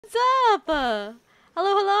What's up? Hello,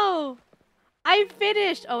 hello. I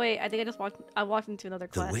finished. Oh wait, I think I walked into another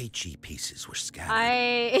The quest. Weichi pieces were scattered,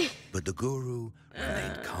 I but the guru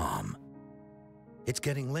remained calm. It's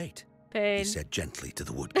getting late, he pain. said gently to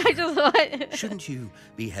the I woodcutter. just what? Shouldn't you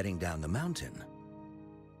be heading down the mountain?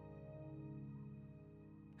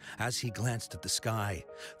 As he glanced at the sky,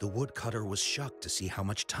 the woodcutter was shocked to see how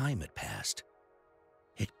much time had passed.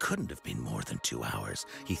 It couldn't have been more than 2 hours,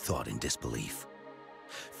 he thought in disbelief.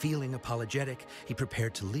 Feeling apologetic, he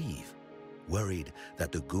prepared to leave, worried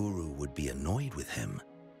that the guru would be annoyed with him.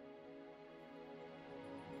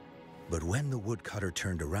 But when the woodcutter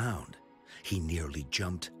turned around, he nearly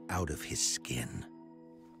jumped out of his skin.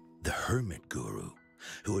 The hermit guru,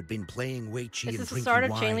 who had been playing Weichi Is and this the drinking start of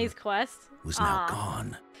wine, Changli's quest? was now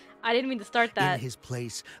gone. I didn't mean to start that. In his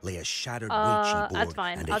place lay a shattered Weichi board that's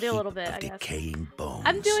fine. and I'll a do a heap little bit, of I guess. decaying bones.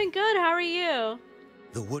 I'm doing good. How are you?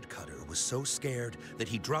 The woodcutter was so scared that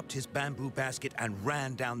he dropped his bamboo basket and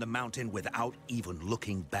ran down the mountain without even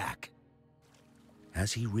looking back.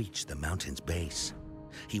 As he reached the mountain's base,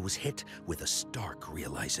 he was hit with a stark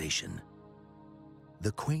realization.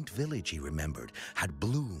 The quaint village he remembered had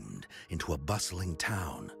bloomed into a bustling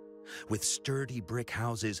town, with sturdy brick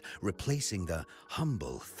houses replacing the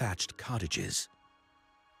humble thatched cottages.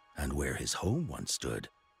 And where his home once stood,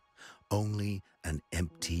 only an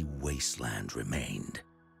empty wasteland remained.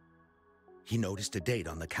 He noticed a date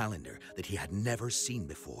on the calendar that he had never seen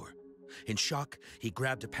before. In shock, he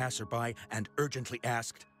grabbed a passerby and urgently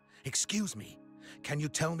asked, "Excuse me, can you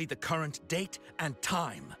tell me the current date and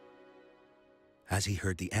time?" As he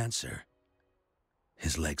heard the answer,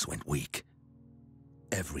 his legs went weak.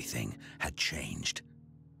 Everything had changed.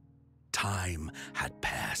 Time had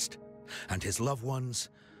passed, and his loved ones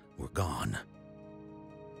were gone.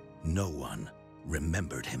 No one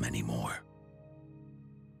remembered him anymore.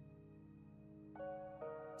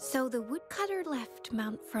 So the woodcutter left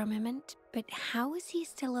Mount Firmament, but how is he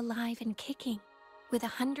still alive and kicking? With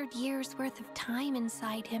 100 years worth of time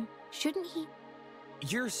inside him, shouldn't he?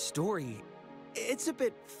 Your story, it's a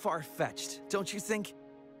bit far-fetched, don't you think?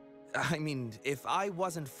 I mean, if I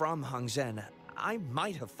wasn't from Hongzhen, I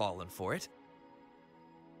might have fallen for it.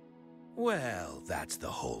 Well, that's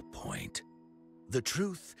the whole point. The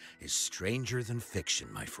truth is stranger than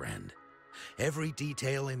fiction, my friend. Every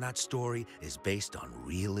detail in that story is based on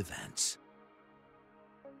real events.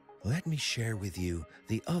 Let me share with you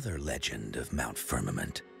the other legend of Mount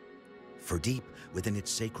Firmament. For deep within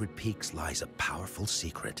its sacred peaks lies a powerful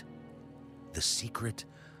secret. The secret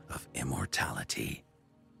of immortality.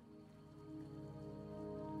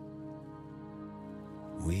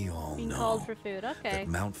 We all Being know called for food. Okay. that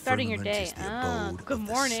Mount Starting your Firmament day. is the abode Good of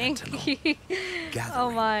the morning. Sentinel, gathering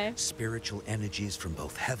Oh my. spiritual energies from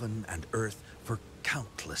both heaven and earth for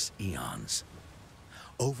countless eons.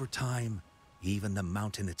 Over time, even the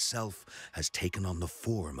mountain itself has taken on the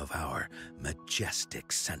form of our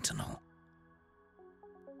majestic sentinel.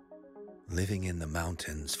 Living in the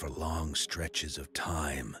mountains for long stretches of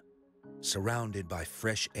time, surrounded by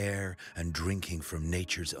fresh air and drinking from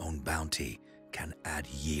nature's own bounty, can add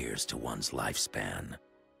years to one's lifespan.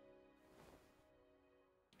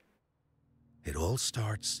 It all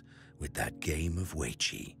starts with that game of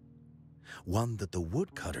Weichi, one that the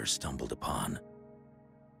woodcutter stumbled upon.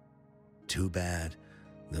 Too bad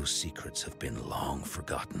those secrets have been long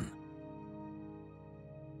forgotten.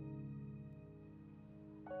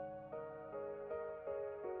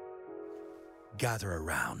 Gather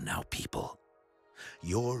around now, people.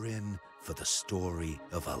 You're in for the story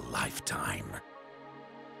of a lifetime.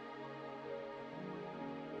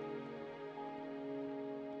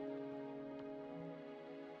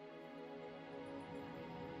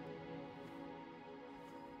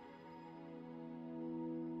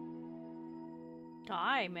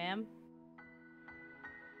 Hi, ma'am.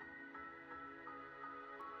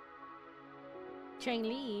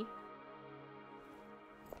 Changli.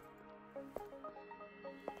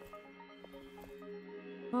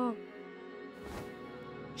 Oh.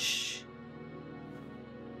 Shh.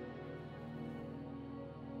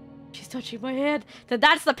 She's touching my hand.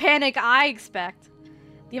 That's the panic I expect.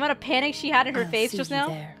 The amount of panic she had in her face just now.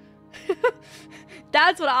 There.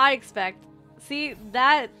 That's what I expect. See,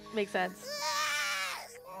 that makes sense.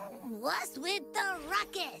 What's with the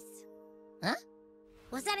ruckus? Huh?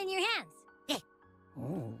 What's that in your hands? Hey.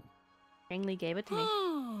 Changli gave it to me.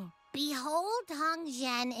 Behold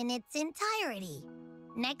Hongzhen in its entirety,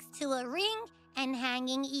 next to a ring and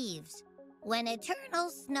hanging eaves. When eternal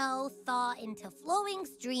snow thaw into flowing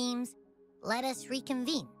streams, let us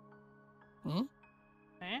reconvene.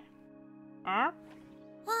 Eh? Huh?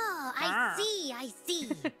 Oh, I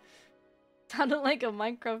see. Sounded like a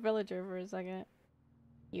Minecraft villager for a second.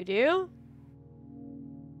 You do?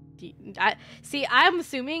 I'm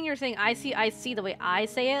assuming you're saying I see the way I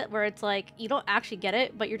say it, where it's like you don't actually get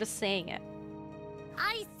it, but you're just saying it.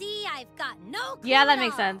 I see I've got no clue. Yeah, that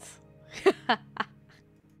makes sense.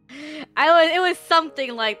 It was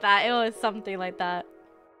something like that. It was something like that.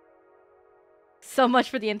 So much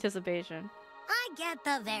for the anticipation. I get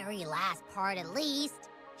the very last part at least.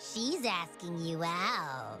 She's asking you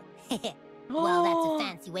out. Well, that's a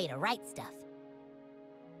fancy way to write stuff.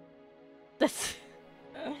 That's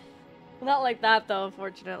not like that though,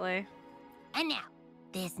 unfortunately. And now,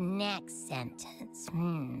 this next sentence.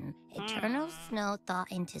 Eternal snow thaw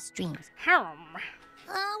into streams.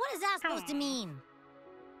 What is that supposed to mean?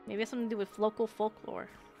 Maybe it's something to do with local folklore.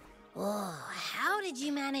 Oh, how did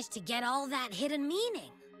you manage to get all that hidden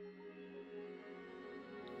meaning?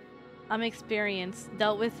 I'm experienced,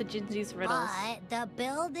 dealt with the Jinzi's riddles. But the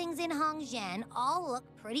buildings in Hongzhen all look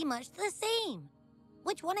pretty much the same.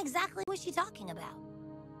 Which one exactly was she talking about?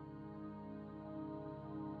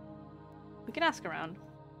 We can ask around.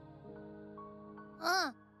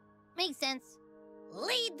 Makes sense.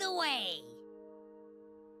 Lead the way!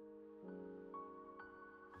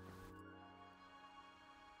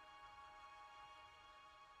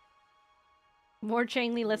 More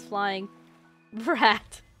Changli, less flying.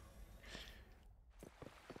 Brat.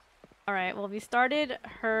 Alright, well we started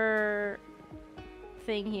her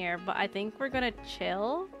thing here, but I think we're gonna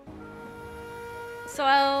chill.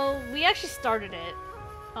 So we actually started it.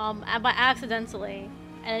 By accidentally.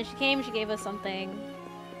 And then she came, she gave us something.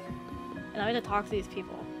 And I had to talk to these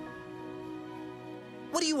people.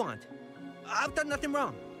 What do you want? I've done nothing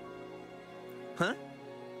wrong. Huh?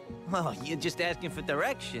 Well, you're just asking for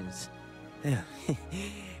directions.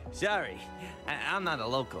 Sorry, I'm not a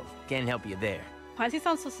local. Can't help you there. Why does he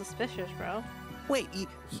sound so suspicious, bro? Wait,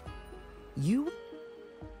 you?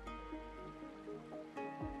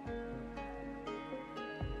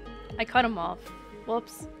 I cut him off.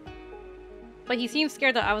 Whoops. But he seemed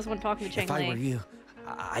scared that I was the one talking to Changli. If I were you,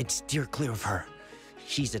 I'd steer clear of her.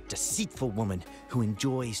 She's a deceitful woman who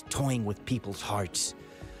enjoys toying with people's hearts.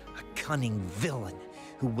 A cunning villain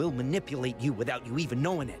who will manipulate you without you even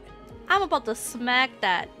knowing it. I'm about to smack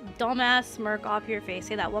that dumbass smirk off your face.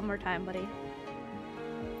 Say that one more time, buddy.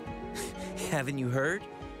 Haven't you heard?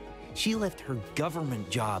 She left her government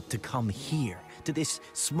job to come here, to this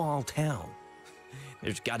small town.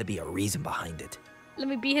 There's gotta be a reason behind it. Let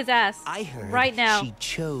me beat his ass. I heard right now. She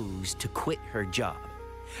chose to quit her job.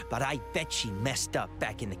 But I bet she messed up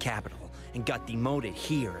back in the capital and got demoted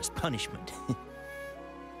here as punishment.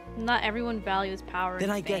 Not everyone values power and Then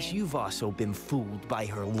I fame. guess you've also been fooled by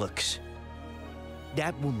her looks.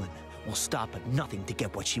 That woman will stop at nothing to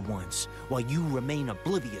get what she wants, while you remain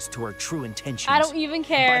oblivious to her true intentions. I don't even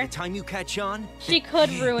care. By the time you catch on, she could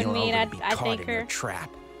ruin you'll me, and already be I caught thank in her. Her trap.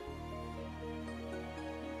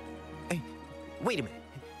 Hey, wait a minute.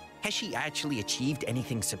 Has she actually achieved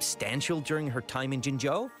anything substantial during her time in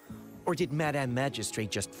Jinzhou? Or did Madame Magistrate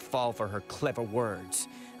just fall for her clever words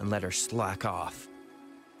and let her slack off?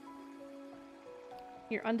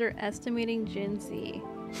 You're underestimating Jinzi.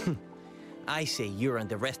 I say you're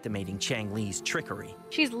underestimating Changli's trickery.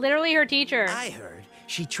 She's literally her teacher. I heard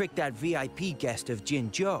she tricked that VIP guest of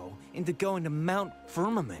Jinzhou into going to Mount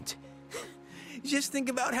Firmament. Just think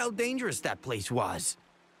about how dangerous that place was.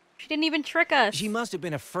 She didn't even trick us. She must have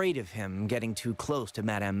been afraid of him getting too close to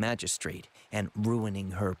Madame Magistrate and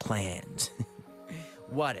ruining her plans.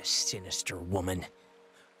 What a sinister woman.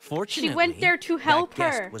 Fortunately, she went there to help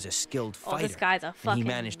that her. guest was a skilled fighter. Oh, this guy's a fucking and he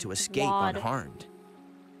managed to escape wad. unharmed.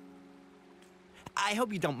 I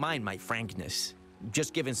hope you don't mind my frankness.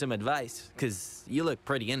 Just giving some advice, because you look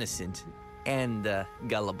pretty innocent and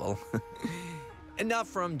gullible. And not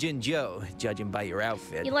from Jinzhou, judging by your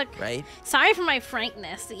outfit, You look right? Sorry for my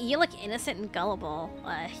frankness. You look innocent and gullible.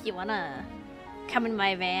 You wanna come in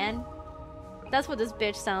my van? That's what this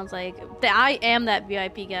bitch sounds like. I am that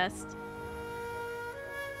VIP guest.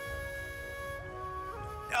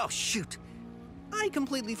 Oh, shoot. I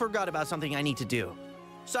completely forgot about something I need to do.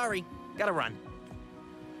 Sorry, gotta run.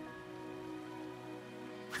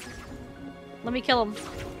 Let me kill him.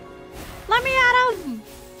 Let me at him!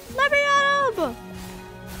 Let me at him!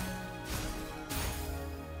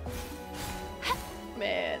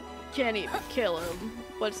 Man, can't even kill him.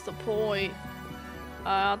 What's the point?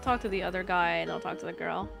 I'll talk to the other guy and I'll talk to the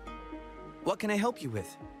girl. What can I help you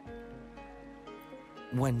with?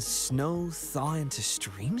 When snow thaw into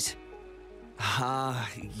streams?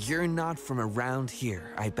 You're not from around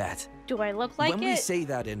here, I bet. Do I look like When it? we say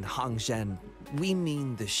that in Hongzhen, we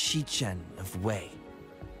mean the Shichen of Wei.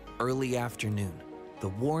 Early afternoon. the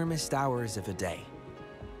warmest hours of a day.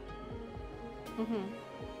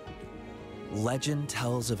 Legend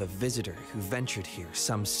tells of a visitor who ventured here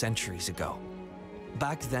some centuries ago.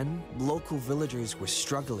 Back then, local villagers were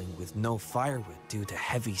struggling with no firewood due to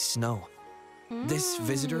heavy snow. This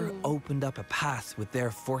visitor opened up a path with their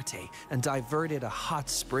forte and diverted a hot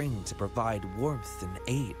spring to provide warmth and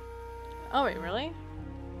aid. Oh, wait, really?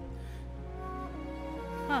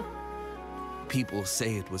 Huh. People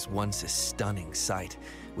say it was once a stunning sight,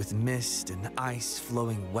 with mist and ice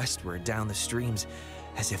flowing westward down the streams,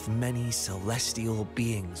 as if many celestial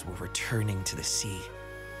beings were returning to the sea.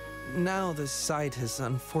 Now the sight has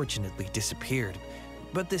unfortunately disappeared,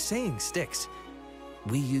 but the saying sticks.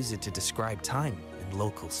 We use it to describe time in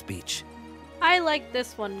local speech. I like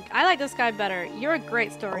this one. I like this guy better. You're a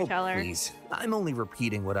great Oh, storyteller. please. I'm only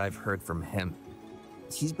repeating what I've heard from him.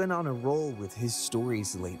 He's been on a roll with his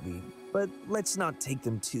stories lately, but let's not take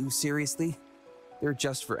them too seriously. They're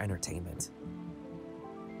just for entertainment.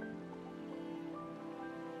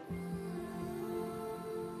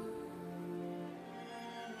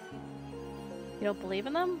 You don't believe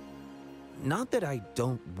in them? Not that I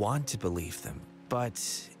don't want to believe them,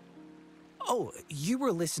 but... Oh, you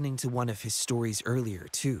were listening to one of his stories earlier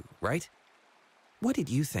too, right? What did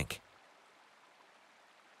you think?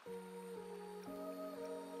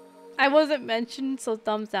 I wasn't mentioned, so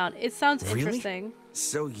thumbs down. It sounds Really? interesting.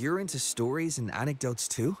 So you're into stories and anecdotes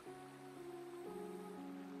too?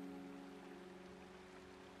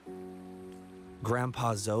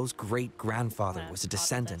 Grandpa Zhou's great-grandfather was a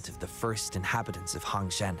descendant of the first inhabitants of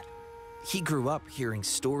Hongzhen. He grew up hearing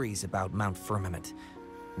stories about Mount Firmament.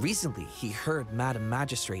 Recently, he heard Madam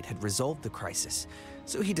Magistrate had resolved the crisis,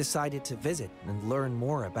 so he decided to visit and learn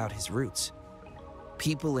more about his roots.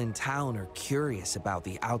 People in town are curious about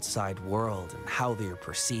the outside world and how they are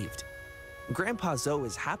perceived. Grandpa Zhou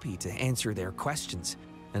is happy to answer their questions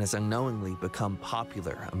and has unknowingly become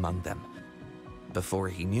popular among them. Before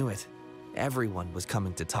he knew it, everyone was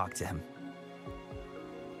coming to talk to him.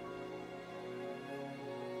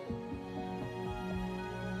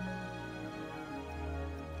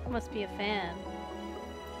 Must be a fan.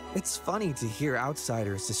 It's funny to hear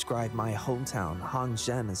outsiders describe my hometown,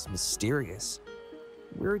 Hongzhen, as mysterious.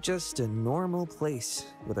 We're just a normal place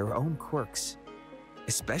with our own quirks.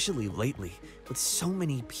 Especially lately, with so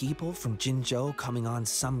many people from Jinzhou coming on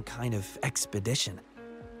some kind of expedition.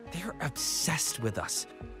 They're obsessed with us,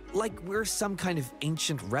 like we're some kind of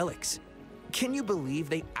ancient relics. Can you believe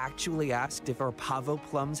they actually asked if our pavo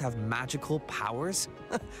plums have magical powers?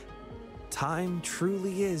 Time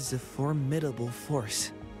truly is a formidable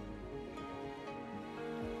force.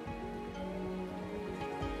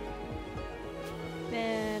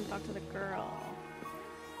 Then talk to the girl.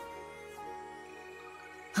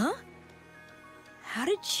 Huh? How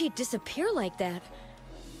did she disappear like that?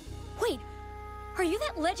 Wait, are you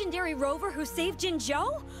that legendary rover who saved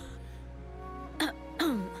Jinzhou?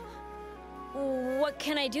 What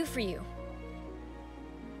can I do for you?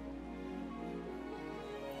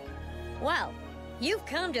 Well, you've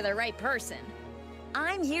come to the right person.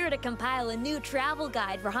 I'm here to compile a new travel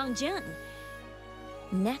guide for Hongzhen.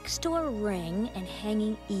 Next to a ring and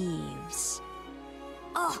hanging eaves.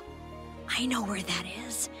 Oh, I know where that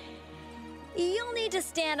is. You'll need to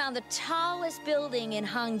stand on the tallest building in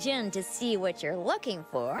Hongzhen to see what you're looking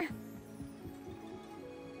for.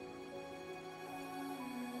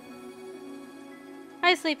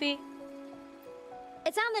 Hi, Sleepy.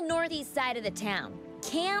 It's on the northeast side of the town.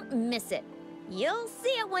 Can't miss it. You'll see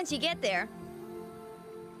it once you get there.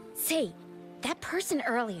 Say, that person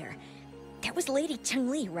earlier, that was Lady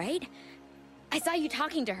Changli, right? I saw you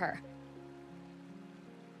talking to her.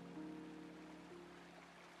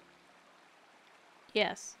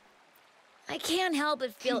 Yes. I can't help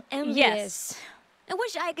but feel envious. Yes. I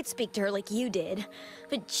wish I could speak to her like you did,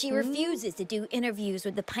 but she refuses to do interviews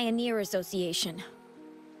with the Pioneer Association.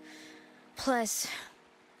 Plus,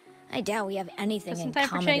 I doubt we have anything in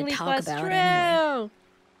common to talk about anyway.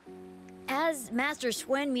 As Master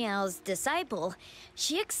Xuan Miao's disciple,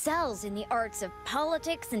 she excels in the arts of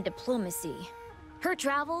politics and diplomacy. Her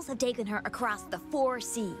travels have taken her across the 4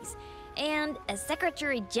 seas, and as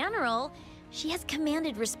Secretary General, she has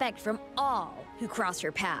commanded respect from all who cross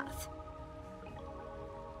her path.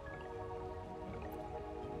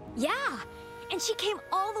 Yeah, and she came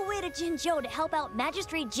all the way to Jinzhou to help out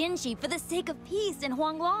Magistrate Jinshi for the sake of peace in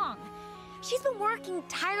Huanglong. She's been working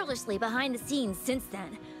tirelessly behind the scenes since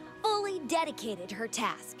then, fully dedicated to her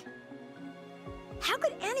task. How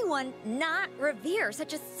could anyone not revere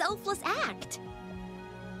such a selfless act?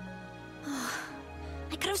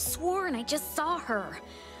 I could have sworn I just saw her.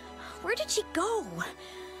 Where did she go?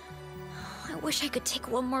 I wish I could take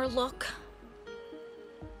one more look.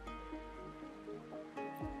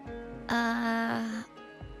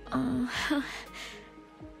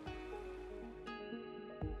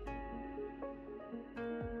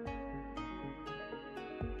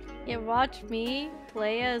 Yeah, watch me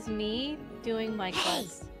play as me doing my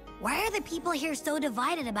quest. Why are the people here so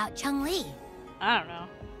divided about Changli? I don't know.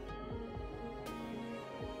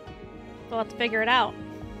 We'll have to figure it out.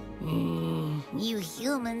 You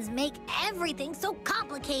humans make everything so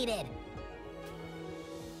complicated.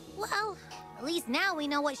 Well, at least now we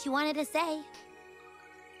know what she wanted to say.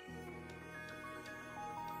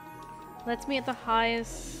 Let's meet at the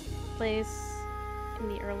highest place in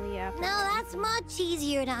the early afternoon. No, that's much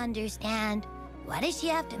easier to understand. Why does she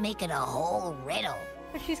have to make it a whole riddle?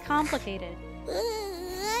 But she's complicated.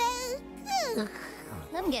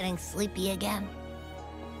 I'm getting sleepy again.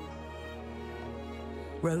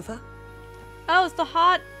 Rover? Oh, it's the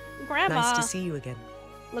hot grandma. Nice to see you again.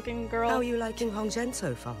 Looking girl. How are you liking Hongzhen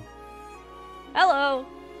so far? Hello.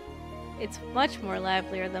 It's much more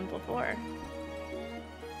livelier than before.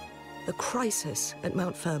 The crisis at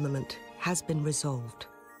Mount Firmament has been resolved,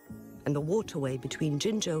 and the waterway between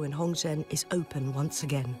Jinzhou and Hongzhen is open once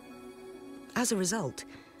again. As a result,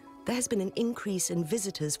 there has been an increase in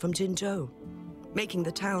visitors from Jinzhou, making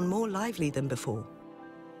the town more lively than before.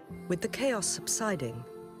 With the chaos subsiding,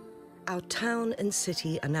 our town and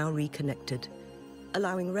city are now reconnected,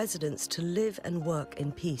 allowing residents to live and work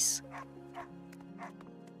in peace.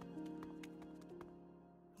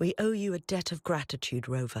 We owe you a debt of gratitude,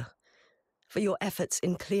 Rover, for your efforts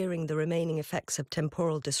in clearing the remaining effects of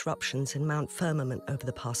temporal disruptions in Mount Firmament over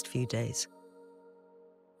the past few days.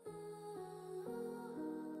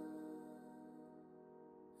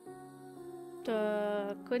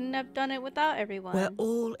 Couldn't have done it without everyone. We're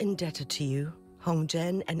all indebted to you,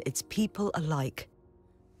 Hongzhen and its people alike.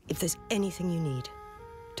 If there's anything you need,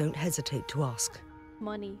 don't hesitate to ask.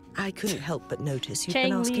 Money. I couldn't help but notice you've Changli.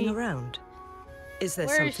 been asking around. Is there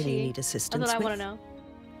Where is something you she? need assistance That's what I with? want to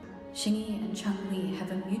know. Xingyi and Changli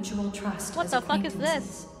have a mutual trust. What as the fuck is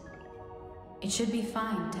acquaintances. It should be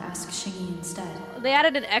fine to ask Xingyi instead. They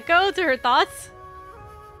added an echo to her thoughts?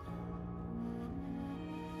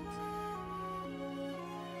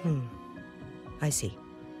 I see.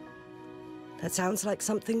 That sounds like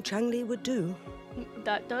something Changli would do.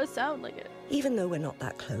 That does sound like it. Even though we're not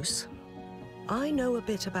that close, I know a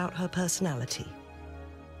bit about her personality.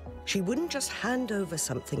 She wouldn't just hand over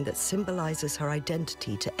something that symbolizes her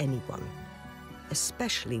identity to anyone,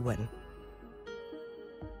 especially when...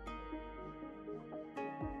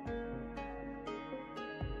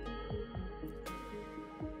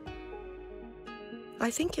 I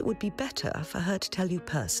think it would be better for her to tell you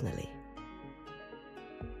personally.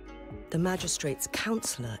 The magistrate's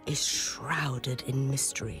counselor is shrouded in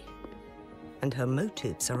mystery, and her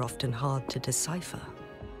motives are often hard to decipher.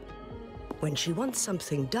 When she wants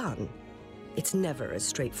something done, it's never as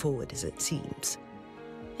straightforward as it seems,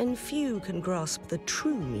 and few can grasp the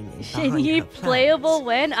true meaning behind Xingyi her plans. playable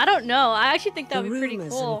when? I don't know. I actually think that The would be pretty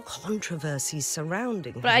rumors cool. and controversies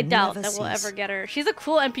surrounding But her I doubt never that we'll cease. ever get her. She's a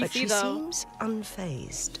cool NPC But she though. seems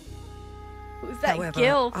unfazed. Who's that However,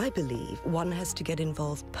 Gil? I believe one has to get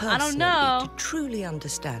involved I personally don't know. to truly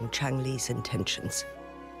understand Changli's intentions,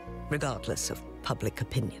 regardless of public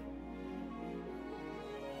opinion.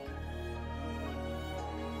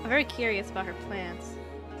 I'm very curious about her plans.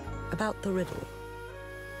 About the riddle.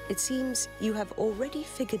 It seems you have already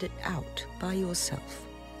figured it out by yourself.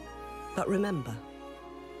 But remember,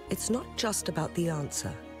 it's not just about the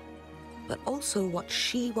answer, but also what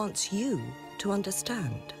she wants you to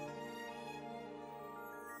understand.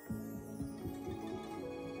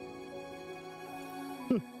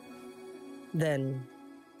 Then,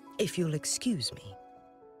 if you'll excuse me,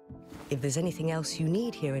 if there's anything else you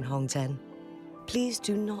need here in Hongzhen, please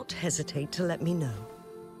do not hesitate to let me know.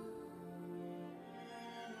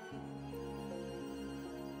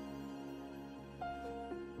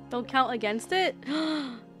 Don't count against it?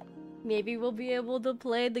 Maybe we'll be able to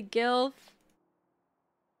play the Gil.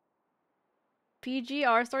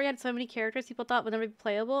 PGR story had so many characters people thought would never be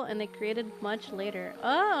playable, and they created much later.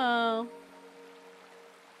 Oh.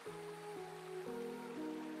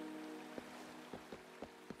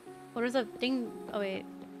 What is a thing? Oh wait,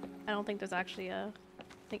 I don't think there's actually a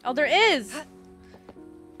thing. Oh, there is!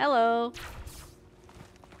 Hello.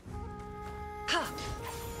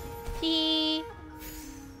 P.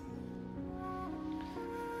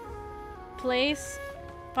 Place.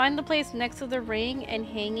 Find the place next to the ring and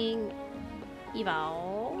hanging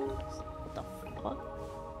evals. What the fuck?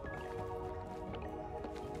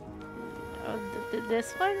 Oh,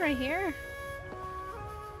 this one right here?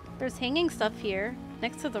 There's hanging stuff here.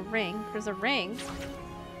 Next to the ring. There's a ring.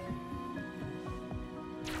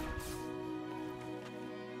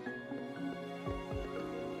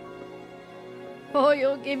 Oh,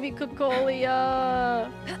 you gave me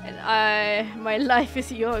Cocolia. And my life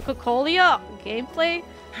is yours. Cocolia? Gameplay?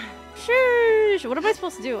 Sheesh. What am I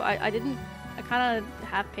supposed to do? I kind of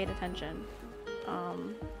have paid attention.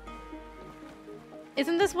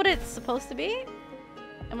 Isn't this what it's supposed to be?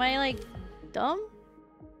 Am I, like, dumb?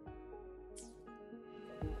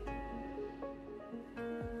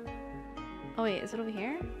 Oh wait, is it over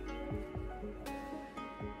here?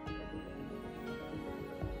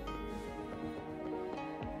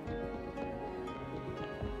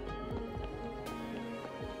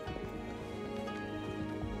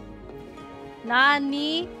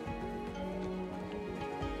 Nani?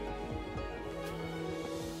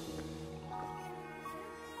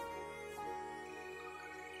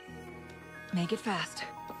 Make it fast.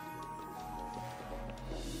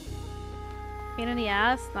 Pain in the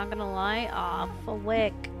ass, not gonna lie. Aw,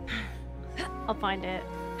 flick. I'll find it.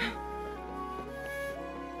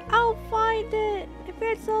 I'll find it! If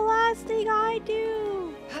it's the last thing I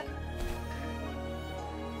do!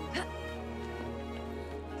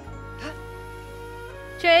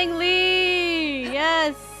 Changli!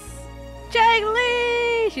 Yes!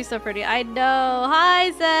 Changli! She's so pretty. I know.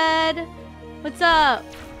 Hi, Zed! What's up?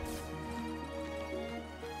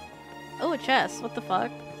 Oh, a chest. What the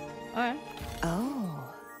fuck? Alright.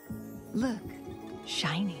 Oh, look,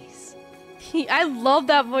 shinies. I love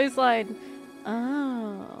that voice line.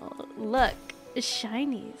 Oh, look,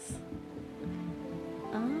 shinies.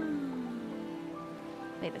 Oh.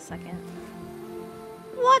 Wait a second.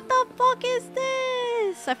 What the fuck is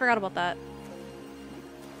this? I forgot about that.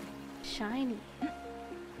 Shiny.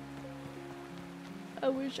 I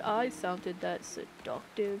wish I sounded that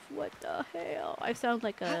seductive. What the hell? I sound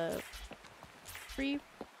like a free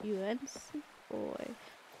UNC boy.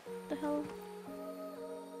 What the hell?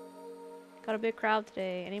 Got a big crowd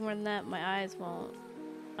today. Any more than that, my eyes won't.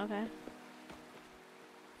 Okay.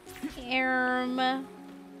 Where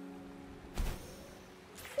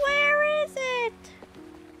is it?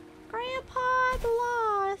 Grandpa, I'm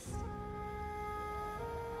lost.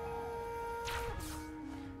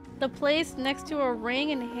 The place next to a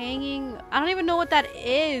ring and hanging. I don't even know what that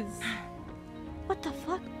is. What the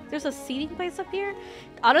fuck? There's a seating place up here?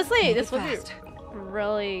 Honestly, this would be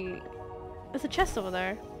really... There's a chest over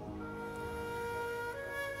there.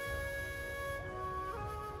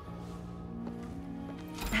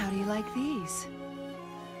 How do you like these?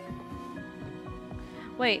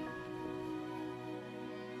 Wait.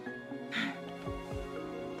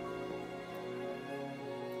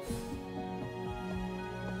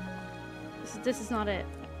 This is not it.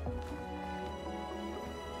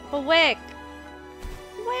 But Wick!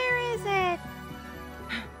 Where is it?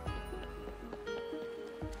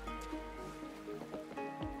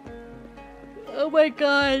 Oh my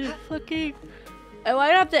god, fucking... I might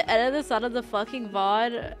have to edit this out of the fucking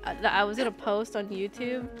VOD that I was gonna post on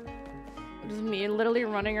YouTube. Just me literally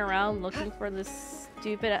running around looking for this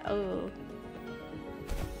stupid... Oh.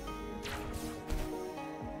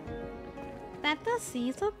 That the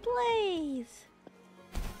seas ablaze.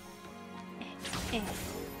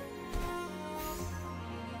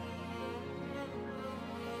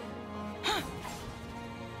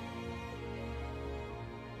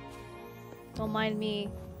 Don't mind me.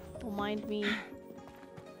 Don't mind me.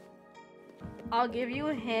 I'll give you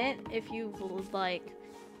a hint if you like.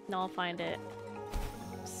 No, I'll find it.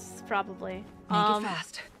 Probably. Make it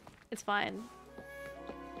fast. It's fine.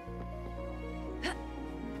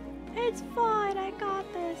 It's fine, I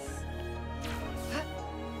got this.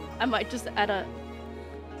 I might just add a...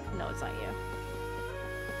 No, it's not you.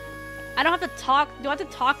 I don't have to talk... Do I have to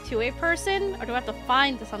talk to a person? Or do I have to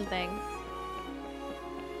find something?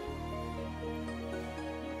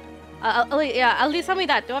 Yeah, at least tell me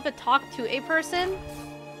that. Do I have to talk to a person?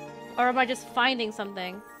 Or am I just finding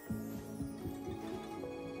something?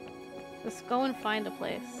 Let's go and find a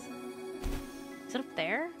place. Is it up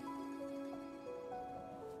there?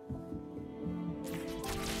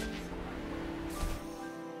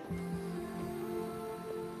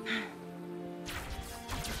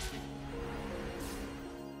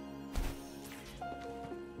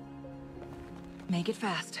 Make it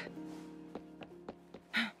fast.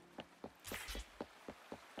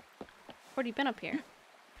 Already been up here.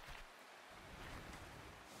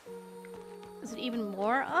 Is it even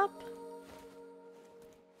more up?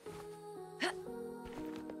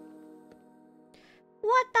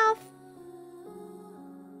 What the f—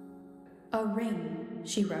 A ring,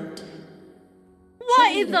 she wrote. What?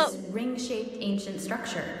 What is this the ring-shaped ancient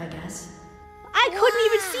structure, I guess. I couldn't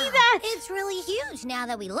even see that! It's really huge now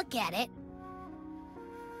that we look at it.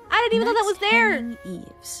 I didn't even know that was there! Hanging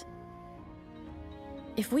eaves.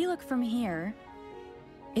 If we look from here,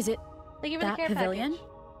 is it that pavilion?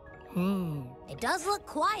 It does look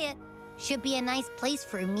quiet. Should be a nice place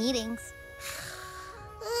for meetings.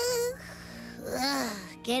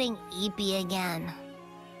 Getting eepy again.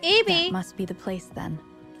 Eepy? That must be the place then.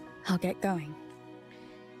 I'll get going.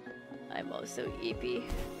 I'm also eepy.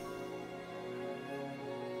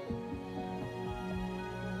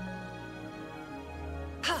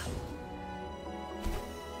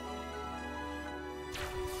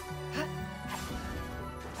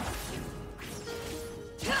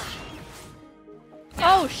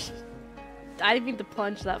 Oh, I didn't mean to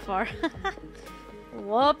plunge that far.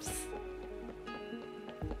 Whoops.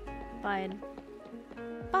 Fine.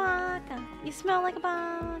 Baka. You smell like a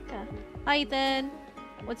baka. Hi, Ethan.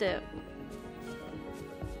 What's it?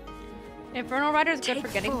 Infernal Rider is good for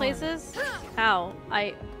getting places? How?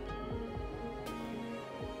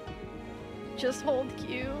 Just hold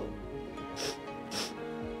Q.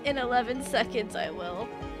 In 11 seconds, I will.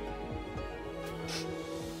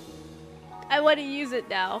 I want to use it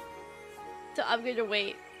now. So I'm gonna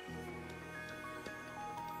wait.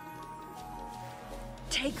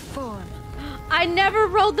 Take form. I never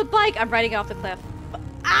rode the bike! I'm riding off the cliff.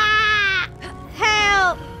 Ah!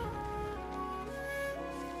 Help!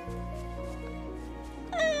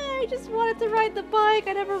 I just wanted to ride the bike.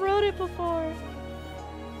 I never rode it before.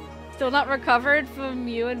 Still not recovered from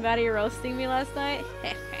you and Maddie roasting me last night?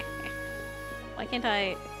 Why can't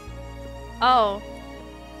I... Oh.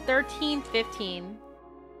 13:15.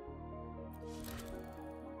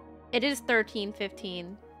 It is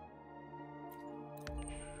 13:15.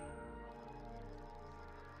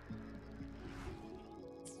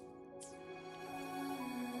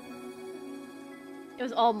 It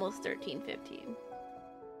was almost 13:15.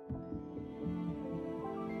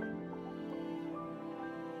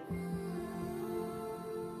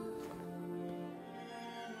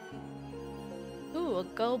 Ooh, a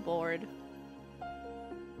go board.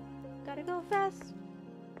 Gotta go fast.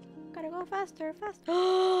 Gotta go faster,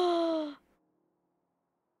 faster.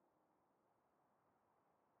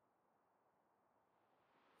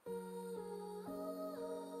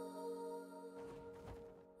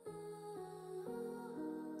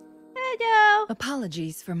 Hello.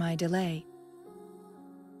 Apologies for my delay.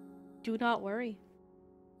 Do not worry.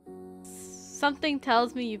 Something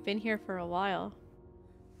tells me you've been here for a while.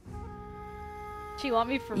 She want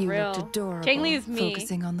me for You real. looked adorable, Changli is me.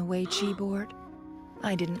 focusing on the Wei Chi board.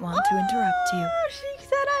 I didn't want to interrupt you. She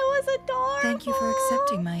said I was adorable. Thank you for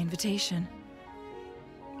accepting my invitation.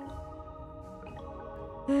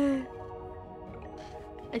 I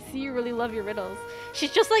see you really love your riddles.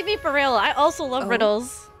 She's just like me for real. I also love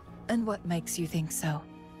riddles. And what makes you think so?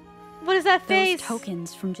 What is that face? Those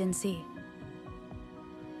tokens from Jinxi.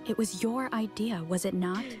 It was your idea, was it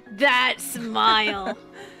not? That smile.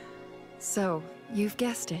 So, you've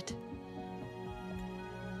guessed it.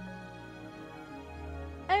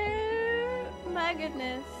 Oh my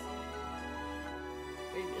goodness.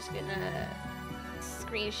 We're just gonna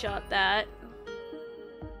screenshot that.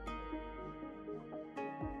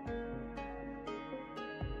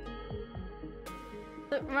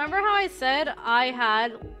 But remember how I said I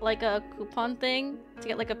had like a coupon thing to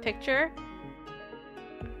get like a picture?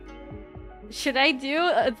 Should I do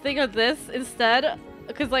a thing of this instead?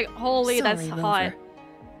 Because like, holy, Sorry, that's Rover. hot.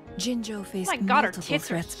 Jinzhou faced Oh my god, her multiple tits are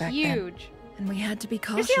threats back huge. then, and we had to be You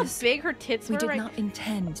cautious. see how big her tits We were? did Right? not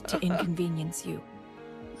intend to inconvenience you.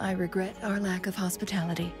 I regret our lack of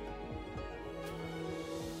hospitality.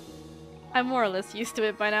 I'm more or less used to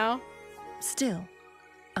it by now. Still,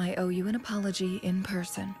 I owe you an apology in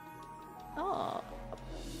person. Oh,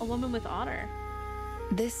 a woman with honor.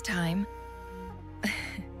 This time,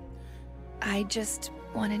 I just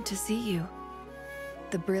wanted to see you.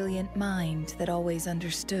 The brilliant mind that always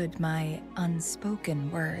understood my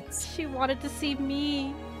unspoken words. She wanted to see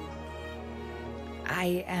me.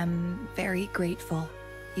 I am very grateful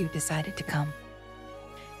you decided to come.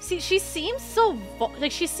 See, she seems so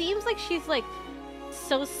like she seems like she's like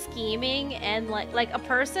so scheming and like a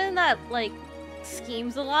person that like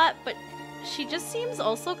schemes a lot, but she just seems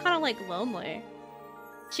also kind of like lonely.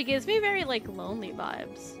 She gives me very like lonely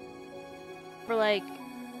vibes. For like,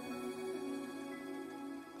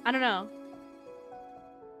 I don't know.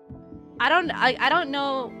 I don't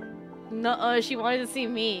know. No, she wanted to see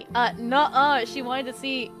me. No, she wanted to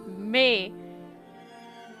see me.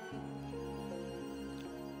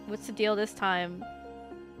 What's the deal this time?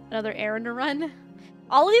 Another errand to run?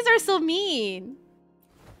 All of these are so mean.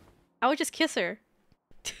 I would just kiss her.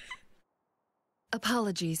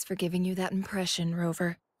 Apologies for giving you that impression,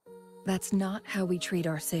 Rover. That's not how we treat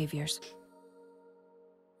our saviors.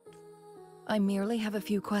 I merely have a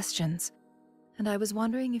few questions, and I was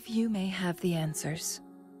wondering if you may have the answers.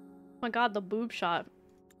 Oh my god, the boob shot.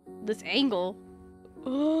 This angle.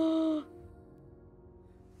 Oh.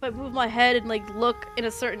 If I move my head and like look in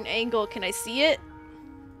a certain angle, can I see it?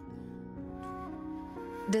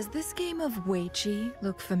 Does this game of Weiqi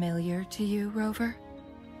look familiar to you, Rover?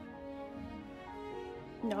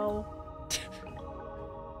 No.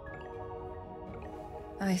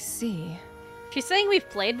 I see. She's saying we've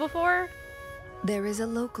played before? There is a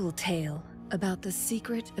local tale about the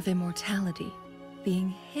secret of immortality being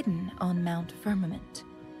hidden on Mount Firmament.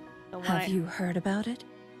 Have you heard about it?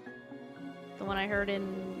 The one I heard in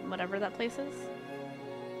whatever that place is?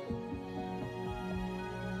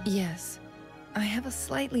 Yes. I have a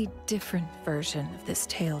slightly different version of this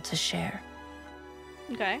tale to share.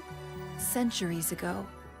 Okay. Centuries ago,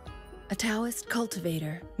 a Taoist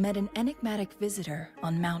cultivator met an enigmatic visitor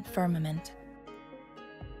on Mount Firmament.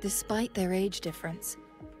 Despite their age difference,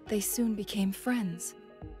 they soon became friends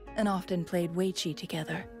and often played Weiqi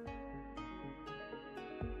together.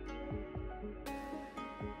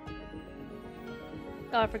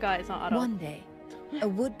 Oh, I forgot, it's not auto. One day, a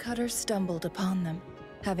woodcutter stumbled upon them,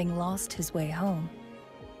 having lost his way home.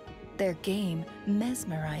 Their game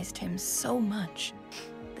mesmerized him so much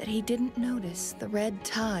that he didn't notice the red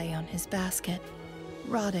tie on his basket,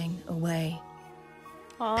 rotting away.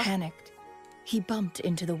 Aww. Panicked, he bumped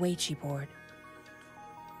into the Weiqi board.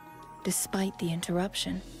 Despite the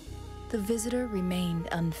interruption, the visitor remained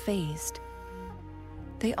unfazed.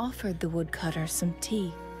 They offered the woodcutter some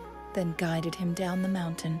tea, then guided him down the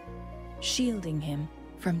mountain, shielding him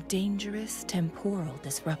from dangerous temporal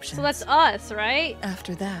disruptions. So that's us, right?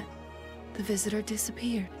 After that, the visitor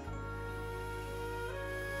disappeared.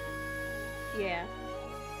 Yeah.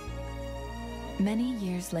 Many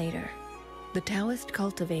years later, the Taoist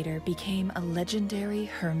cultivator became a legendary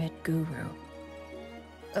hermit guru.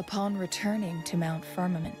 Upon returning to Mount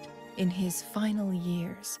Firmament, in his final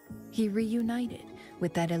years, he reunited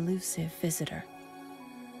with that elusive visitor.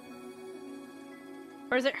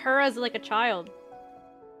 Or is it her as like a child?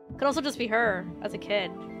 Could also just be her as a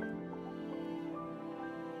kid.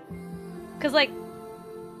 Cause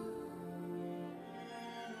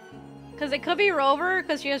it could be Rover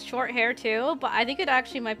because she has short hair too, but I think it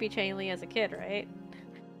actually might be Changli as a kid, right?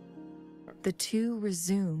 The two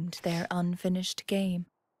resumed their unfinished game.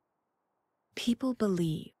 People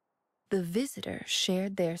believe the visitor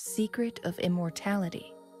shared their secret of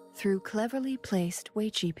immortality through cleverly placed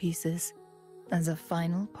Weiqi pieces as a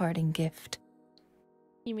final parting gift.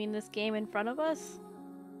 You mean this game in front of us?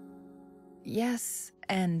 Yes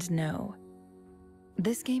and no.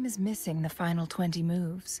 This game is missing the final 20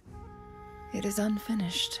 moves. It is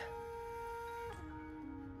unfinished.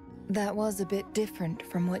 That was a bit different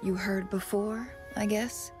from what you heard before, I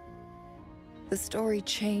guess. The story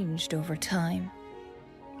changed over time,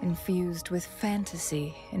 infused with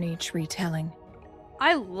fantasy in each retelling.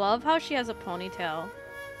 I love how she has a ponytail.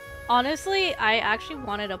 Honestly, I actually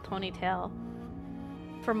wanted a ponytail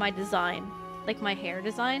for my design, like my hair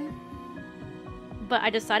design. But I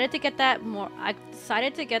decided to get that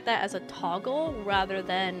as a toggle rather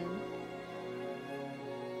than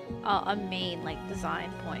a main like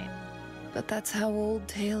design point. But that's how old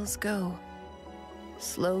tales go,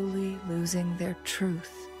 slowly losing their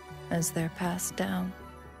truth as they're passed down.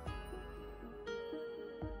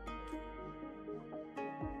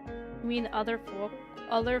 You mean other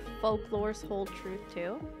folklores hold truth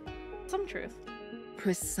too? Some truth.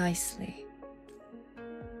 Precisely.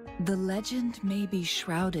 The legend may be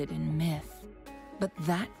shrouded in myth, but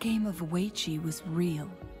that game of Weiqi was real.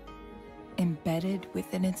 Embedded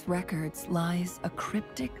within its records lies a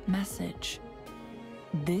cryptic message.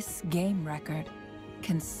 This game record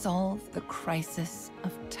can solve the crisis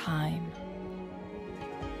of time.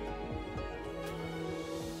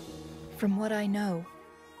 From what I know,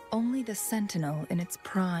 only the Sentinel in its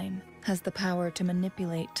prime has the power to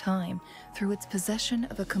manipulate time through its possession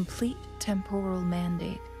of a complete temporal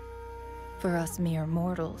mandate. For us mere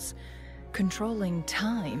mortals, controlling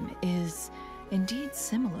time is indeed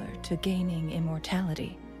similar to gaining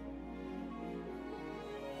immortality.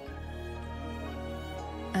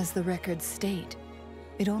 As the records state,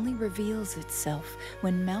 it only reveals itself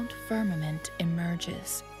when Mount Firmament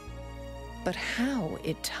emerges. But how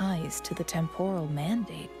it ties to the temporal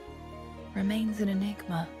mandate remains an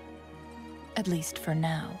enigma, at least for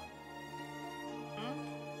now.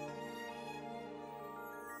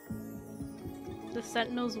 The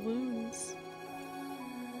Sentinel's wounds.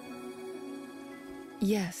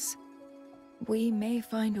 Yes. We may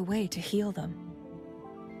find a way to heal them.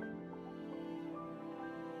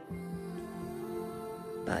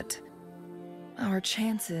 But our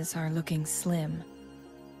chances are looking slim.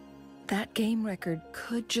 That game record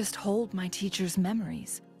could just hold my teacher's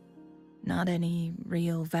memories. Not any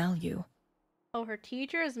real value. Oh, her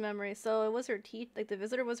teacher's memory. So it was her like the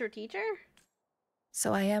visitor was her teacher?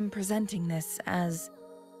 So I am presenting this as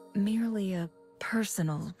merely a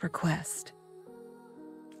personal request.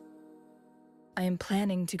 I am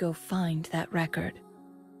planning to go find that record.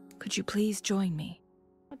 Could you please join me?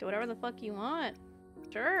 I'll do whatever the fuck you want.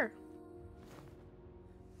 Sure.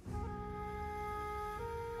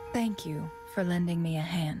 Thank you for lending me a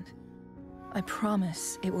hand. I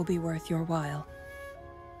promise it will be worth your while.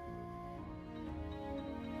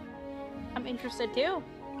 I'm interested too.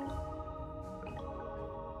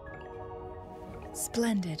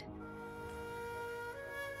 Splendid.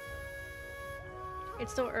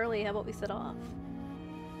 It's so early, how about we set off?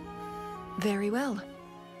 Very well.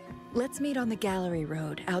 Let's meet on the gallery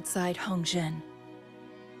road outside Hongzhen.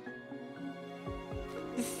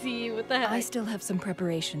 See, what the heck? I still have some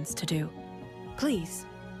preparations to do. Please,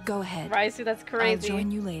 go ahead. Raisu, that's crazy. I'll join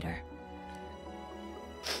you later.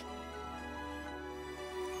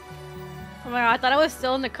 Oh my god, I thought I was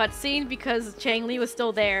still in the cutscene because Changli was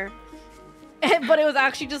still there. But it was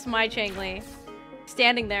actually just my Changli.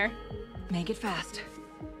 Standing there. Make it fast.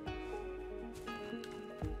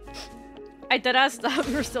 I deadass thought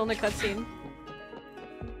we were still in the cutscene.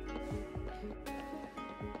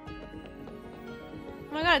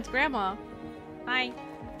 Oh my god, it's Grandma. Hi.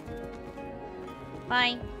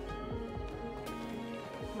 Bye.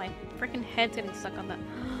 My freaking head's getting stuck on that.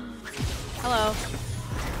 Hello.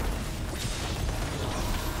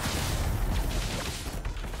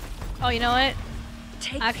 Oh, you know what?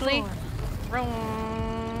 Actually,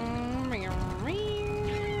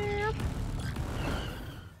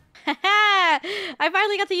 I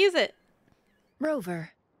finally got to use it.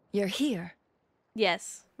 Rover, you're here.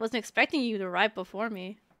 Yes. Wasn't expecting you to arrive before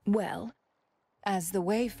me. Well, as the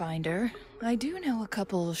Wayfinder, I do know a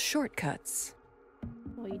couple shortcuts.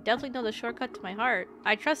 Well, you definitely know the shortcut to my heart.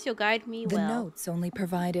 I trust you'll guide me well. The notes only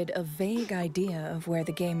provided a vague idea of where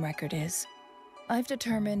the game record is. I've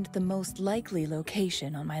determined the most likely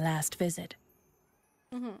location on my last visit.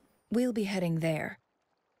 We'll be heading there.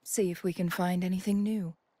 See if we can find anything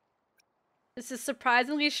new. This is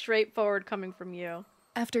surprisingly straightforward coming from you.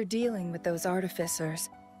 After dealing with those artificers,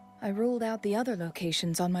 I ruled out the other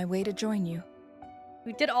locations on my way to join you.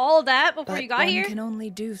 We did all of that before you got here? But one can only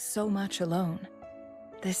do so much alone.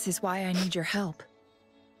 This is why I need your help.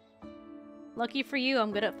 Lucky for you,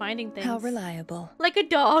 I'm good at finding things. How reliable. Like a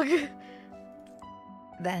dog.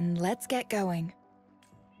 Then let's get going.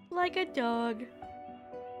 Like a dog.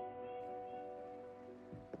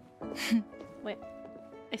 Wait,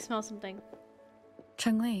 I smell something.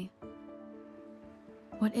 Changli,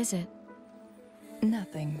 what is it?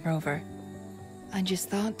 Nothing, Rover. I just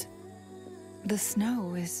thought the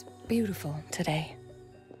snow is beautiful today.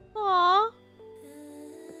 Aww.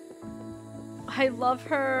 I love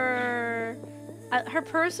her. Her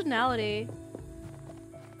personality.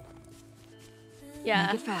 Yeah.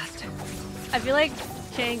 Make it fast. I feel like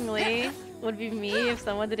Changli would be me if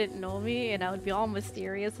someone didn't know me and I would be all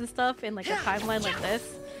mysterious and stuff in like a timeline like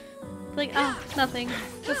this. Like, oh, nothing.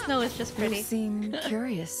 The snow is just pretty. You seem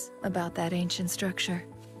curious about that ancient structure.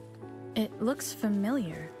 It looks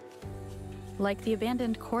familiar. Like the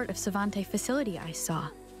abandoned court of Savante facility I saw,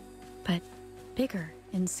 but bigger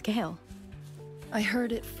in scale. I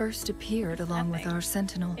heard it first appeared along with our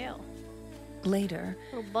sentinel. Ew. Later,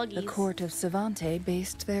 the court of Savante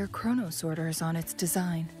based their Chronos orders on its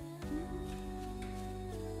design.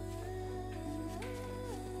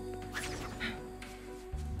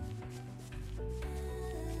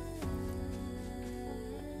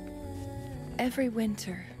 Every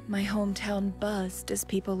winter, my hometown buzzed as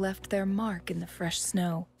people left their mark in the fresh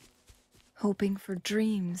snow, hoping for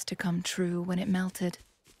dreams to come true when it melted.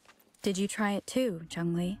 Did you try it too,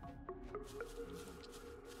 Changli?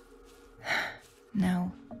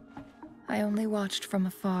 No, I only watched from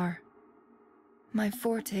afar. My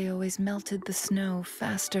forte always melted the snow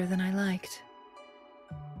faster than I liked.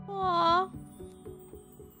 Aww.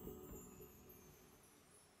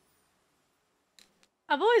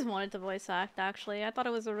 I've always wanted to voice act, actually. I thought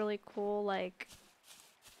it was a really cool, like,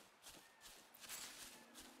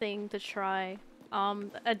 thing to try.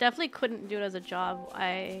 I definitely couldn't do it as a job.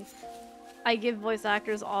 I give voice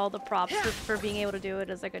actors all the props for being able to do it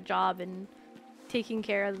as, like, a job and taking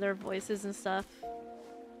care of their voices and stuff.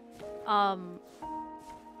 I've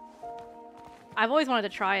always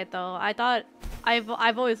wanted to try it, though. I thought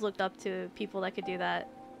I've always looked up to people that could do that.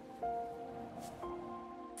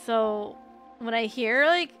 So when I hear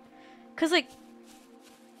like, cause like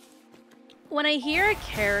when I hear a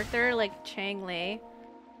character like Changli,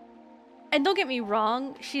 and don't get me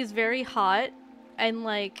wrong, she's very hot, and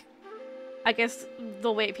like, I guess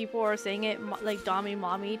the way people are saying it, like Dommy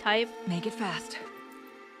Mommy type. Make it fast.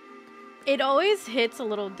 It always hits a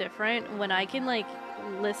little different when I can like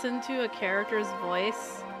listen to a character's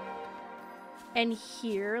voice and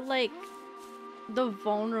hear like the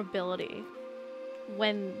vulnerability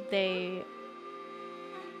when they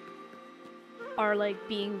are like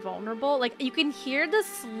being vulnerable. Like you can hear the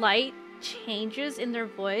slight changes in their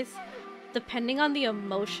voice depending on the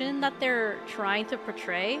emotion that they're trying to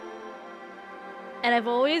portray. And I've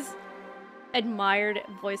always admired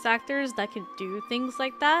voice actors that can do things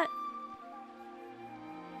like that.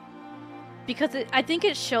 Because I think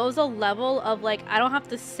it shows a level of like, I don't have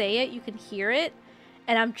to say it, you can hear it.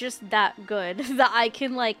 And I'm just that good that I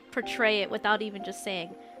can like portray it without even just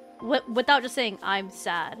saying, without just saying I'm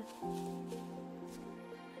sad.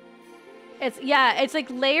 It's like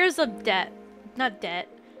layers of depth.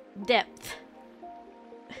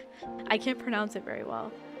 I can't pronounce it very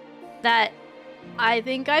well. That I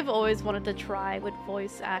think I've always wanted to try with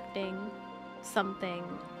voice acting something.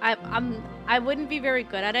 I wouldn't be very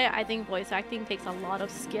good at it. I think voice acting takes a lot of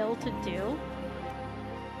skill to do.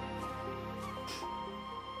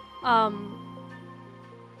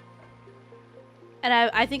 And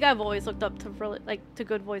I think I've always looked up to really to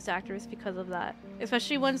good voice actors because of that.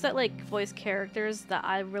 Especially ones that like voice characters that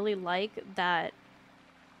I really like that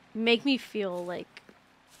make me feel like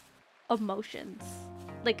emotions.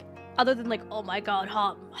 Like other than like, oh my god,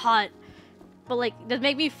 hot. But like that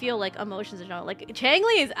make me feel like emotions in general. Like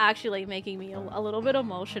Changli is actually making me a little bit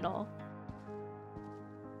emotional.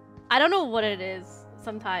 I don't know what it is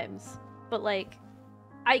sometimes, but like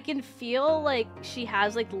I can feel like she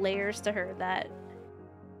has like layers to her that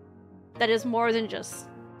is more than just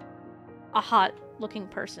a hot looking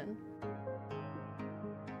person.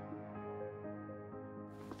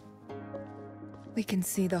 We can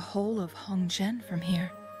see the whole of Hongzhen from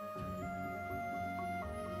here.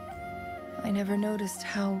 I never noticed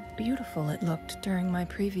how beautiful it looked during my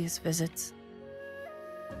previous visits.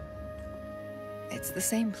 It's the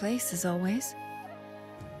same place as always.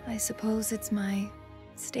 I suppose it's my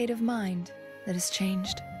state of mind that has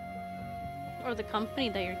changed. Or the company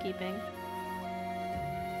that you're keeping.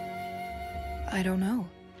 I don't know.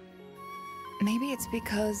 Maybe it's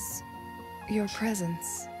because your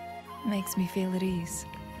presence makes me feel at ease.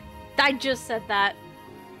 I just said that.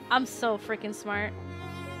 I'm so freaking smart.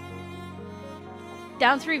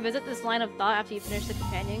 Down to revisit this line of thought after you finish the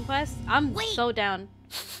companion quest? I'm so down.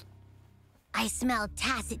 I smell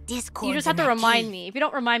tacit discord. You just have to remind me. If you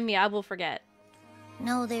don't remind me, I will forget.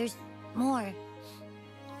 No, there's more.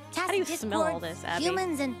 How do you smell all this, Abby?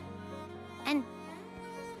 Humans and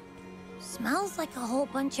smells like a whole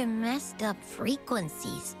bunch of messed up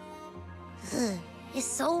frequencies. Ugh, it's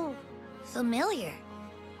so familiar.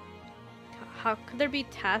 How could there be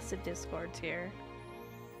tacit discords here?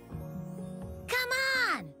 Come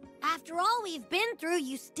on! After all we've been through,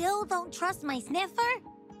 you still don't trust my sniffer?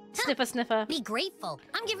 Sniffa sniffa. Be grateful.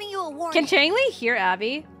 I'm giving you a warning. Can Changli hear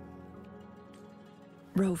Abby?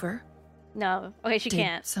 Rover? No. Okay, she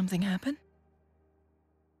can't. Did something happen?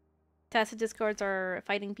 Tacit discords are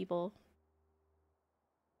fighting people.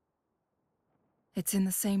 It's in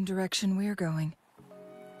the same direction we're going.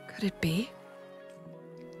 Could it be?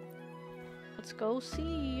 Let's go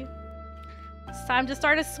see. It's time to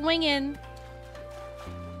start a swinging.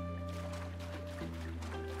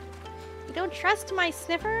 You don't trust my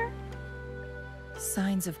sniffer?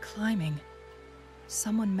 Signs of climbing.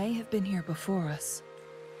 Someone may have been here before us.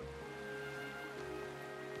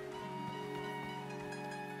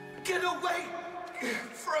 Get away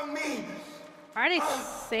from me! Why are they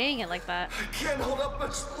saying it like that? I can't hold up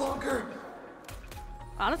much longer.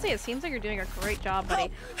 Honestly, it seems like you're doing a great job,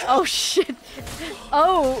 buddy. Oh shit!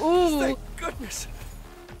 Oh, ooh! Thank goodness.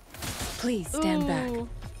 Please stand back.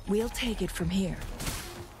 We'll take it from here.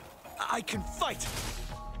 I can fight.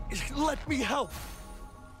 Let me help.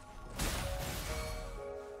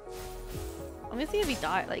 Let me see if he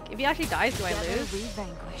dies. Like, if he actually dies, do I lose? We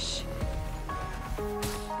vanquish.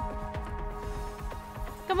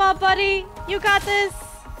 Come on, buddy! You got this!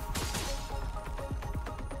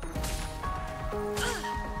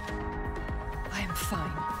 I am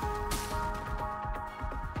fine.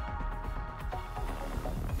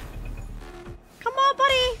 Come on,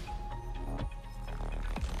 buddy!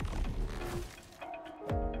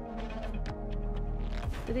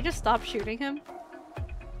 Did they just stop shooting him?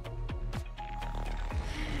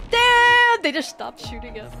 They just stopped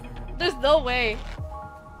shooting him. There's no way.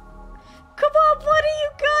 Come on, buddy, you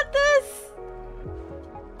got this!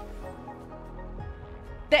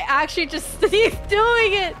 They actually just... He's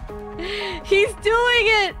doing it! He's doing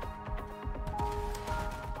it!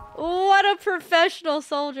 What a professional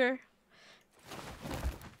soldier.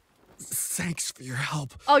 Thanks for your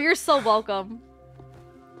help. Oh, you're so welcome.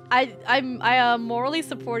 I morally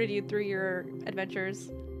supported you through your adventures.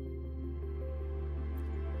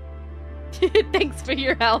 Thanks for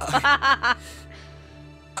your help.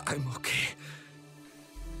 I'm okay.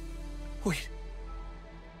 Wait.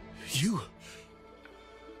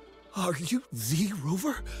 Are you the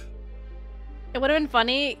Rover? It would have been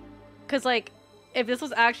funny, because, like, if this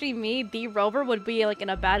was actually me, the Rover would be, like, in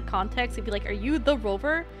a bad context. It'd be like, are you the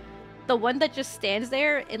Rover? The one that just stands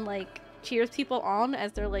there and, like, cheers people on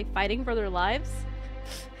as they're, like, fighting for their lives?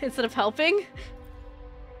 Instead of helping?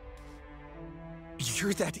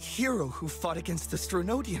 You're that hero who fought against the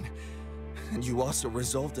Stronodian. And you also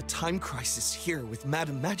resolved a time crisis here with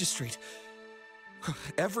Madam Magistrate.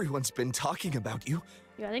 Everyone's been talking about you.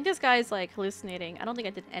 Yeah, I think this guy's, like, hallucinating. I don't think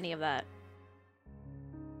I did any of that.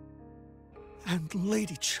 And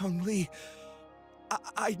Lady Changli,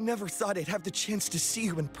 I never thought I'd have the chance to see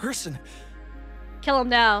you in person. Kill him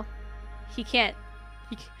now. He can't.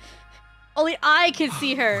 Only I can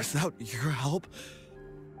see her. Without your help,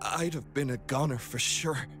 I'd have been a goner for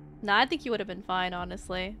sure. Nah, I think you would have been fine,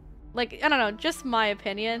 honestly. Like, I don't know, just my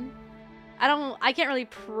opinion. I can't really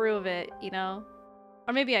prove it, you know?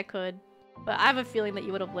 Or maybe I could. But I have a feeling that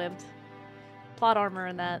you would have lived. Plot armor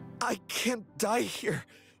in that. I can't die here.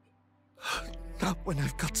 Not when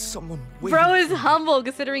I've got someone waiting. Bro is humble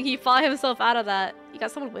considering he fought himself out of that. You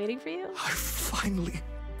got someone waiting for you? I finally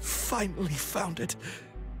found it.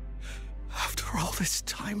 After all this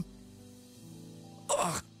time.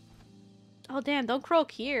 Ugh. Oh damn, don't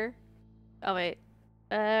croak here. Oh wait.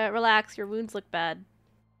 Relax, your wounds look bad.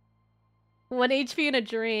 1 HP in a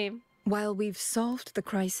dream. While we've solved the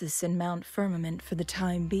crisis in Mount Firmament for the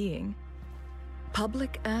time being,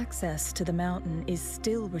 public access to the mountain is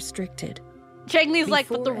still restricted. Changli's like,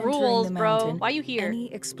 but the rules, the bro. mountain, Why are you here?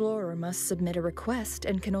 Any explorer must submit a request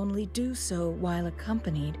and can only do so while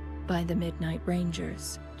accompanied by the Midnight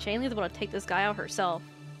Rangers. Changli's about to take this guy out herself.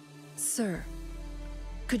 Sir,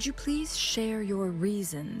 could you please share your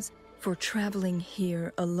reasons for traveling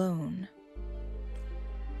here alone?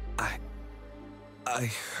 I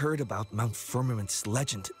heard about Mount Firmament's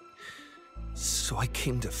legend, so I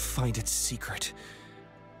came to find its secret.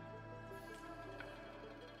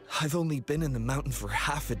 I've only been in the mountain for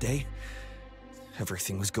half a day.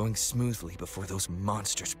 Everything was going smoothly before those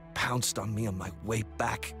monsters pounced on me on my way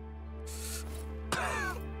back.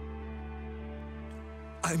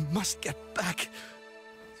 I must get back.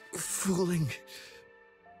 Fooling.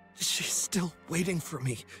 She's still waiting for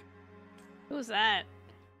me. Who's that?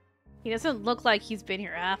 He doesn't look like he's been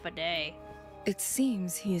here half a day. It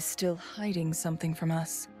seems he is still hiding something from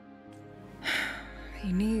us.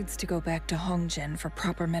 He needs to go back to Hongzhen for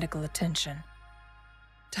proper medical attention.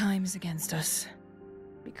 Time's against us.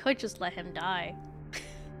 We could just let him die.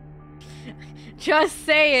 Just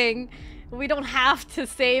saying. We don't have to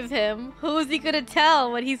save him. Who's he gonna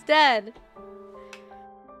tell when he's dead?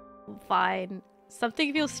 Fine.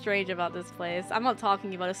 Something feels strange about this place. I'm not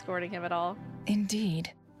talking about escorting him at all.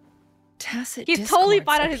 Indeed. Tacit He's totally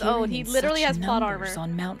fine on his own. He literally has plot armor.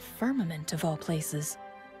 On Mount Firmament, of all places.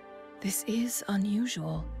 This is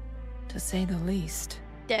unusual, to say the least.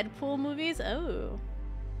 Deadpool movies? Oh.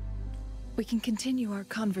 We can continue our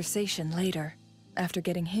conversation later, after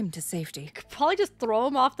getting him to safety. Could probably just throw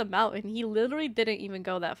him off the mountain. He literally didn't even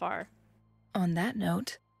go that far. On that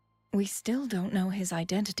note, we still don't know his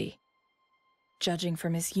identity. Judging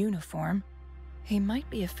from his uniform, he might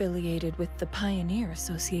be affiliated with the Pioneer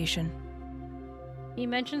Association. He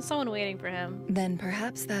mentioned someone waiting for him. Then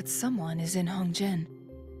perhaps that someone is in Hongzhen.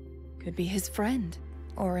 Could be his friend,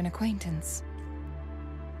 or an acquaintance.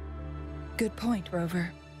 Good point,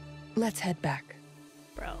 Rover. Let's head back.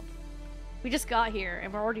 Bro. We just got here,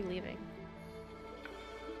 and we're already leaving.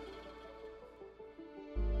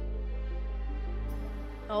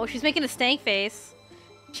 Oh, she's making a stank face.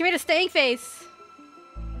 She made a stank face!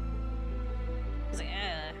 She's like,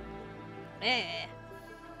 eh.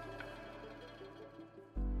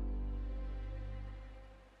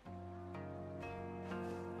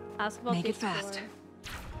 Ask about Make the it fast.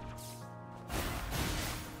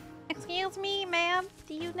 Excuse me, ma'am.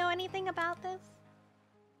 Do you know anything about this?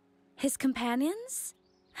 His companions?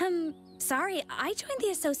 Sorry, I joined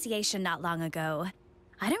the association not long ago.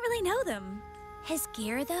 I don't really know them. His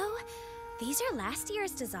gear, though? These are last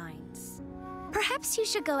year's designs. Perhaps you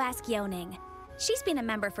should go ask Yoning. She's been a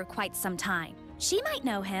member for quite some time. She might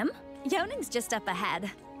know him. Yoning's just up ahead.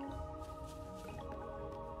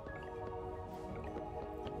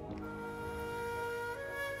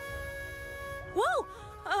 Whoa!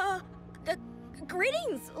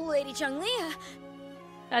 Greetings, Lady Changli.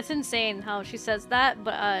 That's insane how she says that,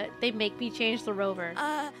 but they make me change the rover.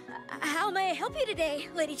 How may I help you today,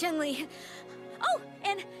 Lady Changli? Oh,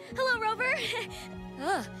 and hello, Rover.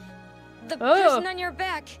 The person on your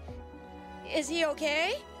back, is he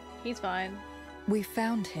okay? He's fine. We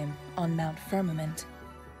found him on Mount Firmament.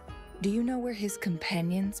 Do you know where his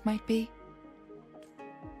companions might be?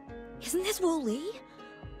 Isn't this Wu Li?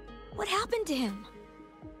 What happened to him?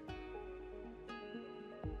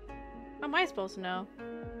 How am I supposed to know?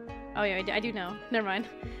 Oh yeah, I do know. Never mind.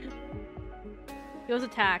 He was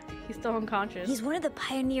attacked. He's still unconscious. He's one of the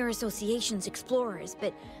Pioneer Association's explorers,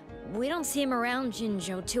 but we don't see him around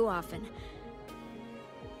Jinzhou too often.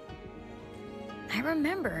 I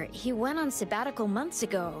remember he went on sabbatical months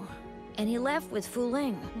ago, and he left with Fu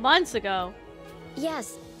Ling. Months ago?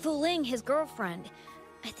 Yes, Fu Ling, his girlfriend.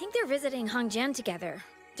 I think they're visiting Hongjian together.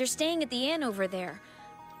 They're staying at the inn over there.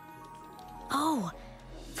 Oh,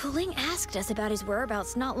 Fu Ling asked us about his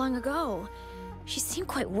whereabouts not long ago. She seemed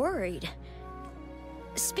quite worried.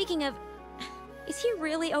 Speaking of, is he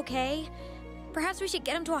really okay? Perhaps we should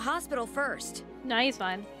get him to a hospital first. No, he's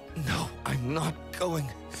fine. No, I'm not going.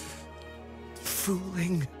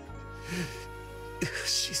 Fooling.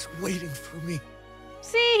 She's waiting for me.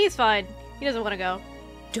 See, he's fine. He doesn't want to go.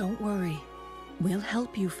 Don't worry. We'll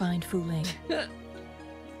help you find Fu Ling.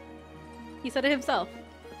 He said it himself.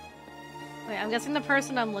 Wait, I'm guessing the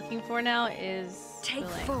person I'm looking for now is... Take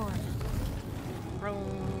Fu Ling. 4.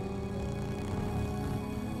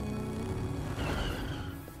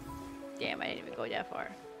 Damn, I didn't even go that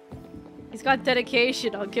far. He's got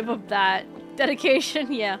dedication, I'll give him that.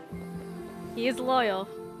 Dedication, yeah. He is loyal.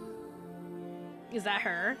 Is that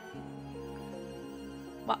her?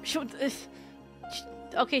 Wow,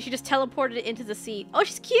 okay, she just teleported into the seat. Oh,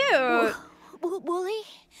 she's cute! Wooly?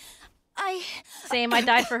 Same, I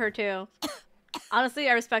died for her too. Honestly,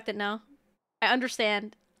 I respect it now. I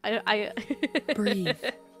understand. I Breathe.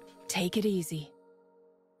 Take it easy.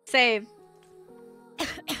 Same.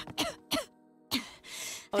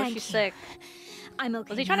 Oh, Thank she's you. sick. I'm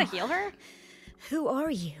okay. Was he trying to heal her? Who are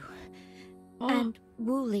you? And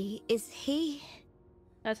Wooly, is he?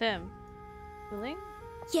 That's him. Wuling?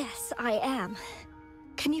 Yes, I am.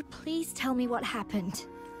 Can you please tell me what happened?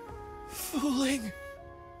 Fooling.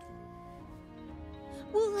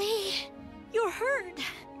 Wooly, you're hurt.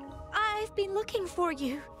 I've been looking for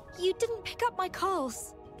you. You didn't pick up my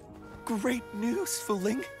calls. Great news,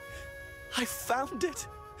 Fooling. I found it.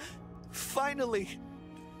 Finally.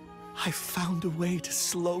 I found a way to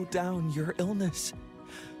slow down your illness.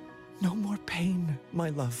 No more pain, my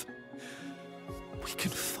love. We can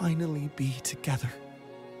finally be together.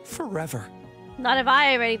 Forever. Not if I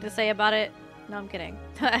have anything to say about it. No, I'm kidding.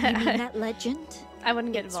 You mean that legend? I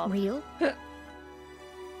wouldn't get It's involved. real?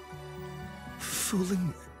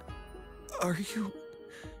 Fooling, are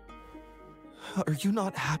you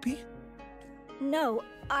not happy? No,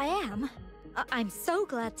 I am. I'm so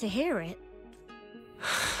glad to hear it.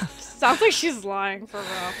 Sounds like she's lying for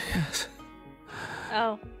real. Yes.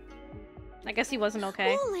 Oh. I guess he wasn't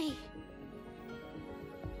okay. Wooly!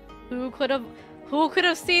 Who could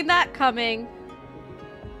have seen that coming?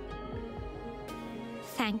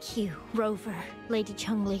 Thank you, Rover, Lady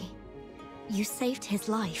Changli. You saved his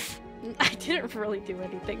life. I didn't really do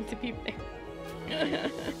anything, to be fair.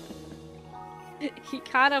 He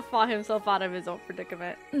kind of fought himself out of his own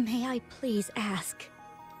predicament. May I please ask,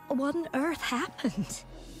 what on earth happened?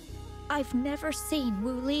 I've never seen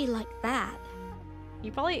Wu Li like that. He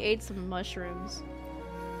probably ate some mushrooms.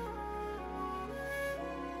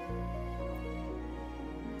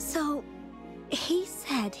 So, he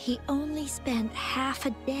said he only spent half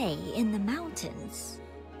a day in the mountains.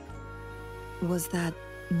 Was that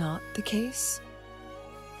not the case?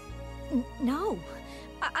 No.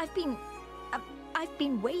 I've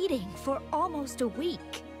been waiting for almost a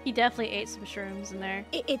week. He definitely ate some shrooms in there.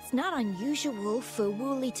 It's not unusual for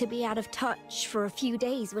Wooly to be out of touch for a few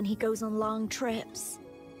days when he goes on long trips.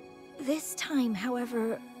 This time,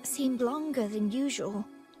 however, seemed longer than usual.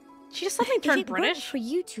 She just suddenly turned If it weren't British? for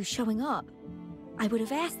you two showing up, I would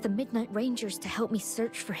have asked the Midnight Rangers to help me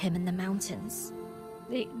search for him in the mountains.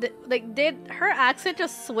 Did her accent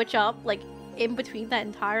just switch up, like, in between that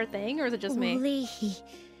entire thing, or is it just me? Wooly,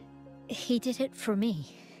 he did it for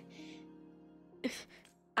me.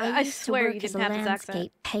 I used to swear work you as didn't a have this accent.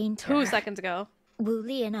 landscape painter. 2 seconds ago.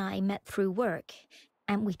 Wooly and I met through work,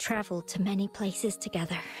 and we traveled to many places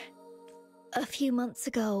together. A few months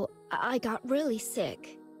ago, I got really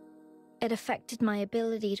sick. It affected my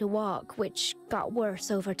ability to walk, which got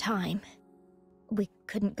worse over time. We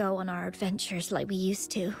couldn't go on our adventures like we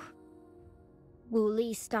used to. Wu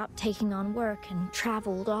Li stopped taking on work and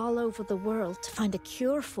traveled all over the world to find a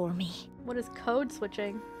cure for me. What is code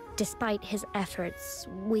switching? Despite his efforts,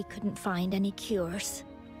 we couldn't find any cures.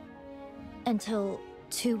 Until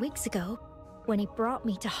 2 weeks ago, when he brought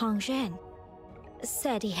me to Hongzhen,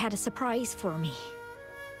 said he had a surprise for me.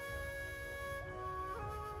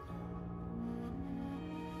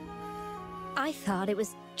 I thought it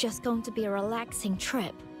was just going to be a relaxing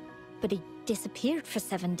trip, but he disappeared for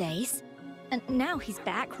 7 days. And now he's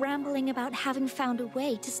back rambling about having found a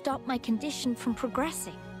way to stop my condition from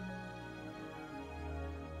progressing.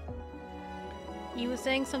 You were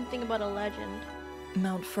saying something about a legend.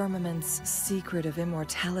 Mount Firmament's secret of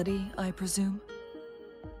immortality, I presume?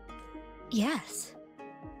 Yes.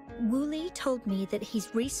 Wu Li told me that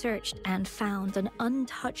he's researched and found an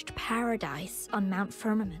untouched paradise on Mount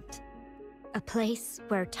Firmament. A place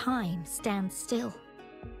where time stands still.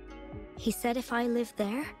 He said if I lived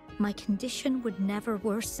there, my condition would never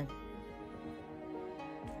worsen.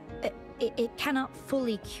 It cannot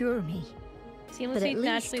fully cure me. Seems but like at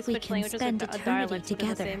naturally least we switch can languages spend with a eternity dialect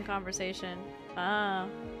together. within the same conversation. Ah.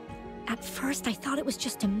 At first I thought it was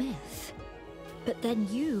just a myth. But then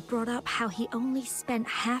you brought up how he only spent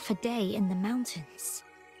half a day in the mountains.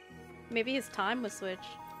 Maybe his time was switched.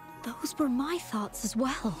 Those were my thoughts as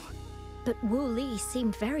well. But Wu Li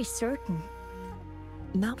seemed very certain.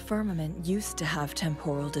 Mount Firmament used to have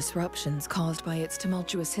temporal disruptions caused by its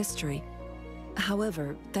tumultuous history.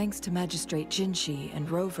 However, thanks to Magistrate Jinshi and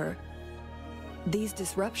Rover, these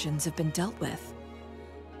disruptions have been dealt with.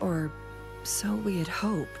 Or so we had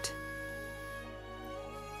hoped.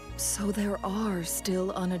 So there are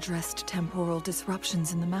still unaddressed temporal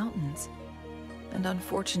disruptions in the mountains. And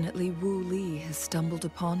unfortunately, Wu Li has stumbled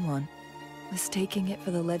upon one, mistaking it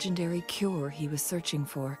for the legendary cure he was searching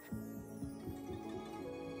for.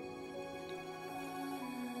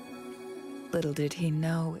 Little did he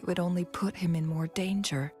know it would only put him in more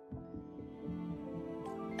danger.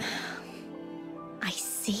 I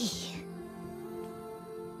see.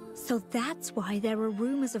 So that's why there were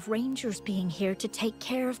rumors of rangers being here to take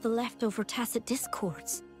care of the leftover tacit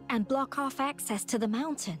discords and block off access to the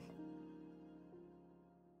mountain.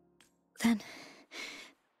 Then,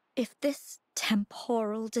 if this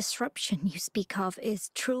temporal disruption you speak of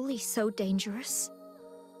is truly so dangerous,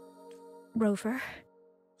 Rover,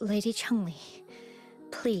 Lady Changli,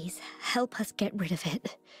 please help us get rid of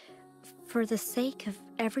it. For the sake of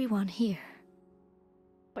everyone here.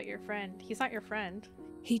 But your friend. He's not your friend.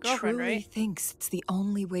 He Girlfriend, truly right? thinks it's the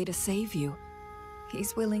only way to save you.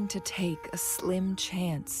 He's willing to take a slim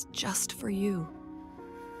chance just for you.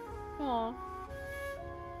 Aww.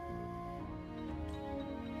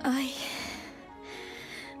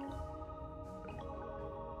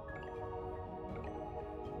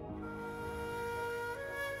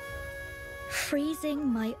 Freezing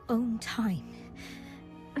my own time.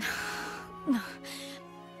 No,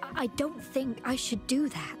 I don't think I should do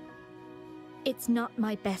that. It's not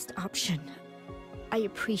my best option. I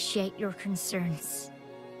appreciate your concerns,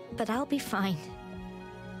 but I'll be fine.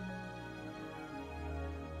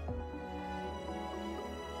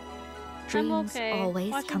 Dreams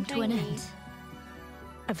always come to an end.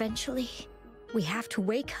 Eventually, we have to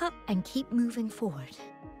wake up and keep moving forward.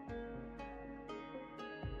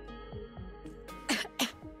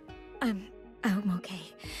 I'm okay.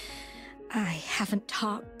 I haven't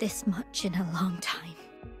talked this much in a long time.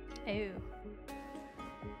 Ew.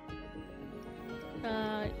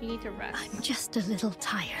 You need to rest. I'm just a little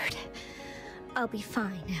tired. I'll be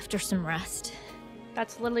fine after some rest.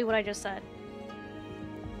 That's literally what I just said.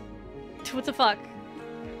 What the fuck?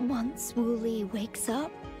 Once Wu Li wakes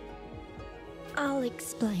up, I'll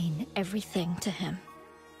explain everything to him.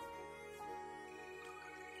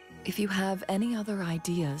 If you have any other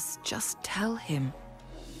ideas, just tell him.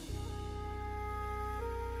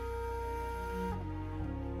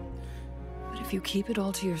 But if you keep it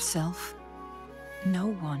all to yourself,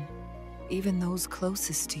 no one, even those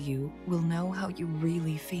closest to you, will know how you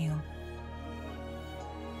really feel.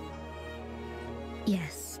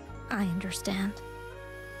 Yes, I understand.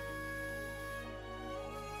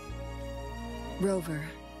 Rover,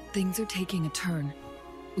 things are taking a turn.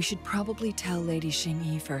 We should probably tell Lady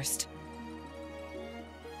Xingyi first.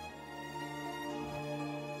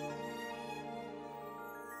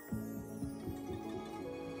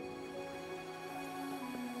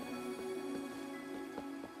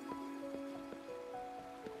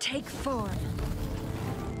 Take form.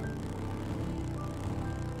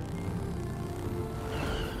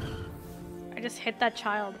 I just hit that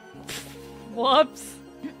child. Whoops.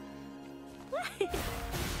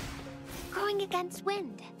 Going against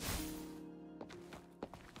wind.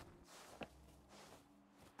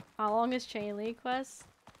 How long is Changli quest?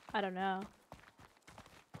 I don't know.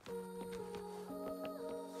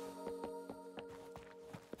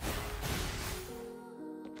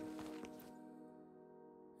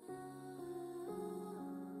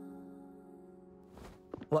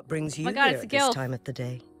 What brings you Oh my God, here it's at the this Gilf. time of the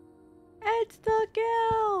day? It's the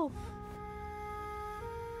Gilf!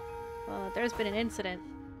 There's been an incident.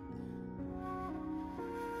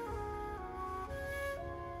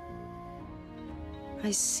 I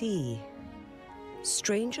see.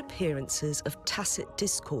 Strange appearances of tacit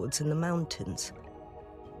discords in the mountains.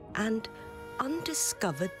 And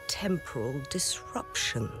undiscovered temporal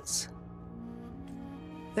disruptions.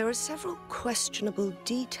 There are several questionable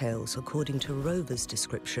details according to Rover's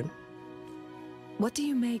description. What do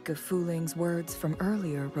you make of Fuling's words from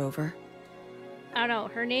earlier, Rover? I don't know.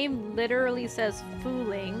 Her name literally says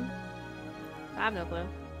Fooling. I have no clue.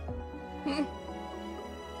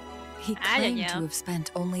 He claimed to have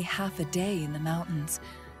spent only half a day in the mountains,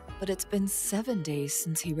 but it's been 7 days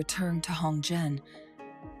since he returned to Hongzhen.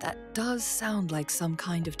 That does sound like some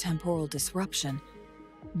kind of temporal disruption,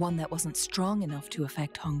 one that wasn't strong enough to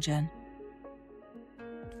affect Hongzhen.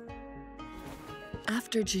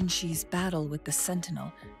 After Jinxi's battle with the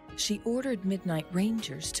Sentinel, she ordered Midnight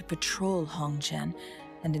Rangers to patrol Hongzhen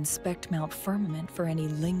and inspect Mount Firmament for any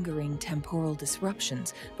lingering temporal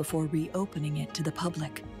disruptions before reopening it to the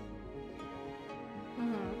public.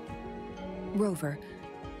 Rover,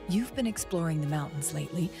 you've been exploring the mountains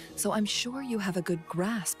lately, so I'm sure you have a good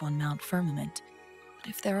grasp on Mount Firmament. But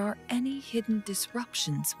if there are any hidden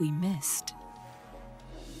disruptions we missed...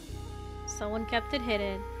 Someone kept it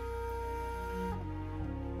hidden.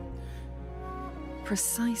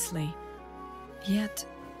 Precisely. Yet,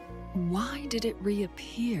 why did it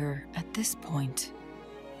reappear at this point?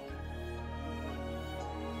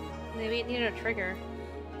 Maybe it needed a trigger.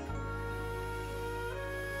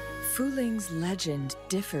 Fuling's legend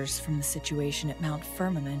differs from the situation at Mount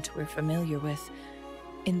Firmament we're familiar with.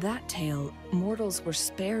 In that tale, mortals were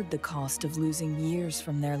spared the cost of losing years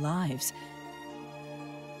from their lives.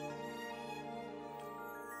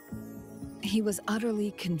 He was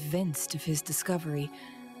utterly convinced of his discovery,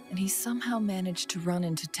 and he somehow managed to run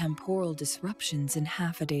into temporal disruptions in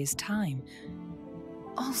half a day's time.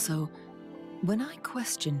 Also, when I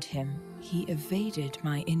questioned him, he evaded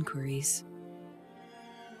my inquiries.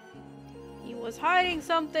 He was hiding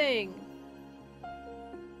something!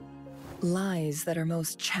 Lies that are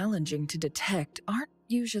most challenging to detect aren't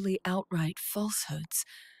usually outright falsehoods.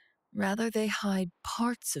 Rather, they hide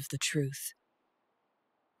parts of the truth.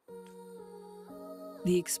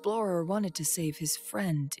 The explorer wanted to save his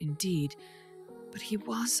friend, indeed, but he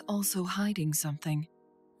was also hiding something.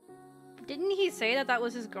 Didn't he say that that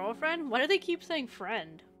was his girlfriend? Why do they keep saying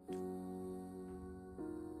friend?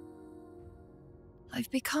 I've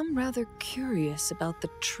become rather curious about the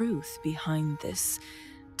truth behind this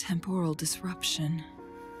temporal disruption.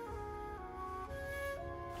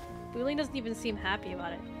 Fuling doesn't even seem happy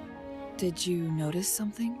about it. Did you notice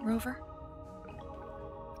something, Rover?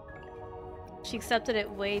 She accepted it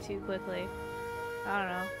way too quickly. I don't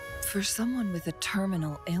know. For someone with a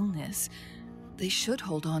terminal illness, they should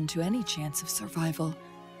hold on to any chance of survival,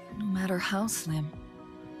 no matter how slim.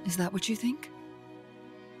 Is that what you think?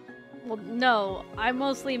 Well, no. I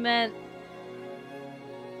mostly meant...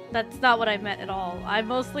 That's not what I meant at all. I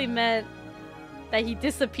mostly meant that he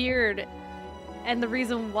disappeared, and the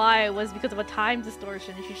reason why was because of a time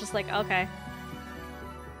distortion, and she's just like, okay.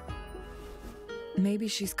 Maybe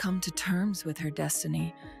she's come to terms with her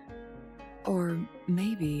destiny. Or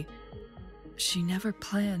maybe she never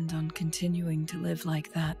planned on continuing to live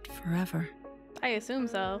like that forever. I assume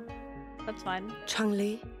so. That's fine.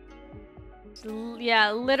 Changli?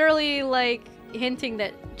 Yeah, literally like hinting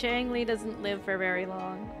that Changli doesn't live for very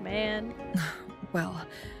long. Man. Well,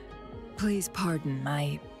 please pardon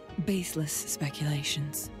my baseless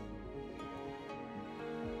speculations.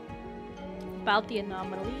 About the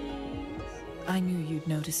anomalies. I knew you'd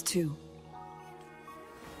notice too.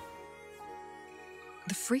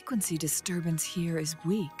 The frequency disturbance here is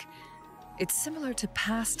weak. It's similar to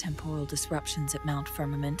past temporal disruptions at Mount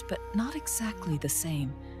Firmament, but not exactly the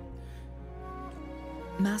same.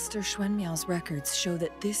 Master Xuanmiao's records show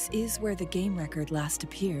that this is where the game record last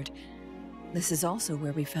appeared. This is also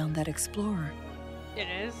where we found that explorer. It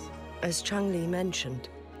is? As Changli mentioned,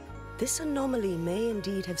 this anomaly may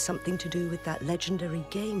indeed have something to do with that legendary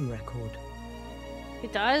game record.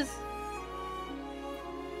 It does?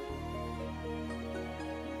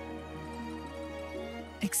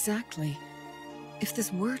 Exactly. If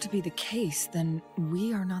this were to be the case, then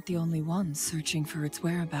we are not the only ones searching for its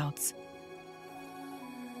whereabouts.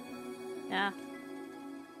 Yeah.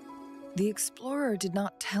 The explorer did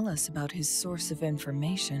not tell us about his source of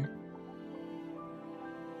information.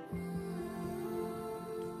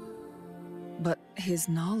 But his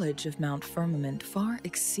knowledge of Mount Firmament far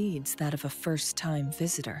exceeds that of a first-time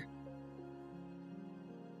visitor.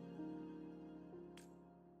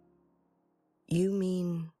 You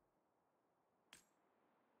mean...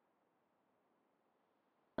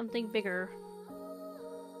 something bigger.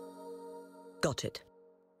 Got it.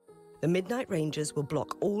 The Midnight Rangers will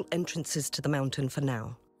block all entrances to the mountain for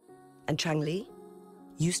now. And Changli,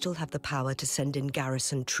 you still have the power to send in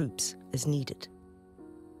garrison troops as needed.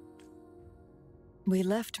 We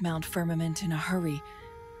left Mount Firmament in a hurry.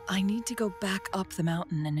 I need to go back up the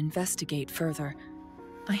mountain and investigate further.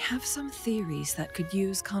 I have some theories that could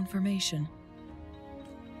use confirmation.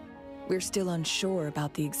 We're still unsure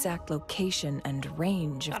about the exact location and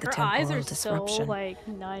range of the temporal disruption. Her eyes are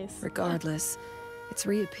so, nice. Regardless, its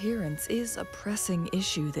reappearance is a pressing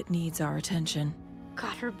issue that needs our attention.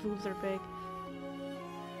 God, her boobs are big.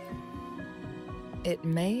 It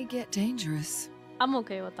may get dangerous. I'm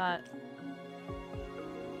okay with that.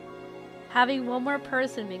 Having one more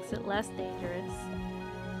person makes it less dangerous.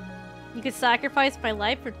 You could sacrifice my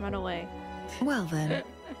life and run away. Well then,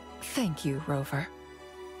 thank you, Rover.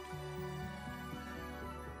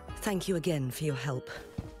 Thank you again for your help.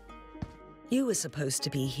 You were supposed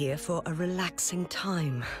to be here for a relaxing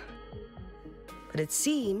time. But it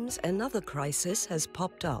seems another crisis has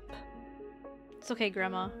popped up. It's okay,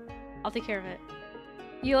 Grandma. I'll take care of it.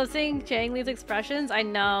 You love seeing Changli's expressions? I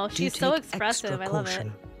know. She's so expressive. I love it.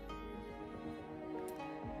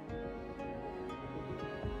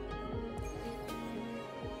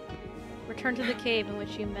 Return to the cave in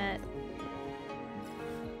which you met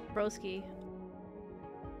Broski.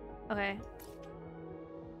 Okay.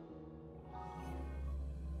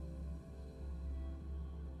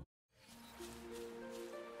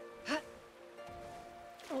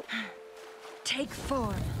 Oh. Take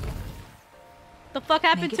form. The fuck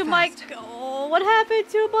happened to my... Oh, what happened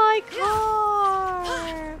to my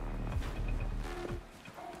car?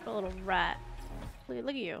 A little rat. Look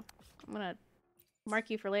at you. I'm gonna mark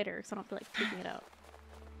you for later because I don't feel like taking it out.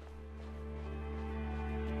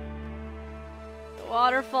 The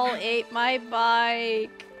waterfall ate my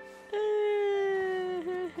bike.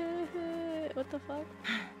 What the fuck?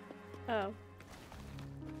 Oh.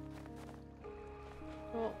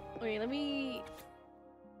 Well, wait, let me...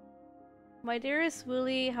 My dearest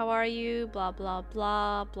Wooly, how are you? Blah blah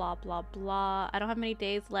blah blah blah blah. I don't have many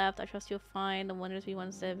days left. I trust you'll find the wonders we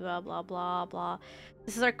once did. Blah blah blah blah.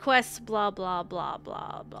 This is our quest. Blah blah blah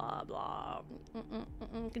blah blah blah.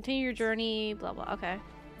 Continue your journey. Blah blah. Okay.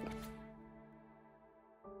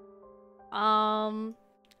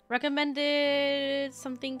 Recommended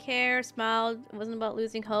something. Care. Smiled. It wasn't about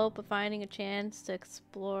losing hope, but finding a chance to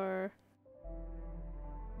explore.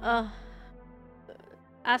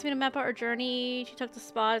 Asked me to map out her journey. She took the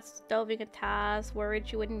spots, delving a task, worried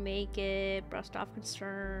she wouldn't make it, brushed off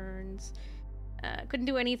concerns. Couldn't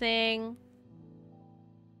do anything.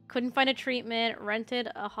 Couldn't find a treatment, rented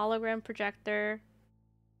a hologram projector.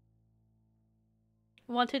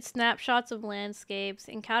 Wanted snapshots of landscapes,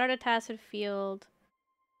 encountered a tacit field.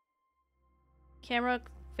 Camera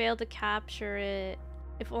failed to capture it.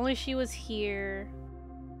 If only she was here.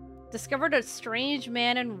 Discovered a strange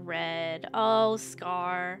man in red. Oh,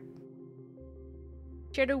 Scar.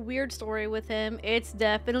 Shared a weird story with him. It's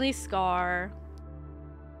definitely Scar.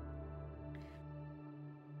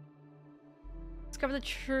 Discovered the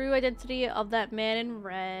true identity of that man in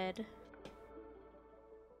red.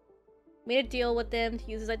 Made a deal with him to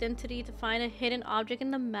use his identity to find a hidden object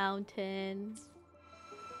in the mountain.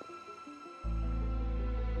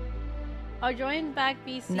 I'll join back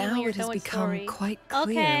BC now when you're it has done with become story. quite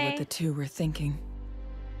clear what the two were thinking.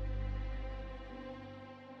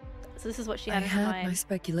 So this is what she I had in her had mind. my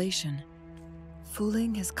speculation.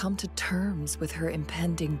 Wuthering has come to terms with her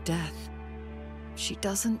impending death. She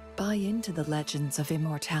doesn't buy into the legends of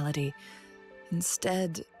immortality.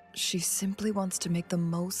 Instead, she simply wants to make the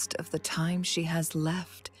most of the time she has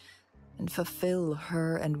left and fulfill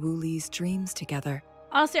her and Wuli's dreams together.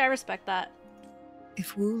 Honestly, I respect that.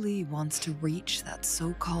 If Wuli wants to reach that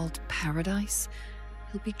so-called paradise,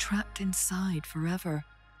 he'll be trapped inside forever.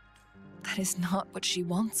 That is not what she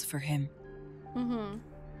wants for him.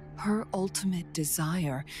 Her ultimate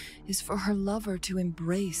desire is for her lover to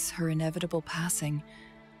embrace her inevitable passing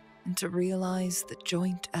and to realize the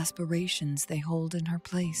joint aspirations they hold in her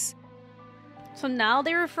place. So now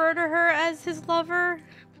they refer to her as his lover?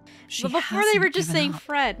 But before they were just saying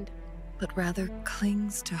friend. But rather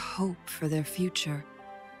clings to hope for their future,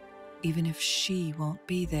 even if she won't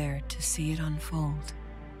be there to see it unfold.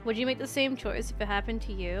 Would you make the same choice if it happened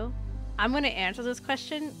to you? I'm gonna answer this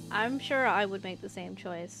question. I'm sure I would make the same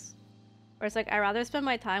choice. Or it's like, I'd rather spend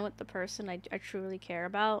my time with the person I truly care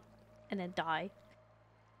about and then die.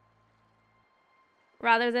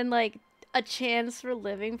 Rather than like a chance for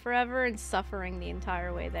living forever and suffering the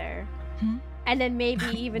entire way there. And then maybe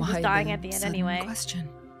even just dying at the end anyway. Question?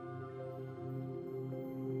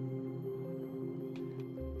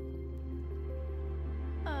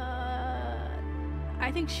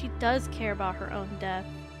 I think she does care about her own death.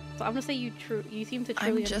 So I'm gonna say you seem to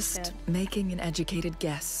truly understand. I'm just making an educated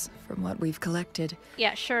guess from what we've collected.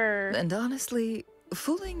 Yeah, sure. And honestly,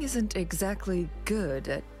 Wuthering isn't exactly good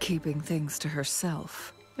at keeping things to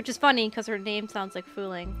herself. Which is funny, because her name sounds like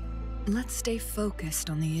fooling. Let's stay focused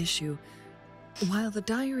on the issue. While the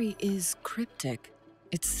diary is cryptic,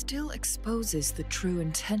 it still exposes the true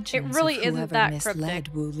intentions of whoever misled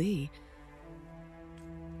Wu Li.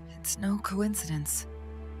 It's no coincidence.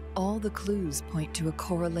 All the clues point to a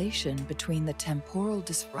correlation between the temporal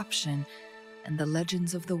disruption and the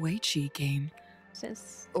legends of the Weiqi game.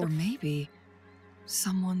 Or maybe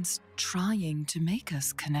someone's trying to make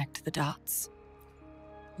us connect the dots.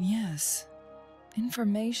 Yes,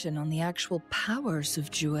 information on the actual powers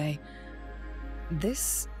of Jue.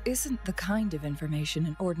 This isn't the kind of information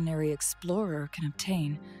an ordinary explorer can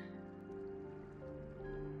obtain.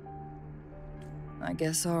 I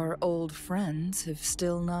guess our old friends have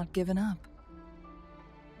still not given up.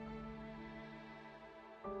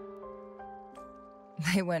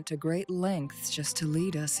 They went to great lengths just to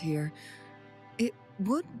lead us here. It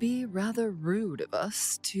would be rather rude of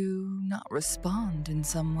us to not respond in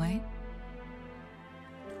some way.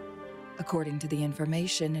 According to the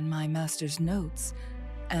information in my master's notes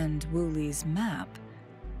and Wu Li's map,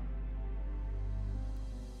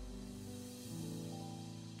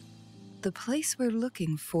 the place we're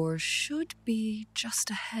looking for should be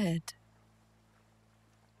just ahead.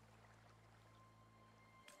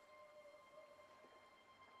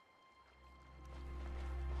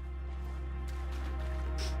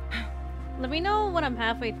 Let me know when I'm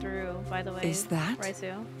halfway through, by the way. Is that?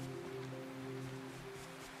 Raisu.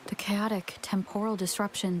 The chaotic temporal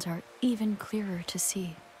disruptions are even clearer to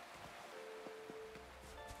see.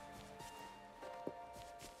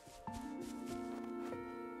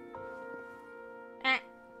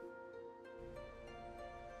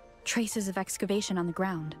 Traces of excavation on the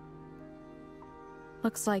ground.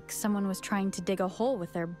 Looks like someone was trying to dig a hole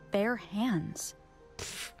with their bare hands.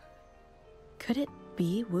 Could it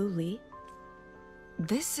be Wu Li?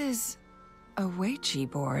 This is a Weiqi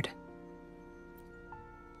board.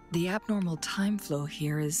 The abnormal time flow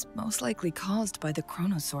here is most likely caused by the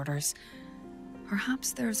chronosorters.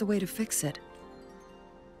 Perhaps there's a way to fix it.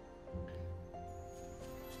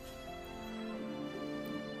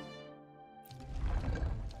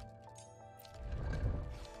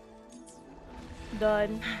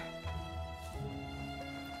 Done.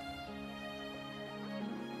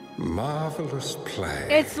 Marvelous play.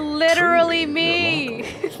 It's literally me.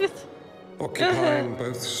 Occupying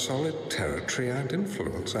both solid territory and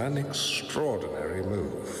influence, an extraordinary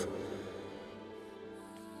move.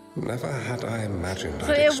 Never had I imagined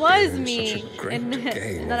so I'd it was experience me, such a great and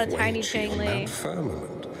game not a of tiny Weiqi on Changli. Mount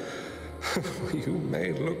Firmament. You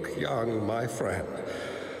may look young, my friend,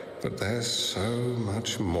 but there's so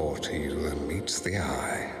much more to you than meets the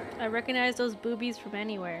eye. I recognize those boobies from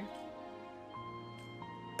anywhere.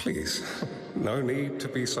 Please, no need to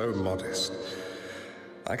be so modest.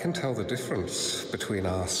 I can tell the difference between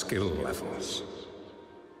our skill levels.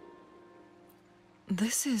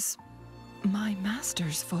 This is my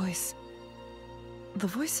master's voice. The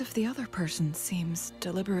voice of the other person seems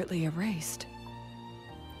deliberately erased.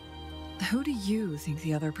 Who do you think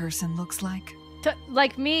the other person looks like?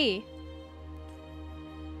 Like me.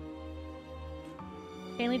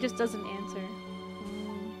 Changli just doesn't answer.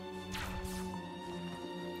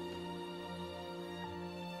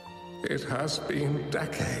 It has been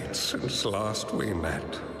decades since last we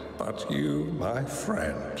met, but you, my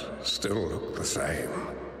friend, still look the same.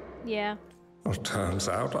 Yeah. Well, turns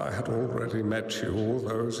out I had already met you all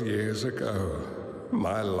those years ago,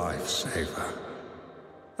 my lifesaver.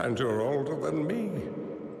 And you're older than me.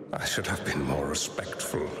 I should have been more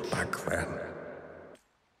respectful back then.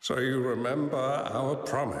 So you remember our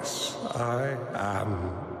promise. I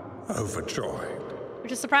am overjoyed.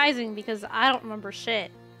 Which is surprising because I don't remember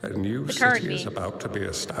shit. A new city is about to be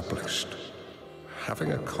established.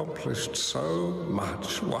 Having accomplished so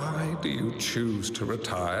much, why do you choose to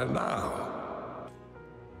retire now?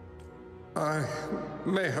 I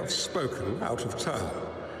may have spoken out of turn.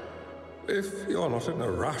 If you're not in a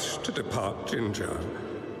rush to depart Jinzhou,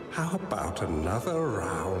 how about another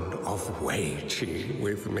round of Weiqi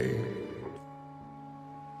with me?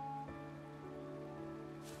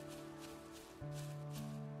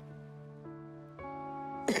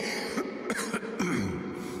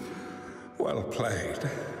 Well played.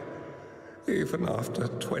 Even after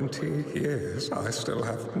 20 years, I still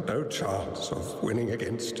have no chance of winning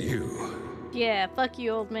against you. Yeah, fuck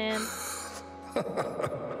you, old man.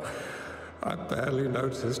 I barely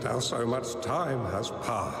noticed how so much time has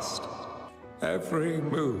passed. Every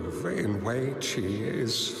move in Weiqi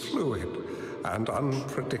is fluid and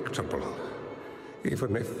unpredictable.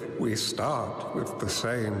 Even if we start with the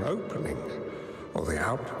same opening, or the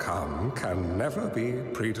outcome can never be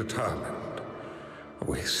predetermined.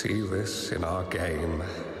 We see this in our game,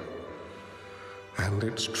 and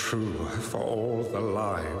it's true for all the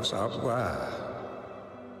lives out there.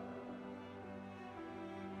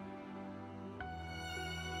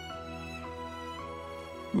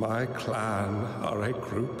 My clan are a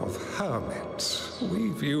group of hermits. We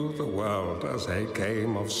view the world as a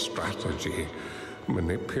game of strategy,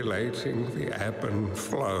 manipulating the ebb and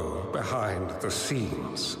flow behind the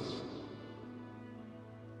scenes.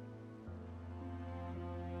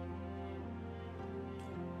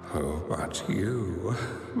 Oh, but you,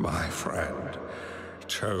 my friend,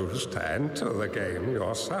 chose to enter the game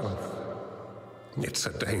yourself. It's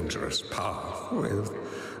a dangerous path with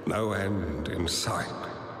no end in sight.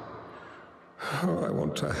 Oh, I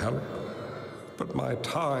want to help, but my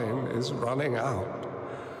time is running out.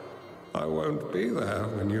 I won't be there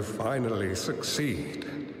when you finally succeed.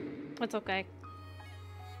 That's okay.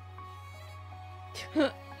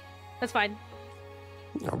 That's fine.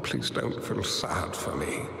 Oh, please don't feel sad for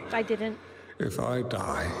me. I didn't. If I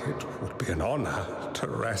die, it would be an honor to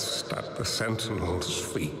rest at the Sentinel's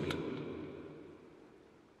feet.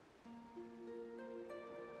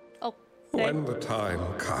 Oh. When the time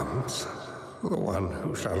comes, the one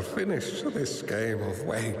who shall finish this game of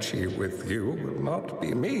Weiqi with you will not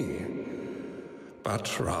be me,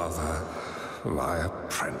 but rather my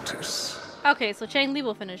apprentice. Okay, so Changli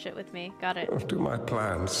will finish it with me. Got it. Do my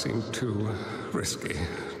plans seem too risky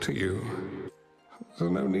to you? There's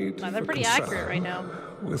no need for they're pretty concern. accurate right now.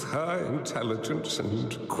 With her intelligence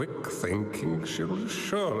and quick thinking, she'll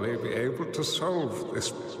surely be able to solve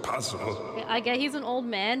this puzzle. I get he's an old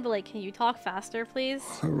man, but like, can you talk faster, please?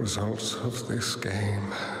 The results of this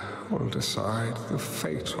game will decide the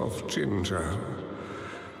fate of Jinzhou.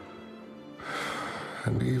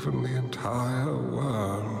 And even the entire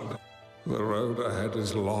world. The road ahead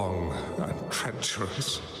is long and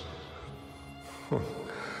treacherous.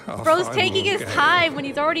 Bro's taking his time when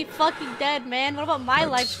he's already fucking dead, man. What about my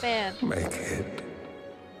lifespan? Make it.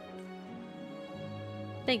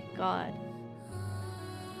 Thank God.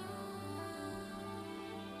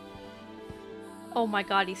 Oh my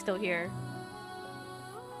God, he's still here.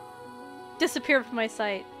 Disappeared from my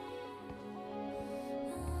sight.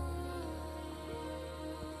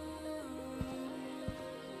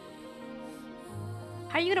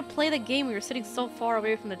 How are you gonna play the game when you're sitting so far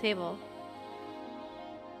away from the table?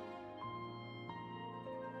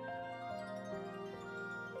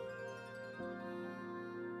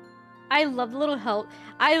 I love the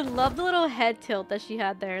little head tilt that she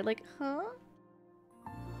had there. Like, huh?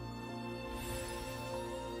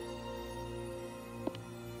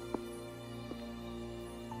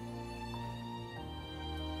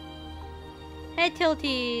 Head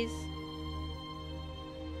tilties.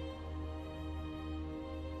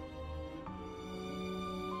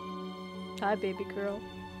 Hi, baby girl.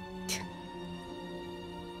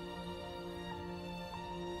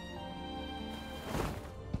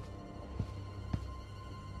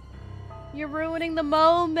 You're ruining the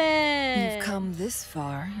moment! You've come this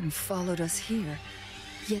far and followed us here,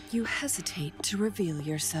 yet you hesitate to reveal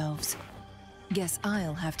yourselves. Guess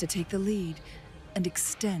I'll have to take the lead and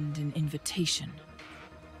extend an invitation.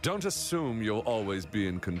 Don't assume you'll always be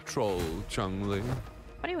in control, Changli.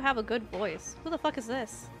 Why do you have a good voice? Who the fuck is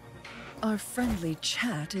this? Our friendly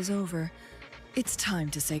chat is over. It's time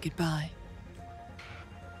to say goodbye.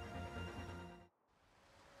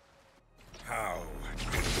 How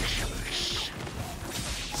delicious.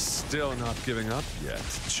 Still not giving up yet,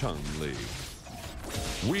 Changli.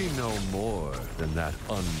 We know more than that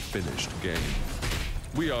unfinished game.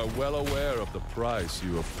 We are well aware of the price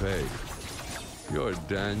you have paid. You're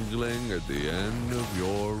dangling at the end of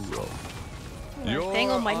your rope.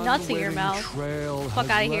 Dangle my nuts in your mouth. Fuck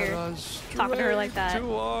out of here. Talking to her like that.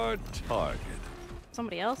 To our target.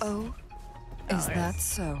 Somebody else? Oh, is that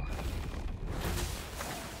so?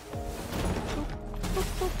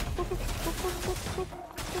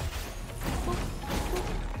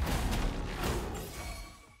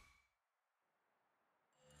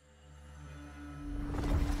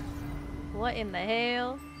 What in the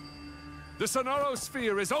hell? The Sonoro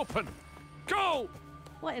Sphere is open! Go!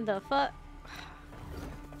 What in the fuck?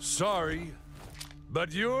 Sorry,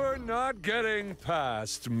 but you're not getting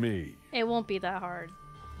past me. It won't be that hard.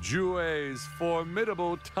 Jue's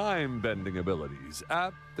formidable time-bending abilities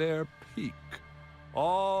at their peak.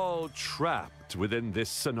 All trapped within this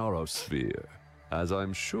Sonoro Sphere, as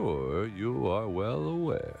I'm sure you are well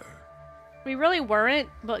aware. We really weren't,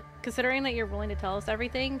 but considering that you're willing to tell us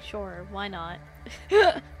everything, sure, why not?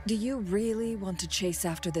 Do you really want to chase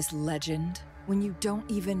after this legend when you don't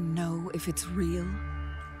even know if it's real?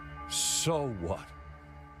 So what?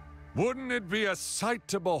 Wouldn't it be a sight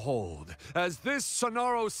to behold as this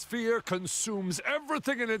Sonoro Sphere consumes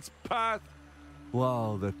everything in its path,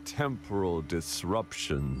 while the temporal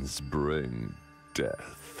disruptions bring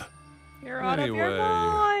death? You're out of your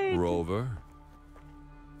mind! Rover,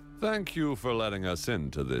 thank you for letting us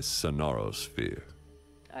into this Sonoro Sphere.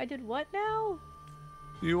 I did what now?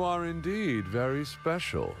 You are indeed very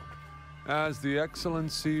special, as the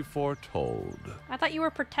Excellency foretold. I thought you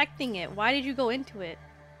were protecting it. Why did you go into it?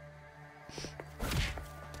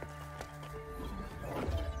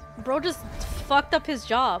 Bro just fucked up his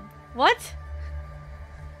job. What?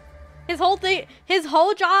 His whole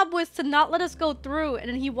job was to not let us go through, and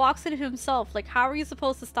then he walks in himself. Like, how are you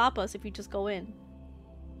supposed to stop us if you just go in?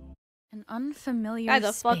 An unfamiliar Guy's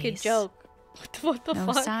a space. fucking joke. What the no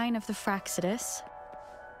fuck? sign of the Fraxidus.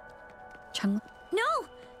 Changli. No!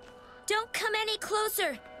 Don't come any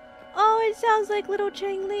closer! Oh, it sounds like little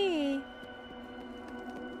Changli.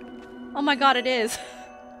 Oh my god, it is.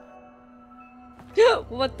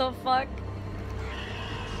 What the fuck?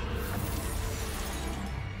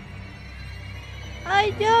 I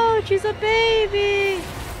know, she's a baby!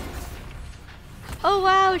 Oh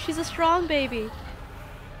wow, she's a strong baby.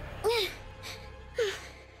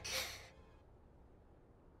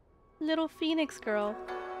 Little phoenix girl.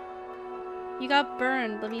 You got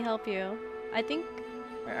burned, let me help you. I think...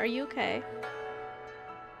 Are you okay?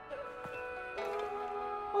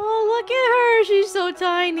 Oh, look at her! She's so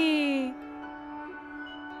tiny!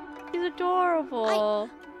 She's adorable.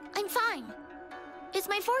 I'm fine. It's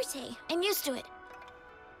my forte. I'm used to it.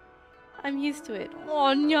 I'm used to it.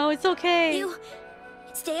 Oh no, it's okay. You...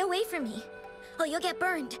 stay away from me. Oh, you'll get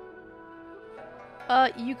burned.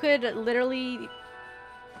 You could literally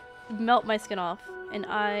melt my skin off, and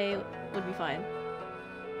I would be fine.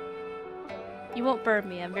 You won't burn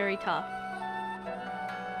me, I'm very tough.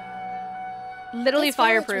 Literally this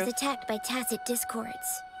fireproof. This village was attacked by tacit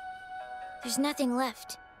discords. There's nothing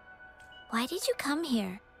left. Why did you come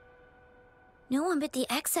here? No one but the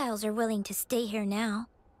exiles are willing to stay here now.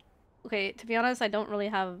 Okay, to be honest, I don't really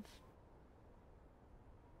have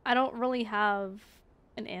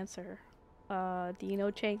an answer. Do you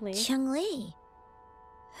know Changli? Changli?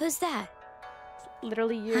 Who's that? It's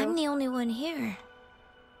literally you. I'm the only one here.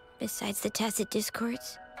 Besides the tacit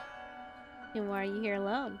discords. And why are you here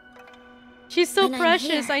alone? She's so when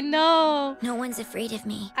precious, here, I know. No one's afraid of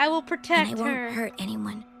me. I will protect and I her. won't hurt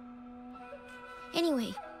anyone.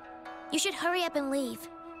 Anyway, you should hurry up and leave.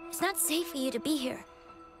 It's not safe for you to be here.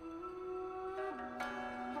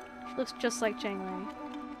 She looks just like Changli.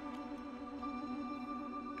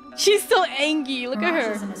 She's so angry. Look at her.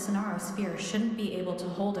 Mirages in a Sonoro Sphere shouldn't be able to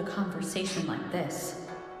hold a conversation like this.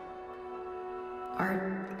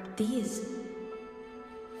 Are these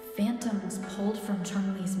phantoms pulled from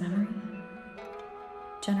Changli's memory?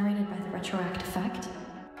 Generated by the retroact effect?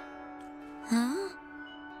 Huh?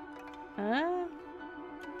 Huh?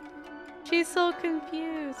 She's so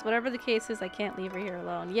confused. Whatever the case is, I can't leave her here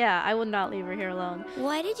alone. Yeah, I will not leave her here alone.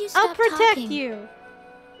 Why did you stop I'll protect talking? you.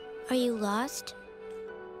 Are you lost?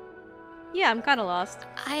 Yeah, I'm kind of lost.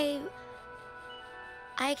 I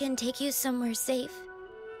can take you somewhere safe.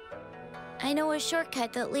 I know a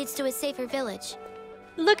shortcut that leads to a safer village.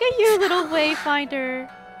 Look at you, little wayfinder.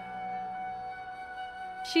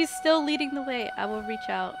 She's still leading the way. I will reach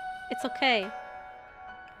out. It's okay.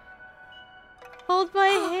 Hold my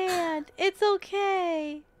hand. It's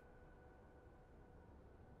okay.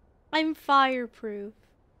 I'm fireproof.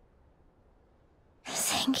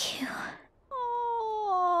 Thank you.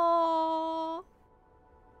 Aww.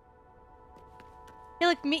 Hey,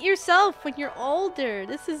 look, meet yourself when you're older.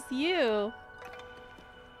 This is you.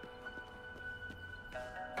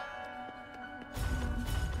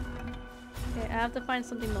 Okay, I have to find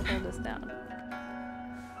something to hold this down.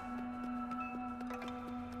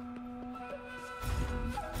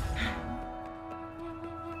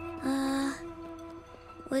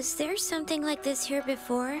 Was there something like this here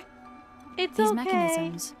before? It's These okay.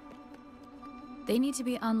 mechanisms. They need to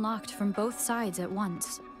be unlocked from both sides at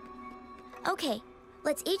once. Okay,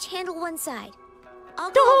 let's each handle one side. I'll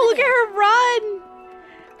go Oh, over look at her run!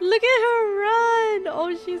 Look at her run!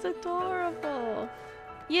 Oh, she's adorable.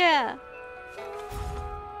 Yeah.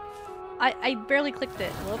 I barely clicked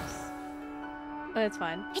it. Whoops. But it's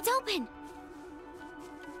fine. It's open!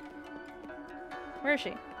 Where is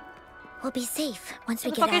she? We'll be safe once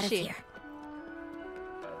we Where the get fuck out is of she? here.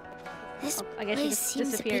 This I guess she place just seems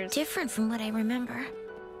a disappears. bit different from what I remember.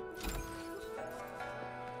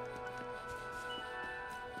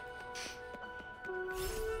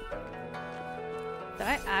 Did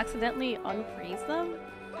I accidentally unfreeze them?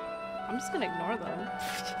 I'm just gonna ignore them.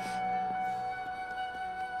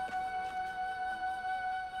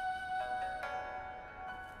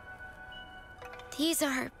 These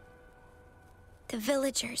are the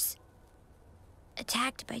villagers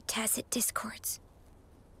attacked by tacit discords.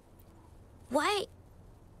 Why?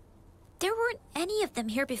 There weren't any of them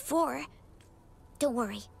here before. Don't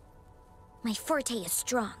worry. My forte is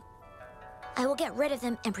strong. I will get rid of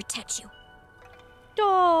them and protect you.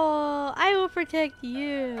 Oh, I will protect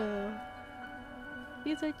you.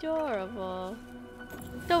 He's adorable.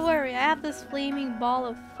 Don't worry, I have this flaming ball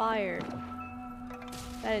of fire.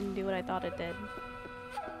 That didn't do what I thought it did.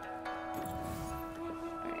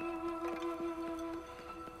 Alright.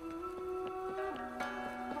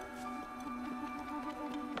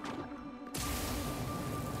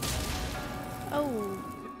 Oh.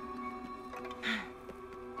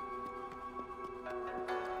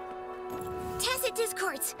 Tacit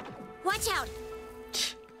discords! Watch out!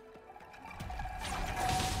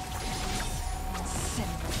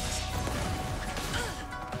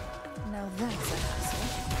 Now that's a hassle.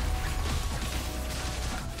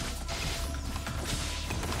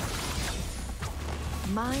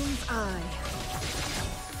 Mind's eye.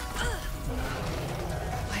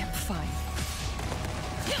 I am fine.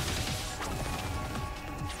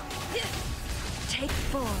 Take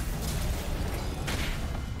form.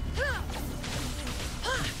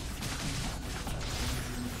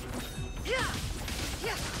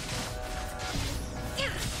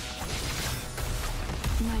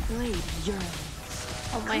 My blade yearns.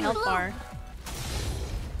 Oh, my health bar.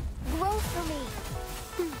 Roll for me.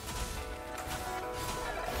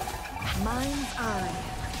 Mind's eye.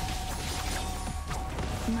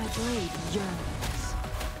 My blade yearns.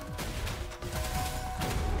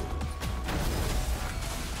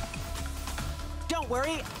 Don't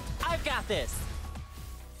worry, I've got this.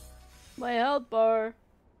 My health bar.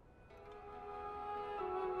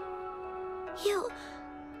 You...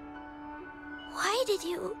 Why did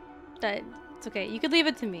you... It's okay. You could leave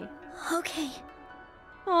it to me. Okay.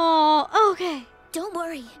 Oh, okay. Don't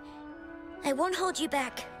worry. I won't hold you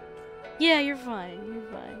back. Yeah, you're fine.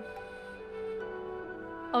 You're fine.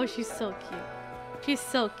 Oh, she's so cute. She's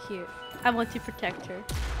so cute. I want to protect her.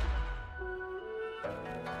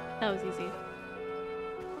 That was easy.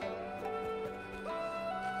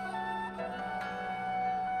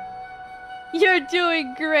 You're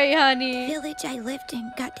doing great, honey. The village I lived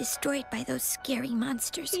in got destroyed by those scary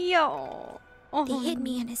monsters. Yo. Oh. They hid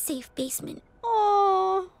me in a safe basement.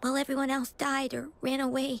 Oh. While everyone else died or ran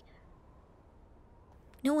away.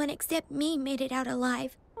 No one except me made it out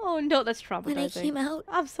alive. Oh no, that's traumatizing. When I came out,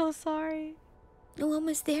 I'm so sorry. No one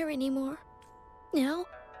was there anymore. Now,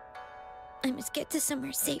 I must get to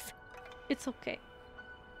somewhere safe. It's okay.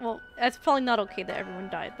 Well, that's probably not okay that everyone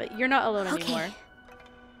died, but you're not alone anymore.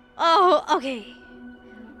 Oh, okay.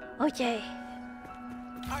 Okay.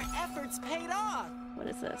 Our efforts paid off. What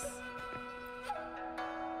is this?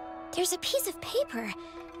 There's a piece of paper.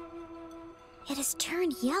 It has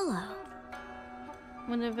turned yellow.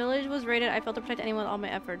 When the village was raided, I failed to protect anyone with all my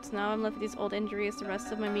efforts. Now I'm left with these old injuries, the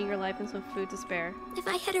rest of my meager life, and some food to spare. If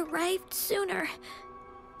I had arrived sooner...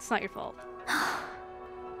 It's not your fault.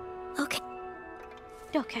 Okay.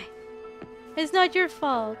 Okay. It's not your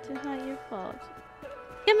fault. It's not your fault.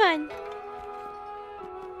 Come on.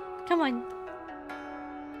 Come on.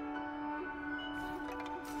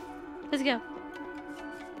 Let's go.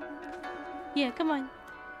 Yeah, come on.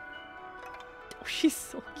 Oh, she's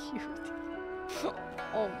so cute.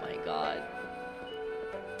 Oh my god.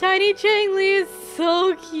 Tiny Changli is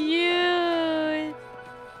so cute.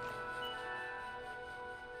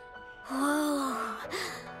 Whoa.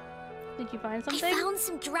 Did you find something? I found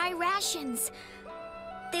some dry rations.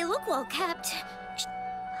 They look well kept.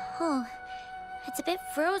 Oh, it's a bit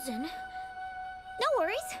frozen, No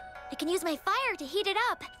worries. I can use my fire to heat it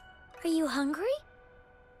up. Are you hungry?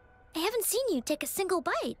 I haven't seen you take a single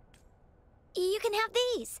bite. You can have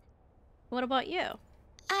these. What about you?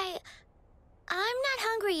 I'm not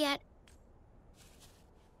hungry yet.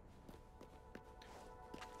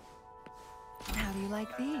 How do you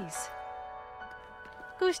like these?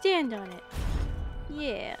 Go stand on it.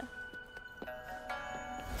 Yeah.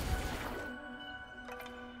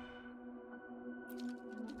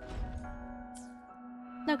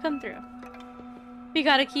 Now come through. We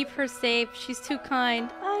gotta keep her safe. She's too kind.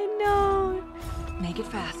 I know. Make it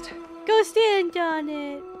fast. Go stand on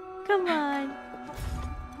it. Come on.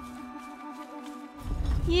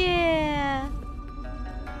 Yeah.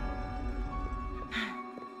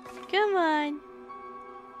 Come on.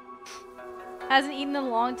 Hasn't eaten in a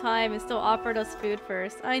long time and still offered us food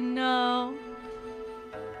first. I know.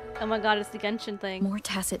 Oh my god, it's the Genshin thing. More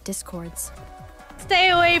tacit discords.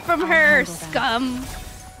 Stay away from her, scum.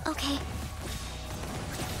 Okay.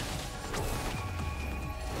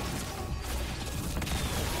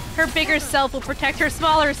 Her bigger self will protect her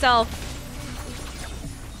smaller self.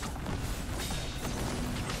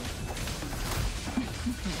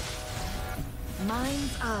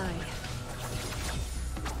 Mind's eye.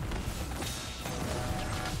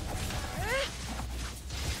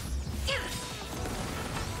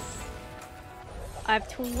 I have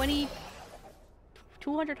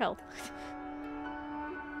 200 health.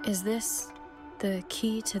 Is this the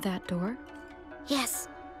key to that door? Yes.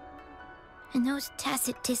 And those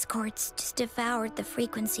tacit discords just devoured the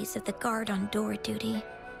frequencies of the guard on door duty.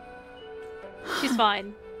 She's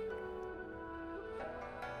fine.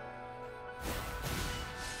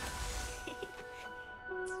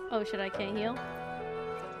 Oh shit, I can't heal?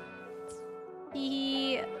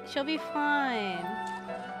 She'll be fine.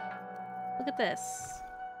 Look at this.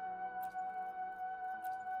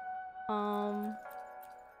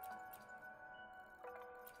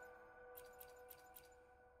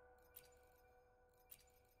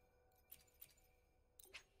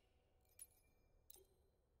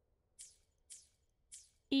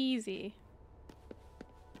 Easy.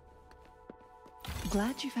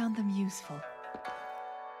 Glad you found them useful.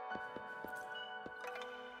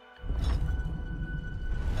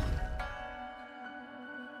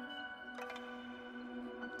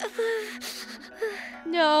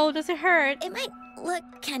 No, does it hurt? It might look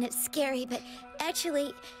kind of scary, but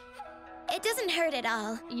actually, it doesn't hurt at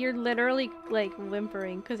all. You're literally, like,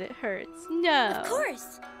 whimpering because it hurts. No. Of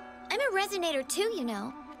course. I'm a resonator too, you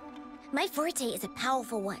know. My forte is a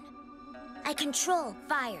powerful one. I control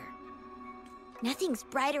fire. Nothing's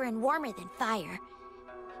brighter and warmer than fire.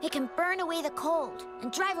 It can burn away the cold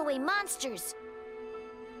and drive away monsters.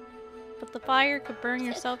 But the fire could burn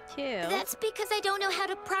yourself too. That's because I don't know how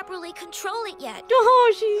to properly control it yet.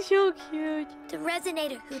 Oh, she's so cute. The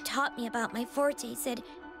resonator who taught me about my forte said,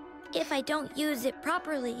 if I don't use it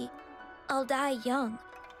properly, I'll die young.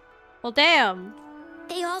 Well, damn.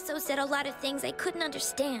 They also said a lot of things I couldn't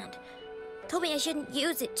understand. Told me I shouldn't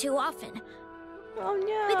use it too often. Oh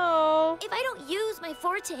no. But if I don't use my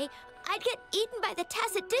forte, I'd get eaten by the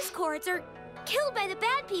tacit discords or killed by the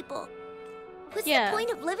bad people. What's the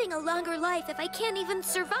point of living a longer life if I can't even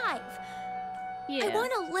survive? Yeah. I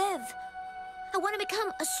want to live. I want to become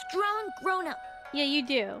a strong grown-up. Yeah, you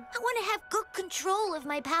do. I want to have good control of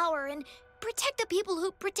my power and protect the people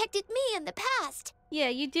who protected me in the past. Yeah,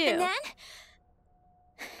 you do.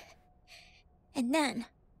 And then,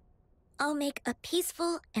 I'll make a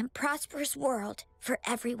peaceful and prosperous world for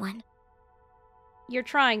everyone. You're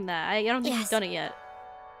trying that. I don't think you've done it yet.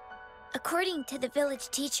 According to the village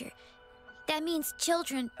teacher, that means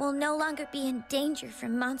children will no longer be in danger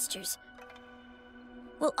from monsters.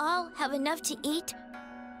 We'll all have enough to eat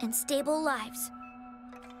and stable lives.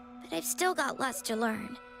 But I've still got lots to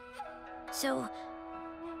learn. So,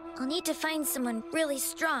 I'll need to find someone really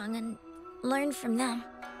strong and learn from them.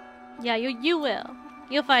 Yeah, you will.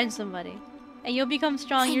 You'll find somebody. And you'll become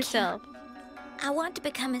strong Thank yourself. you. I want to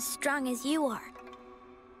become as strong as you are.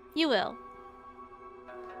 You will.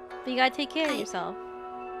 But you gotta take care of yourself.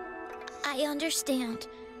 I understand.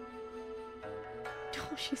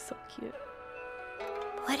 Oh, she's so cute.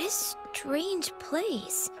 What a strange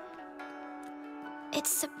place.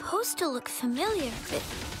 It's supposed to look familiar, but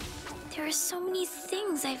there are so many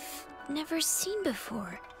things I've never seen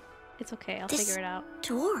before. It's okay, I'll figure it out.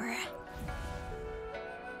 Door.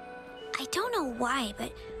 I don't know why,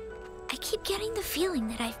 but I keep getting the feeling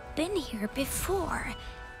that I've been here before.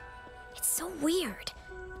 It's so weird.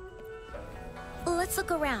 Let's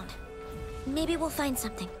look around. Maybe we'll find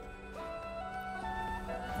something.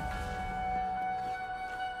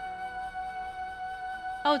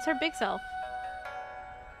 Oh, it's her big self.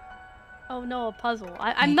 Oh no, a puzzle.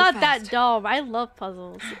 I'm not that dumb. I love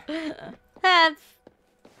puzzles. Why'd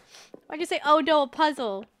you say, oh no, a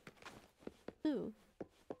puzzle? Ooh.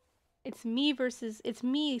 It's me versus, it's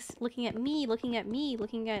me looking at me, looking at me,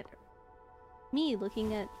 looking at me,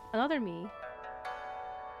 looking at another me.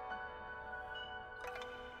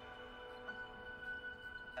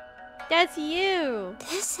 That's you!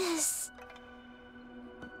 This is...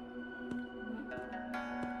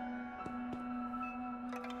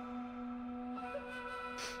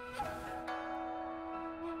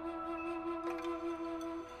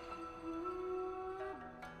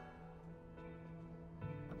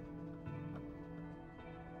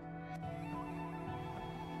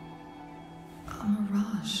 A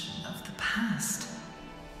mirage of the past.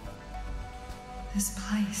 This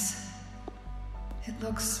place. It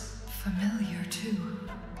looks familiar too.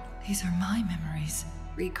 These are my memories,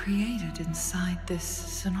 recreated inside this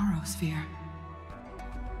sonorosphere.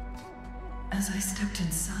 As I stepped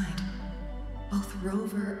inside, both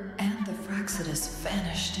Rover and the Fraxidus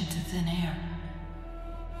vanished into thin air.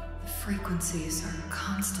 The frequencies are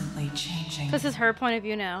constantly changing. This is her point of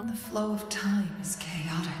view now. The flow of time is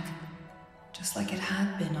chaotic, just like it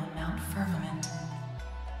had been on Mount Firmament.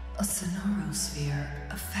 A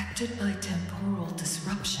sonorosphere affected by temporal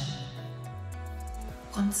disruption.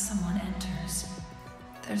 Once someone enters,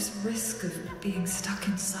 there's risk of being stuck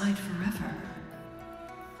inside forever.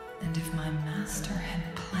 And if my master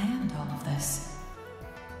had planned all of this,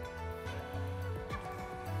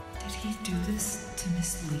 did he do this to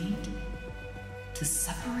mislead? To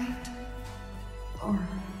separate? Or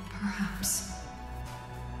perhaps...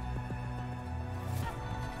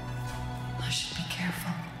 I should be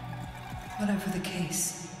careful. Whatever the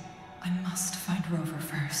case, I must find Rover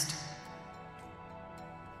first.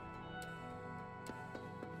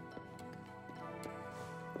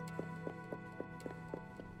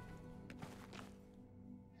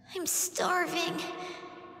 I'm starving.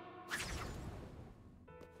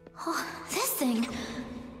 Oh, this thing.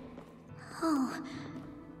 Oh.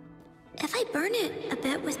 If I burn it a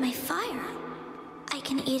bit with my fire, I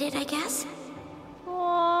can eat it, I guess.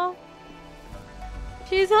 Aww.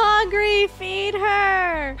 She's hungry! Feed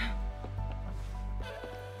her!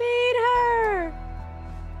 Feed her!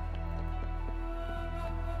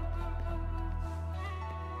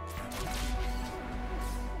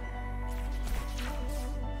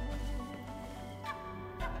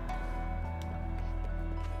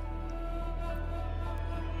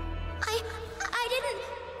 I didn't...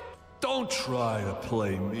 Don't try to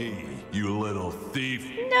play me, you little thief.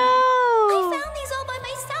 No! I found these all by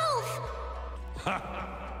myself! Ha!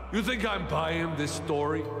 You think I'm buying this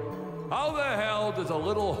story? How the hell does a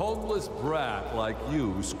little homeless brat like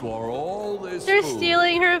you score all this They're food?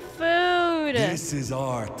 stealing her food! This is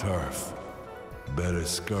our turf. Better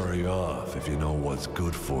scurry off if you know what's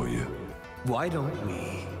good for you. Why don't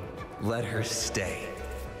we let her stay?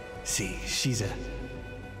 See, she's a...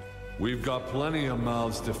 We've got plenty of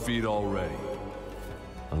mouths to feed already.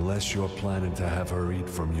 Unless you're planning to have her eat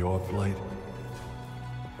from your plate.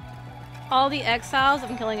 All the exiles,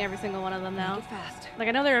 I'm killing every single one of them now. Fast. Like,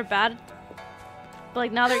 I know they were bad, but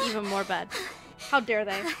like now they're even more bad. How dare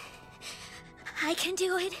they? I can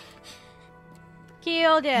do it.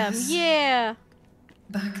 Kill them, Yes. yeah!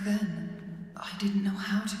 Back then, I didn't know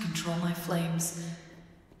how to control my flames.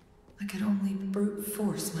 I could only brute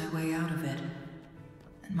force my way out of it.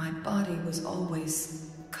 And my body was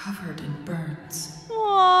always covered in burns.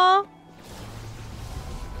 Aww.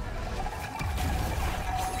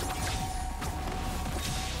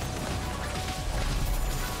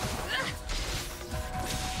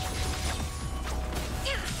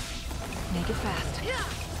 Make it fast.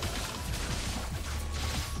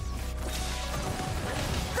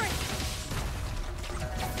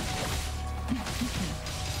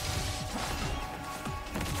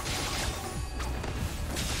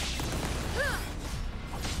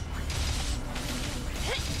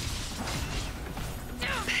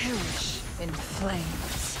 Perish in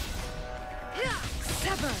flames.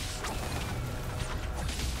 Sever.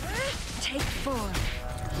 Take form.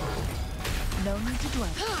 No need to dwell.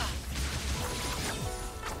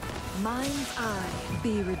 Mind's eye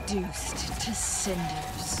be reduced to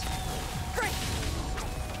cinders.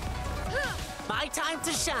 My time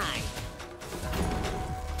to shine.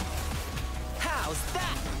 How's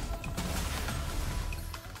that?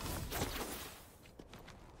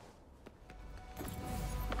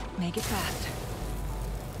 Make it fast.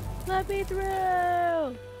 Let me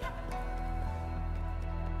through!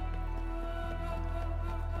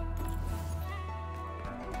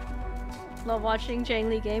 Love watching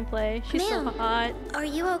Changli gameplay. She's so Ma'am, hot. Are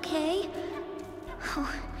you okay?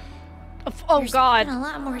 Oh, Oh There's God! Been a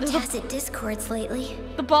lot more tacit discords lately.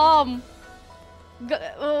 The bomb.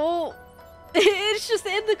 Oh, it's just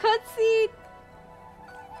in the cutscene.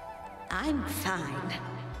 I'm fine.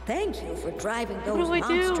 Thank you for driving those What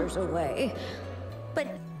do I monsters away. But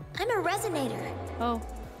I'm a resonator. Oh.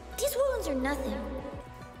 These wounds are nothing.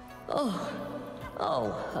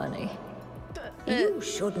 Oh, honey. You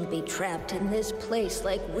shouldn't be trapped in this place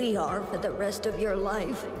like we are for the rest of your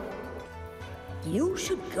life. You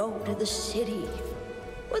should go to the city.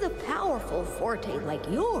 With a powerful forte like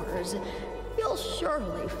yours, you'll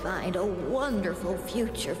surely find a wonderful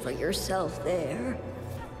future for yourself there.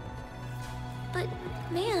 But,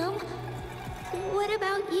 ma'am, what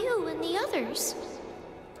about you and the others?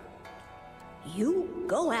 You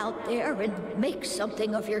go out there and make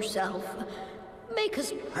something of yourself. Make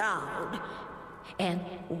us proud. And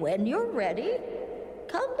when you're ready,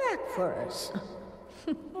 come back for us.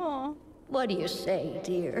 Aww. What do you say,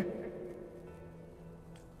 dear?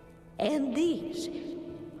 And these.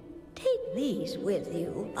 Take these with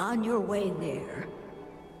you on your way there.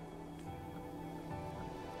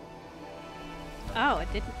 Oh,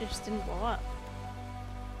 it just didn't blow up.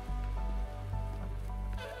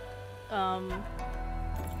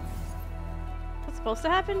 What's supposed to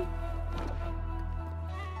happen?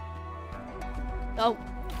 Oh.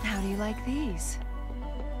 How do you like these?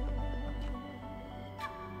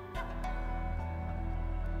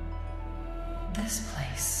 This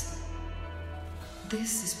place.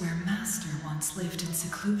 This is where Master once lived in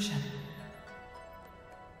seclusion.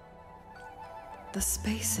 The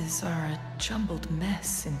spaces are a jumbled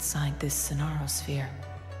mess inside this Sonarosphere.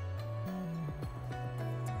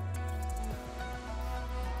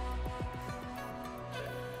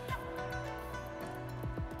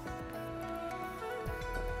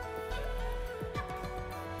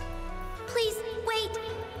 Please, wait!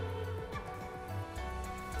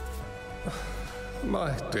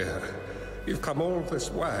 My dear, you've come all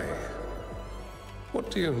this way.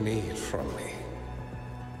 What do you need from me?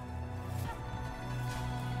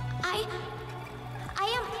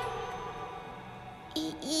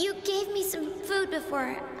 You gave me some food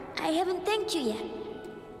before. I haven't thanked you yet.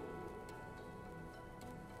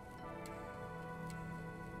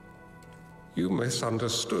 You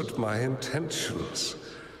misunderstood my intentions.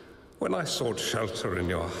 When I sought shelter in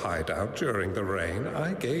your hideout during the rain,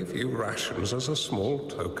 I gave you rations as a small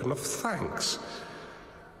token of thanks.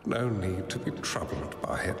 No need to be troubled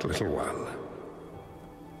by it, little one.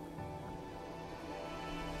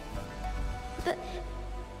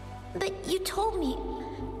 But you told me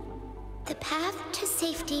the path to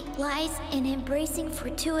safety lies in embracing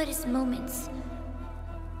fortuitous moments.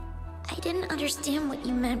 I didn't understand what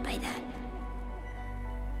you meant by that.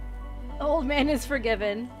 Old man is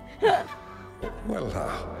forgiven. Well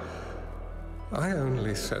now, I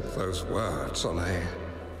only said those words on a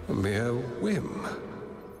mere whim.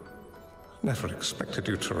 Never expected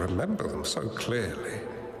you to remember them so clearly.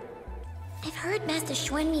 I've heard Master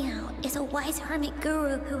Xuanmiao is a wise hermit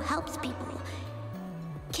guru who helps people.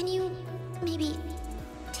 Can you maybe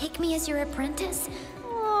take me as your apprentice?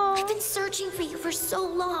 Aww. I've been searching for you for so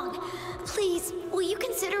long. Please, will you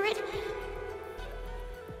consider it?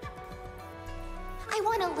 I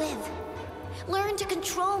want to live. Learn to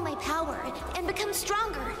control my power and become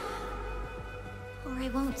stronger. Or I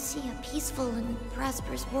won't see a peaceful and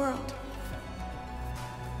prosperous world.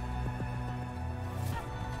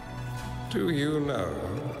 Do you know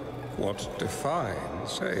what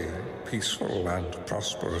defines a peaceful and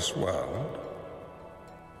prosperous world?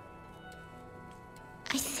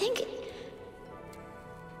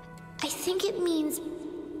 I think it means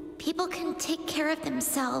people can take care of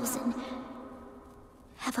themselves and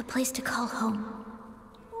have a place to call home.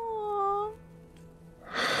 Aww.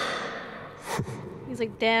 He's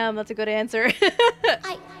like, damn, that's a good answer.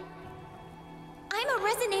 I'm a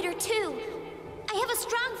resonator too. I have a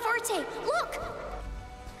strong forte. Look!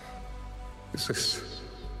 Is this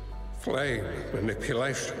flame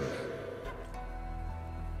manipulation?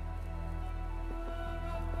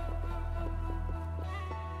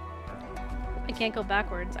 I can't go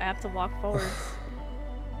backwards. I have to walk forward.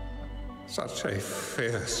 Such a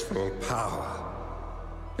fearful power.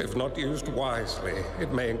 If not used wisely,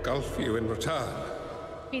 it may engulf you in return.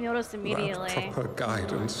 He noticed immediately. Without proper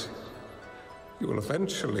guidance, you will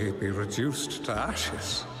eventually be reduced to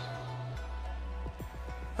ashes.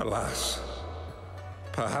 Alas,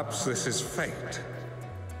 perhaps this is fate.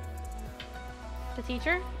 The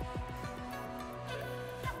teacher?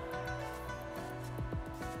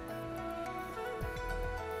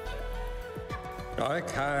 I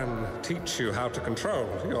can teach you how to control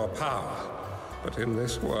your power, but in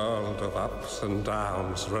this world of ups and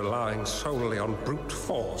downs, relying solely on brute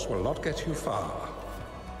force will not get you far.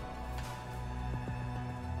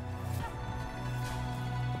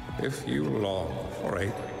 If you long for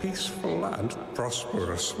a peaceful and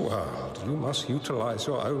prosperous world, you must utilize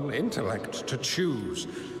your own intellect to choose,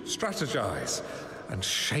 strategize, and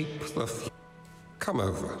shape the future. Come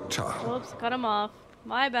over, child. Whoops, cut him off.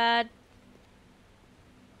 My bad.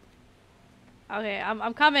 Okay,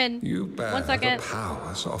 I'm coming. You bear 1 second. the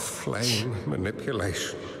powers of flame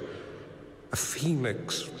manipulation. A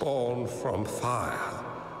phoenix born from fire.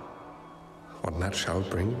 One that shall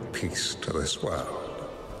bring peace to this world.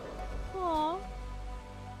 Aww.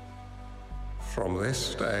 From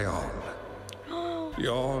this day on,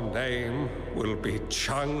 your name will be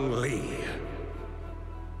Changli.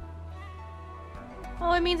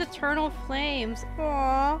 Oh, it means eternal flames.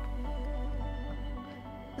 Aww.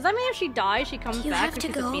 Does that mean if she dies, she comes back and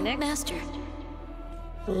she's a phoenix? Master?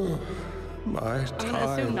 My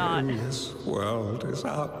time in this world is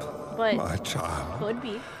up, but my child. Could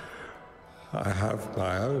be. I have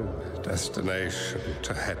my own destination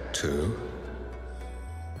to head to.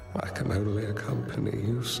 I can only accompany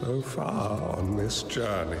you so far on this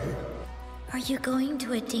journey. Are you going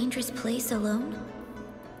to a dangerous place alone?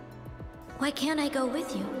 Why can't I go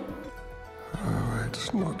with you? Oh,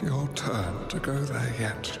 it's not your turn to go there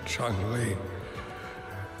yet, Changli.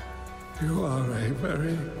 You are a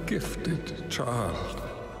very gifted child,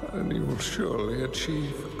 and you will surely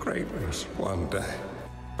achieve greatness one day.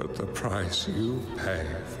 But the price you pay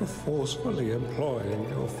for forcefully employing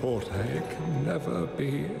your forte can never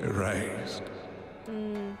be erased.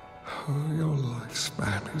 Oh, your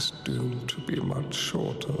lifespan is doomed to be much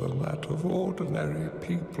shorter than that of ordinary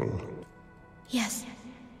people. Yes,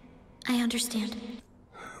 I understand.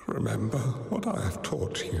 Remember what I have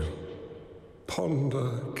taught you.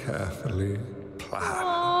 Ponder carefully,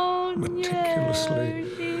 plan meticulously,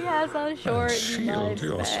 She has a short and shield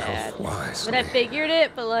yourself wisely. But I figured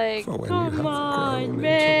it, but like, For when come you have on, grown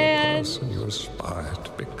man. into the person you aspire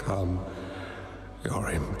to become, your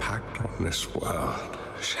impact on this world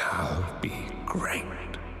shall be great.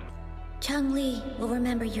 Changli will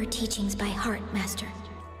remember your teachings by heart, Master.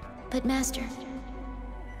 But Master,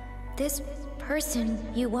 this person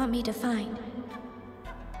you want me to find,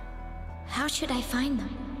 how should I find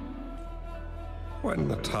them? When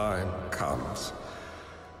the time comes,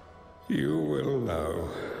 you will know,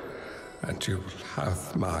 and you will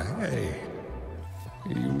have my aid.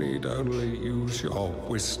 You need only use your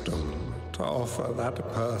wisdom to offer that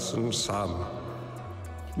person some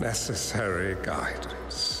necessary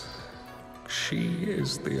guidance. She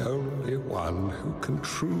is the only one who can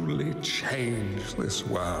truly change this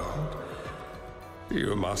world.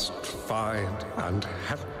 You must find and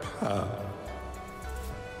help her.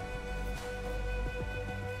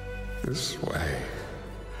 This way,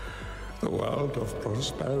 the world of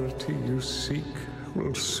prosperity you seek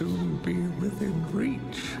will soon be within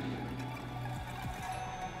reach.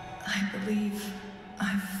 I believe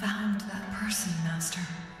I've found that person, Master.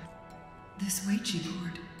 This Weichi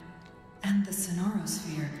board and the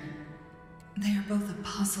Sonorosphere, they are both a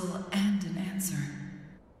puzzle and an answer.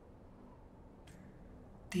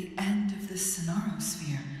 The end of the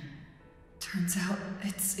Sonorosphere. Turns out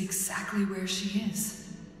it's exactly where she is.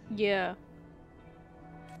 Yeah.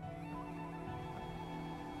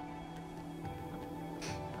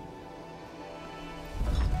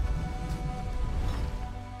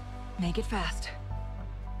 Make it fast.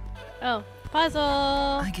 Oh, puzzle!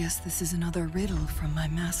 I guess this is another riddle from my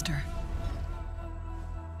master.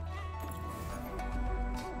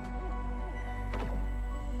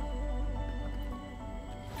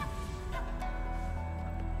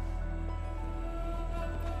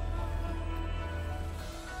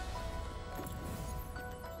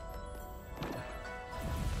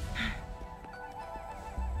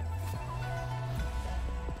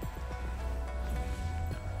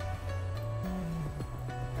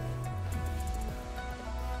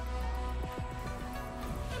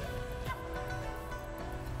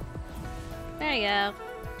 There you go.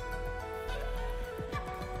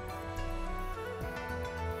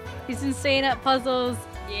 He's insane at puzzles.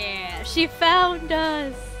 Yeah, she found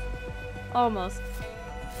us. Almost.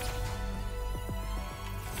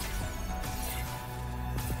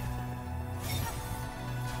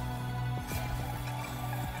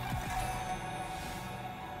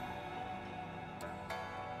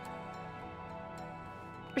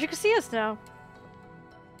 But you can see us now.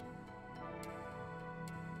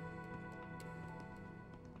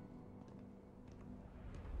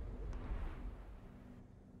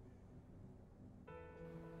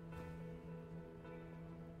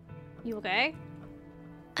 You okay?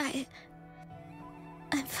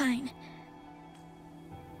 I'm fine.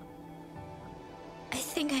 I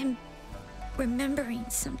think I'm remembering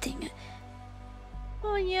something.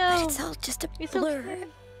 Oh yeah. But it's all just a blur. Okay.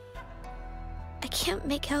 I can't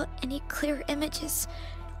make out any clear images.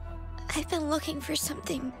 I've been looking for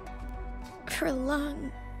something for a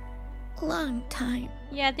long time.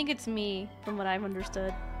 Yeah, I think it's me, from what I've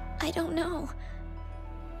understood. I don't know.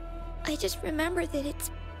 I just remember that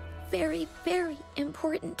it's very, very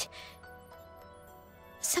important.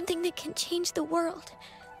 Something that can change the world.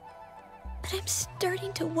 But I'm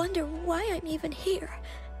starting to wonder why I'm even here.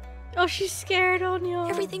 Oh, she's scared, oh no.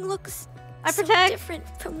 Everything looks so different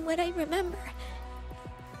from what I remember.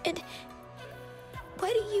 And why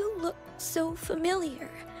do you look so familiar?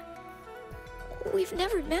 We've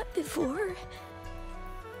never met before.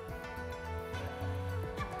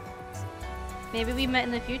 Maybe we met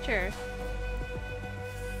in the future.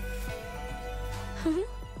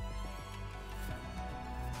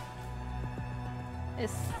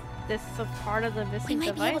 Is this a part of the missing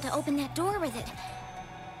device? We might be able to open that door with it.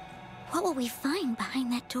 What will we find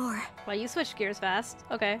behind that door? Well, you switched gears fast.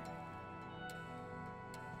 Okay.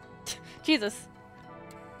 Jesus.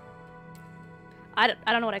 I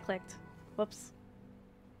don't know what I clicked. Whoops.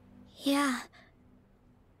 Yeah.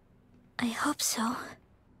 I hope so.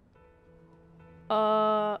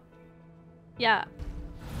 Yeah.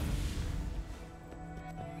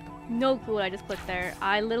 No clue what I just clicked there.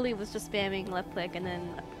 I literally was just spamming left click and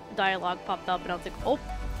then dialogue popped up and I was like, oh.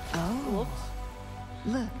 Oh. Whoops.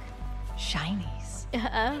 Look. Shinies.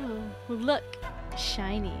 Oh, look.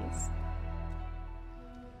 Shinies.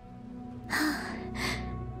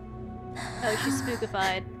 Oh, she's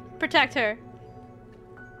spookified. Protect her.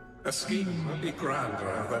 A scheme would be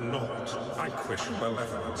grander than not. Vanquish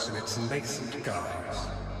malevolence in its nascent guise.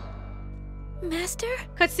 Master?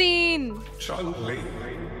 Cutscene! Changli,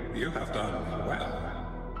 you have done well.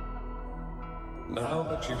 Now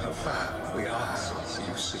that you have found the answers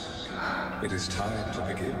you seek, it is time to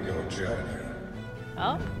begin your journey.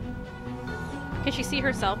 Oh? Can she see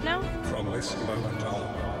herself now? From this moment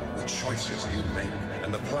on, the choices you make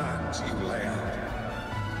and the plans you lay out,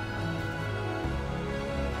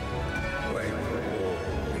 they will all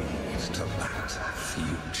lead to that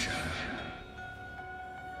future.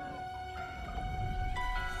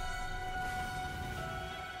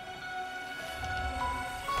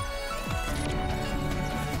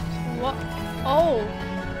 What? Oh!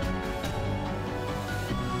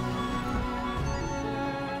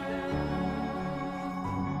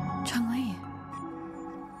 Changli.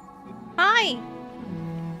 Hi!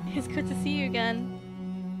 It's good to see you again.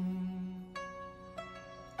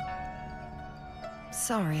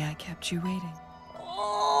 Sorry I kept you waiting.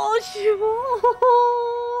 Oh, Shimon!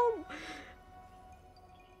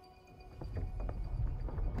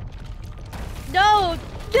 No!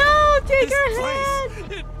 No! Take her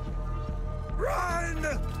hand!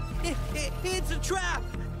 Run! It's a trap!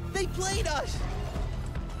 They played us!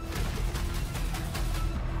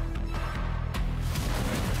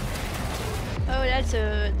 Oh,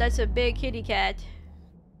 that's a big kitty cat.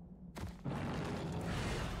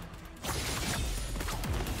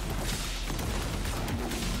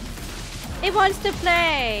 It wants to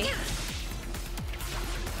play.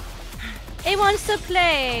 It wants to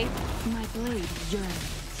play. My blade yearns.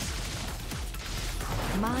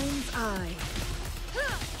 Mind's eye.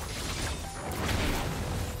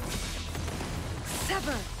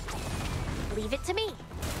 Sever. Leave it to me.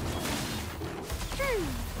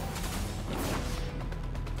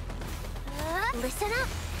 Listen up.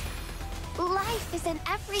 Life is in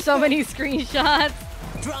everything. So many screenshots.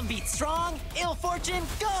 Drumbeat strong, ill fortune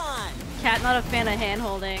gone. Cat not a fan of hand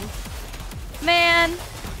holding. Man.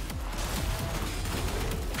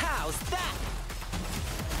 How's that?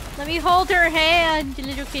 Let me hold her hand,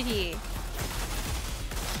 little kitty.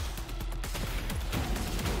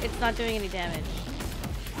 It's not doing any damage.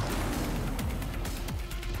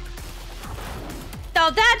 No,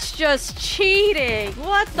 that's just cheating.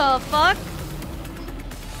 What the fuck?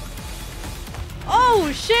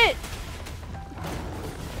 Oh shit!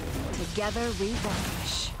 Together we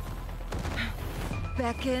vanish.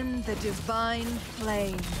 Beckon the divine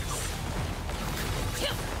flames.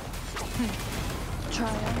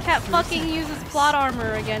 Cat fucking uses plot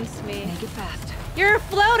armor against me. Make it fast. You're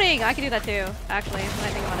floating! I can do that too, actually, when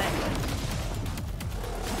I think about it.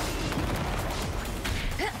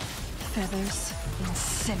 Feathers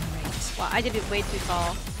incinerate. Wow, I did it way too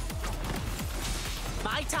tall.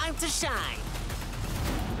 My time to shine.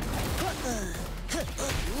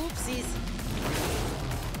 Oopsies.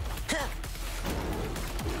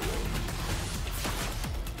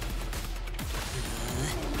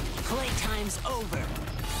 time's over.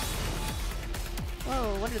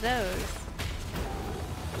 Whoa, what are those?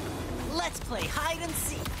 Let's play hide and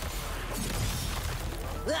seek.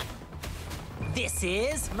 This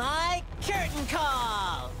is my curtain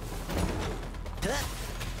call.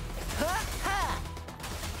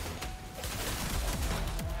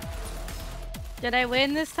 Did I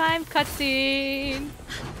win this time? Cutscene.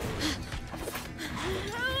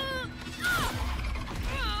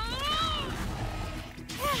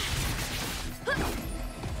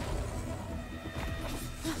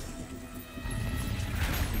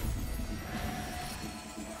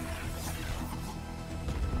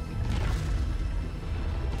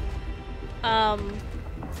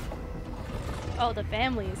 Oh, the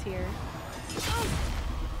family is here.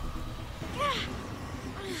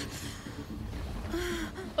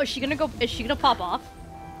 Oh, is she gonna pop off?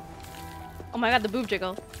 Oh my god, the boob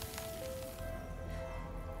jiggle.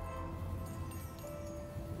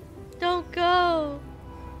 Don't go!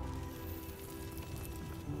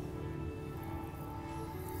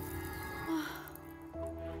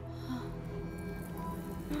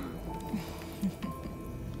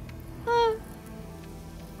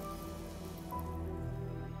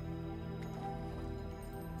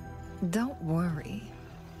 Don't worry.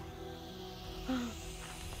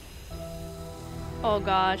 Oh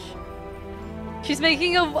gosh. She's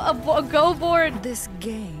making a go board. This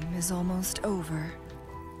game is almost over.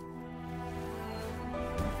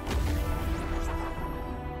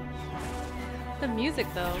 The music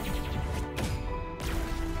though.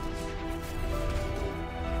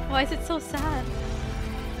 Why is it so sad?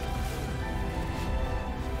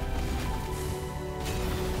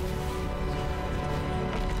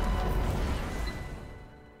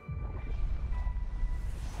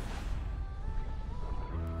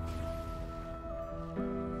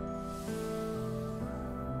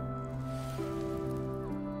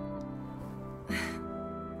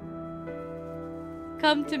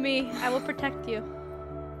 Come to me. I will protect you.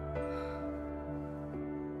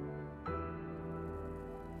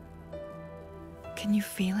 Can you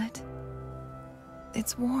feel it?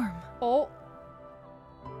 It's warm. Oh.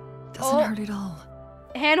 Doesn't hurt at all.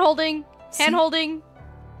 Hand holding. Hand holding.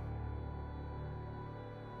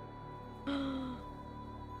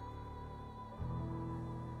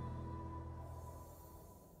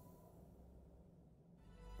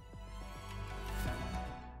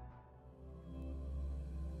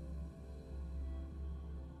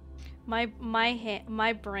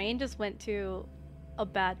 My brain just went to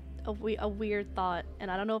a weird thought, and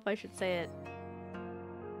I don't know if I should say it.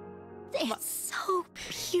 It's so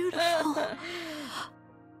beautiful.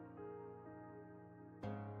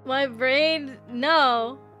 My brain,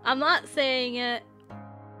 no, I'm not saying it.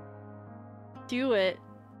 Do it.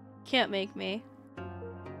 Can't make me.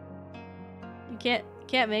 You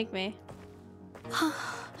can't make me.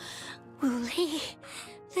 Wooly,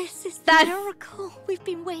 this is the miracle we've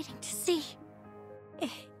been waiting to see.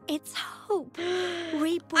 It's hope.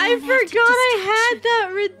 Reborn. I forgot I had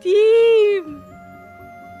that redeem.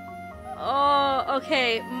 Oh,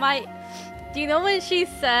 okay. Do you know when she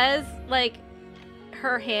says like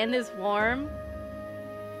her hand is warm?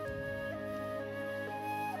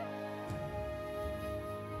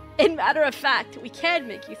 In matter of fact, we can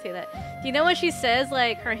make you say that. Do you know when she says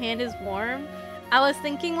like her hand is warm? I was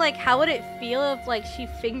thinking like, how would it feel if like she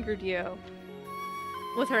fingered you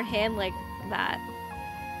with her hand like that?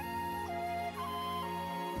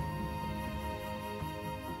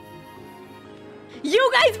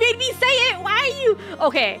 You guys made me say it! Why are you?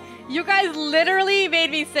 Okay, you guys literally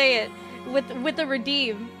made me say it with the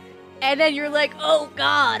redeem. And then you're like, oh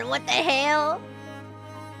god, what the hell?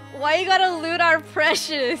 Why you gotta loot our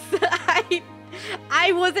precious?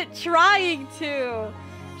 I wasn't trying to.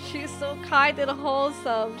 She's so kind and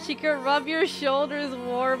wholesome. She could rub your shoulders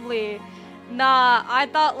warmly. Nah, I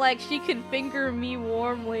thought like she could finger me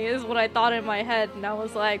warmly is what I thought in my head. And I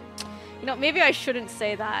was like, you know, maybe I shouldn't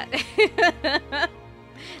say that.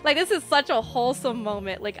 Like, this is such a wholesome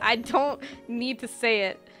moment. Like, I don't need to say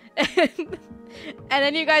it. And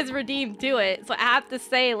then you guys redeemed do it. So I have to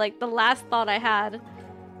say, like, the last thought I had.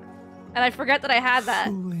 And I forget that I had that.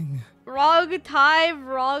 Fooling. Wrong time,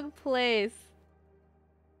 wrong place.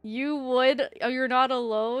 You would... Oh, you're not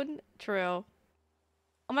alone? True.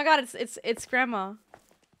 Oh my god, it's Grandma.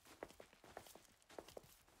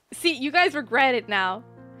 See, you guys regret it now.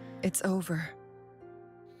 It's over.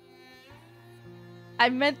 I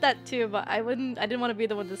meant that too, but I didn't want to be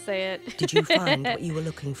the one to say it. Did you find what you were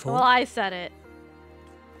looking for? Well, I said it.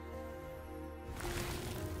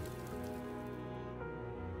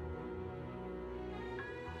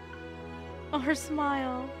 Oh, her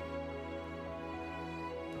smile.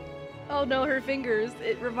 Oh no, her fingers.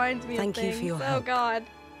 It reminds me of things. Thank you for your help. Oh god.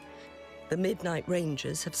 The Midnight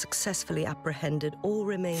Rangers have successfully apprehended all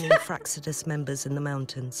remaining Fraxidus members in the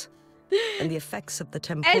mountains. And the effects of the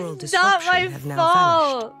temporal disruption have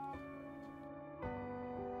now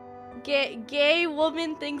vanished. Gay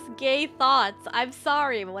woman thinks gay thoughts. I'm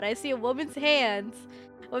sorry, but when I see a woman's hands,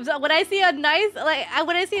 when I see a nice,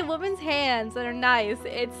 when I see a woman's hands that are nice,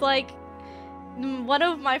 it's like one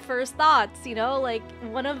of my first thoughts, you know, like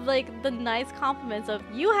one of the nice compliments of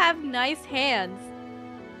you have nice hands.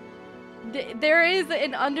 There is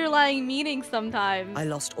an underlying meaning sometimes. I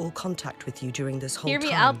lost all contact with you during this whole time. Hear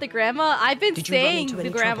me out, the grandma. I've been saying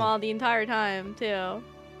the grandma the entire time too.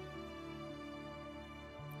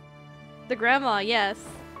 The grandma, yes.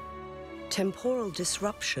 Temporal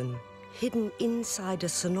disruption hidden inside a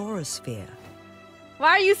sonorosphere. Why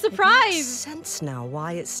are you surprised? It makes sense now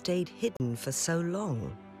why it stayed hidden for so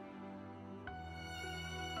long.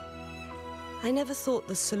 I never thought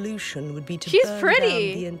the solution would be to burn down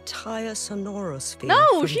the entire sonorosphere.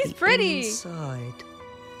 No, she's pretty. Inside.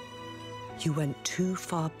 You went too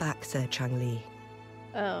far back there, Changli.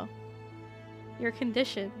 Oh. Your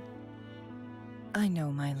condition. I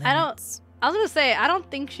know my limits. I was gonna say, I don't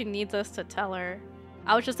think she needs us to tell her.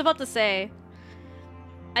 I was just about to say,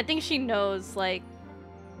 I think she knows, like,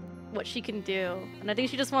 what she can do. And I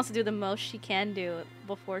think she just wants to do the most she can do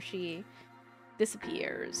before she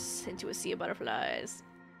disappears into a sea of butterflies.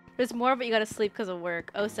 There's more, but you gotta sleep because of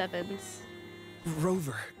work. 07s.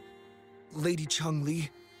 Rover. Lady Changli.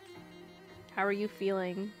 How are you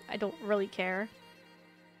feeling? I don't really care.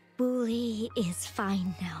 Wu Li is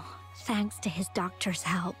fine now, thanks to his doctor's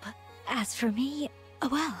help. As for me,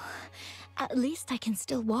 well, at least I can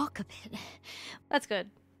still walk a bit. That's good.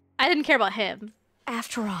 I didn't care about him.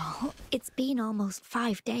 After all, it's been almost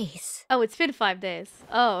 5 days. Oh, it's been 5 days.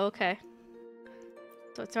 Oh, okay.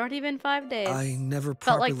 So it's already been 5 days. I never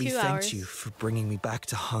properly thanked you for bringing me back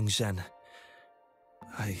to Hongzhen.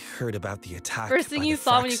 I heard about the attack. First thing you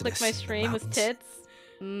saw when you clicked my stream was tits.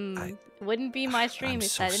 Wouldn't be my stream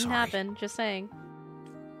if that didn't happen. Just saying.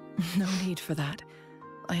 No need for that.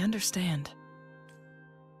 I understand.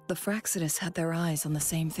 The Fraxidus had their eyes on the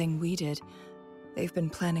same thing we did. They've been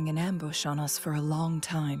planning an ambush on us for a long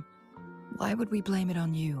time. Why would we blame it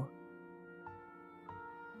on you?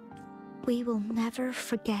 We will never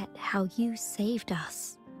forget how you saved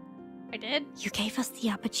us. I did? You gave us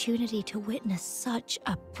the opportunity to witness such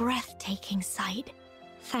a breathtaking sight.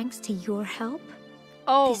 Thanks to your help.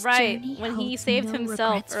 Oh, right. When he saved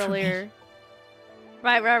himself earlier.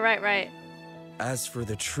 Right. As for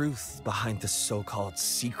the truth behind the so-called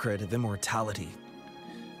secret of immortality,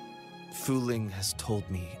 Wuthering has told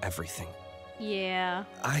me everything. Yeah.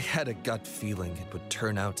 I had a gut feeling it would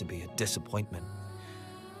turn out to be a disappointment,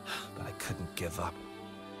 but I couldn't give up.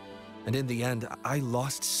 And in the end, I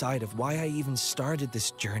lost sight of why I even started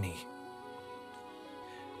this journey.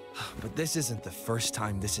 But this isn't the first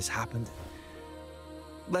time this has happened.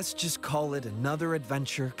 Let's just call it another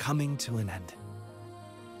adventure coming to an end.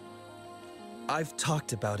 I've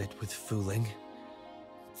talked about it with Wuthering.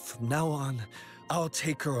 From now on, I'll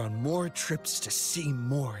take her on more trips to see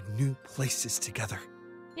more new places together.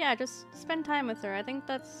 Yeah, just spend time with her. I think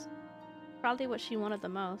that's probably what she wanted the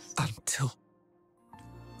most.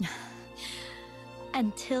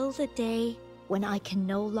 Until the day when I can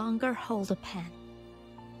no longer hold a pen.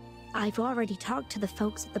 I've already talked to the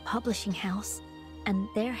folks at the publishing house, and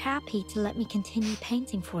they're happy to let me continue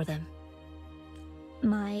painting for them.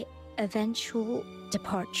 My eventual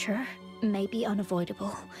departure may be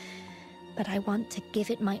unavoidable, but I want to give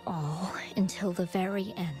it my all until the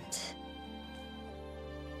very end.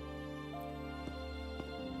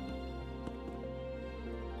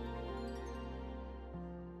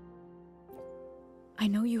 I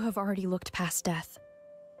know you have already looked past death,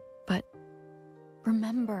 but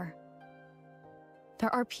remember, there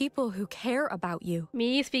are people who care about you.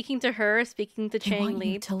 Me speaking to her, speaking to Changli. They want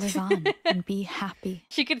you to live on and be happy.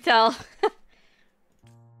 She could tell.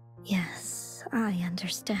 Yes, I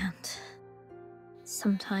understand.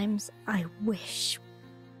 Sometimes I wish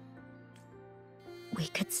we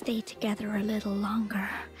could stay together a little longer,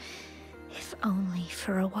 if only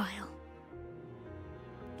for a while.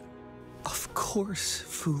 Of course,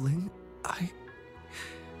 Wuthering.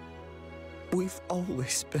 We've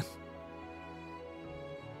always been.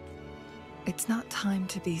 It's not time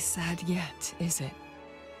to be sad yet, is it?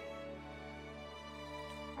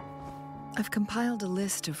 I've compiled a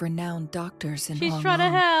list of renowned doctors in Hong Kong. She's trying to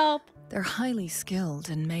help. They're highly skilled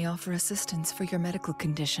and may offer assistance for your medical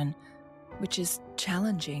condition, which is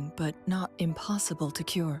challenging but not impossible to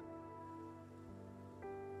cure.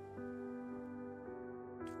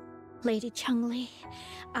 Lady Changli,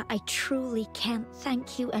 I truly can't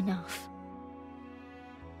thank you enough.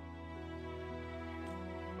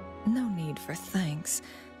 No need for thanks.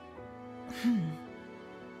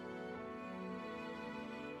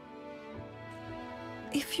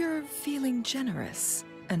 If you're feeling generous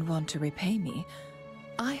and want to repay me,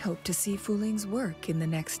 I hope to see Fu Ling's work in the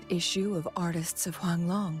next issue of Artists of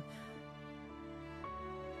Huanglong.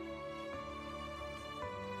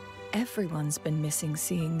 Everyone's been missing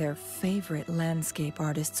seeing their favorite landscape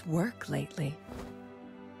artist's work lately.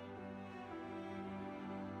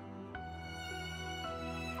 I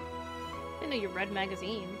didn't know you read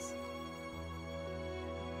magazines.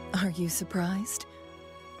 Are you surprised?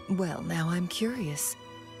 Well, now I'm curious.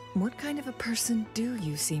 What kind of a person do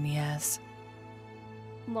you see me as?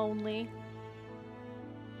 Lonely.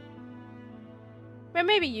 Or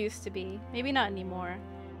maybe used to be. Maybe not anymore.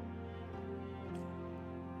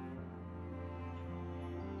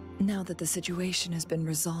 Now that the situation has been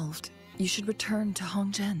resolved, you should return to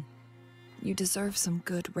Hongzhen. You deserve some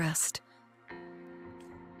good rest.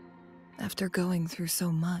 After going through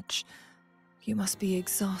so much, you must be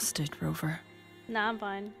exhausted, Rover. Nah, I'm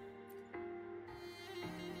fine.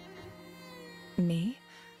 Me?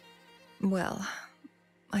 Well,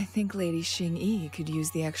 I think Lady Xingyi could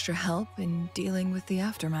use the extra help in dealing with the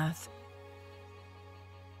aftermath.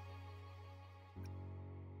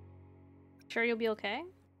 Sure you'll be okay?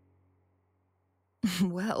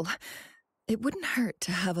 Well, it wouldn't hurt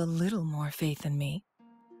to have a little more faith in me.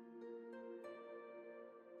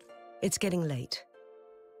 It's getting late.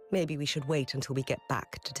 Maybe we should wait until we get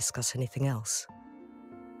back to discuss anything else.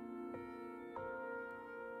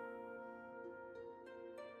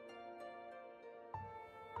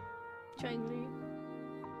 Changli.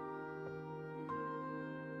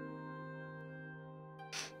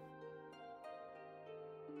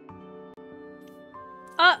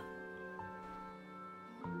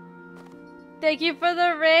 Thank you for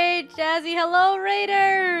the raid, Jazzy. Hello,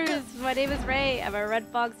 Raiders! My name is Ray. I'm a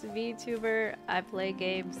Redbox VTuber. I play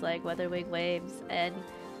games like Wuthering Waves and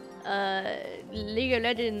League of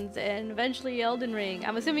Legends and eventually Elden Ring.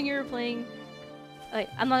 I'm assuming you're playing... Wait,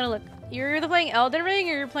 I'm not gonna look. You're either playing Elden Ring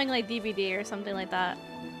or you're playing like DVD or something like that.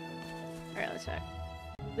 Alright, let's check.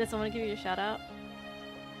 Did someone give you a shout out?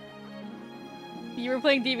 You were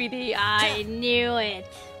playing DVD. I knew it.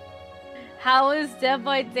 How is Dead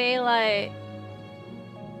by Daylight?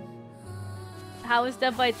 How is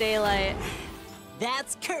Dead by Daylight?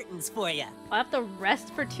 That's curtains for you. I have to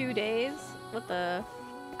rest for 2 days? What the?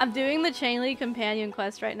 I'm doing the Changli companion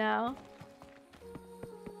quest right now.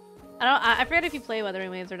 I forget if you play Wuthering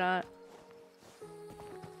Waves or not.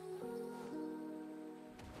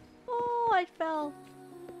 Oh, I fell.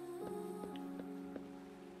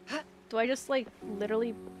 Do I just like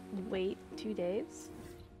literally wait 2 days?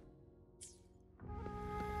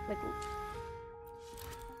 Like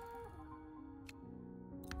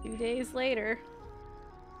 2 days later.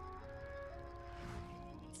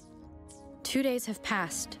 2 days have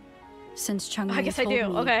passed since Changli I guess I told do.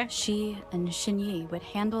 me Okay. she and Xingyi would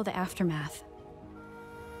handle the aftermath.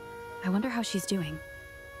 I wonder how she's doing.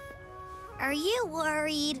 Are you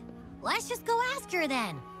worried? Let's just go ask her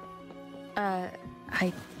then.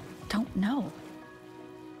 I don't know.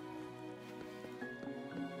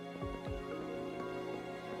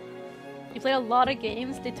 You played a lot of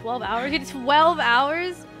games, did 12 hours? You did 12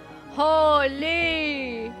 hours?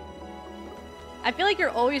 Holy! I feel like you're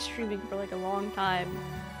always streaming for like a long time.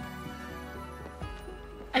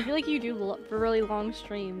 I feel like you do really long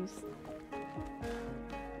streams.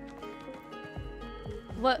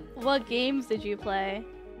 What games did you play?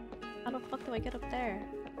 How the fuck do I get up there?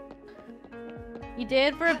 You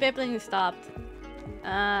did for a bit, but then you stopped.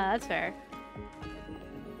 That's fair.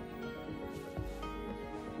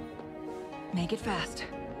 Make it fast.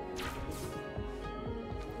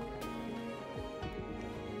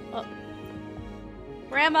 Oh.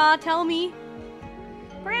 Grandma, tell me.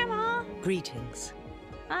 Grandma! Greetings.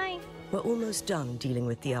 Hi. We're almost done dealing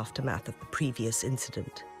with the aftermath of the previous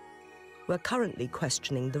incident. We're currently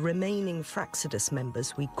questioning the remaining Fraxidus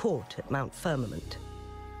members we caught at Mount Firmament.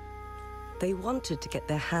 They wanted to get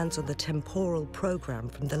their hands on the temporal program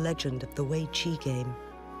from the legend of the Wei Qi game,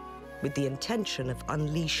 with the intention of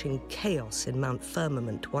unleashing chaos in Mount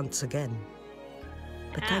Firmament once again.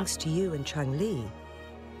 But thanks to you and Changli,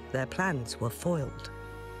 their plans were foiled.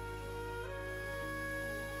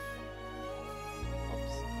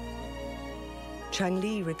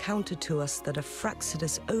 Changli recounted to us that a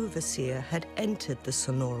Fraxidus overseer had entered the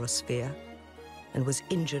Sonorosphere and was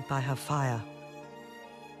injured by her fire.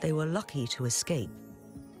 They were lucky to escape,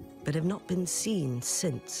 but have not been seen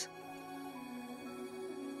since.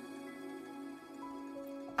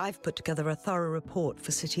 I've put together a thorough report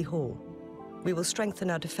for City Hall. We will strengthen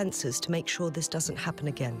our defenses to make sure this doesn't happen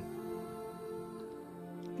again.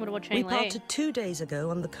 What about Changli? We parted 2 days ago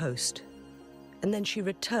on the coast, and then she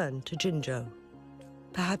returned to Jinzhou.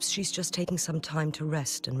 Perhaps she's just taking some time to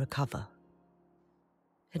rest and recover.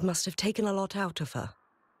 It must have taken a lot out of her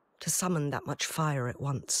to summon that much fire at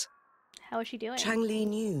once. How is she doing? Changli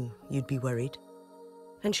knew you'd be worried,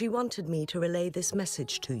 and she wanted me to relay this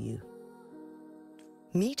message to you.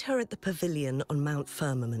 Meet her at the pavilion on Mount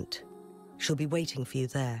Firmament. She'll be waiting for you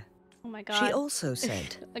there. Oh my god. She also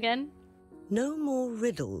said... Again? No more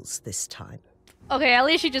riddles this time. Okay, at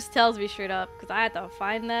least she just tells me straight up, because I had to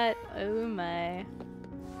find that. Oh my.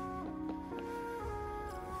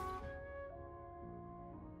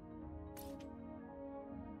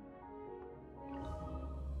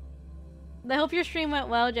 I hope your stream went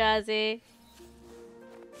well, Jazzy.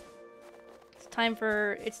 It's time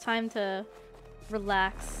to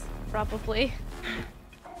relax, probably.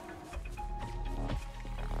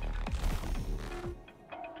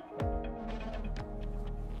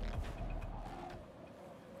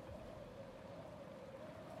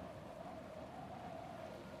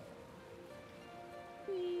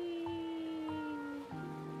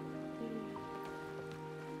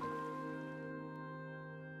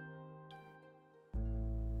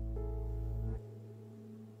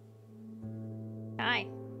 Hi.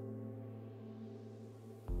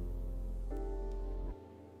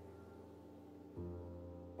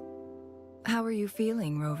 How are you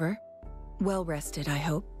feeling, Rover? Well rested, I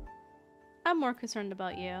hope. I'm more concerned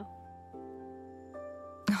about you.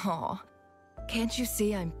 Aw, can't you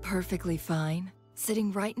see I'm perfectly fine,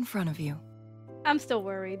 sitting right in front of you? I'm still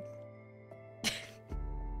worried.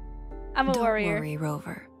 I'm a warrior. Don't worry,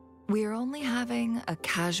 Rover. We're only having a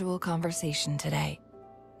casual conversation today.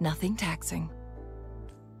 Nothing taxing.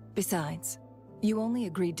 Besides, you only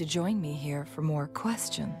agreed to join me here for more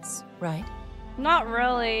questions, right? Not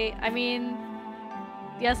really. I mean,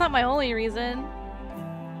 yeah, that's not my only reason.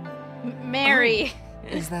 Mary. Oh,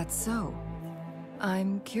 is that so?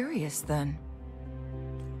 I'm curious then.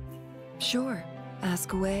 Sure,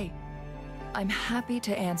 ask away. I'm happy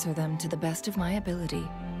to answer them to the best of my ability.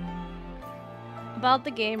 About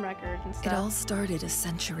the game record and stuff. It all started a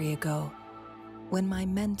century ago, when my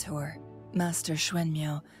mentor, Master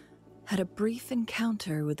Xuanmiao, had a brief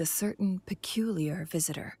encounter with a certain peculiar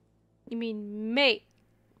visitor. You mean mate?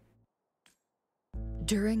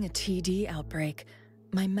 During a TD outbreak,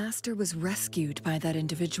 my master was rescued by that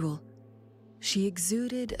individual. She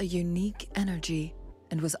exuded a unique energy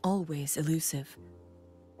and was always elusive.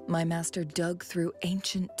 My master dug through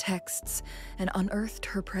ancient texts and unearthed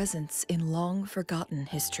her presence in long-forgotten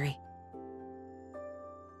history.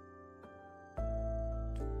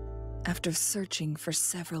 After searching for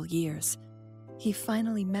several years, he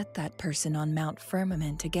finally met that person on Mount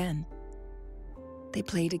Firmament again. They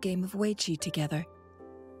played a game of Weiqi together,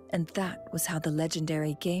 and that was how the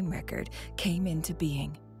legendary game record came into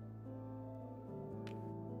being.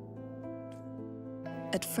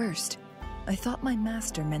 At first, I thought my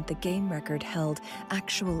master meant the game record held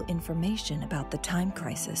actual information about the time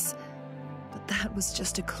crisis, but that was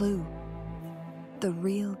just a clue. The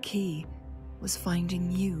real key was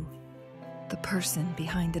finding you, the person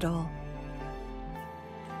behind it all.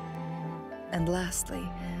 And lastly,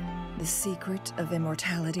 the secret of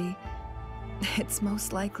immortality, it's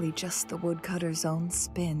most likely just the woodcutter's own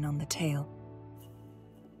spin on the tale.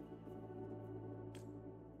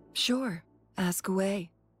 Sure, ask away.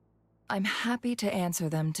 I'm happy to answer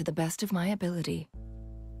them to the best of my ability.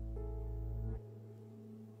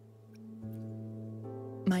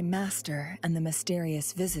 My master and the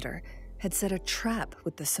mysterious visitor had set a trap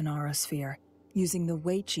with the Sonarosphere, using the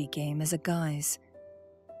Weiqi game as a guise.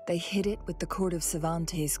 They hid it with the Court of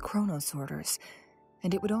Savante's Chronos orders,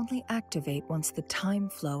 and it would only activate once the time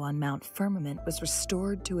flow on Mount Firmament was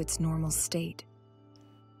restored to its normal state.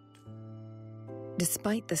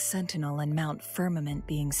 Despite the Sentinel and Mount Firmament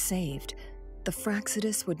being saved, the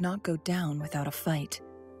Fraxidus would not go down without a fight.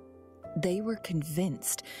 They were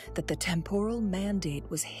convinced that the temporal mandate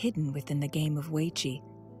was hidden within the game of Weiqi,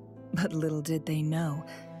 but little did they know,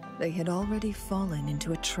 they had already fallen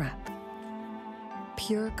into a trap.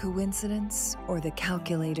 Pure coincidence or the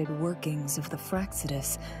calculated workings of the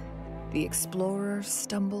Fraxidus, the explorer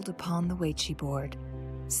stumbled upon the Weiqi board,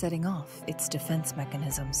 setting off its defense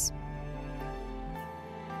mechanisms.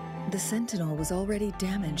 The Sentinel was already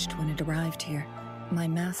damaged when it arrived here. My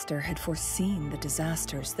master had foreseen the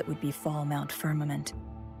disasters that would befall Mount Firmament,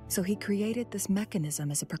 so he created this mechanism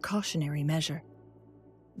as a precautionary measure.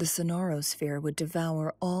 The Sonarosphere would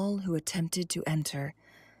devour all who attempted to enter,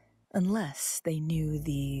 unless they knew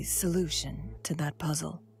the solution to that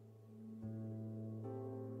puzzle.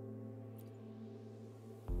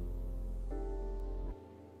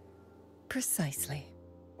 Precisely.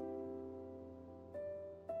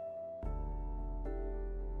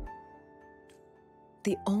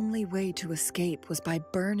 The only way to escape was by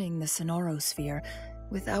burning the Sonorosphere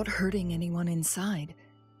without hurting anyone inside.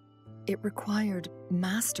 It required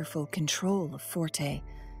masterful control of Forte.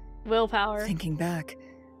 Willpower. Thinking back,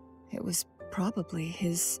 it was probably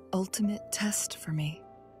his ultimate test for me.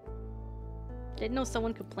 Didn't know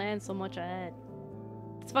someone could plan so much ahead.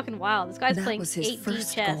 It's fucking wild. This guy's playing 8D chess. That was his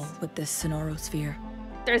first goal with this Sonorosphere.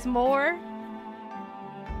 There's more?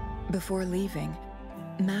 Before leaving,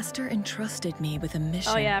 Master entrusted me with a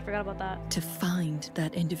mission. Oh yeah, I forgot about that. To find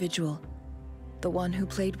that individual. The one who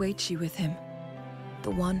played Weiqi with him.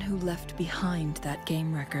 The one who left behind that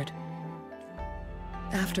game record.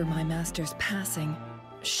 After my master's passing,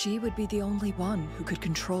 she would be the only one who could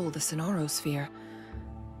control the Sonorosphere.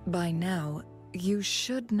 By now, you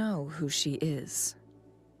should know who she is.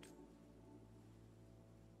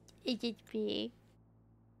 I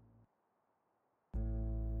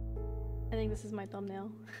think this is my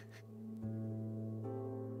thumbnail.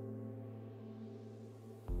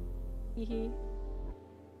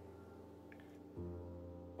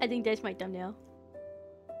 I think that's my thumbnail.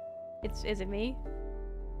 Is it me?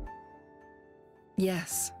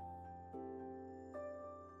 Yes.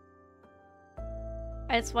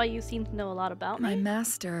 That's why you seem to know a lot about me. My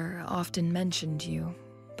master often mentioned you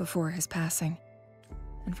before his passing.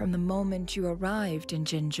 And from the moment you arrived in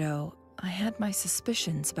Jinzhou, I had my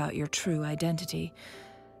suspicions about your true identity.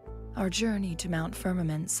 Our journey to Mount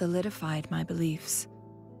Firmament solidified my beliefs.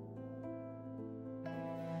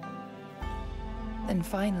 And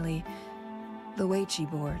finally, the Weiqi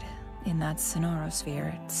board in that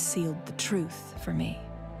Sonorosphere sealed the truth for me.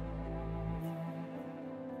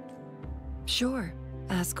 Sure,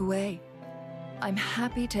 ask away. I'm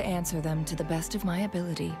happy to answer them to the best of my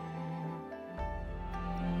ability.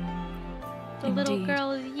 The little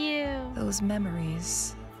girl is you. Those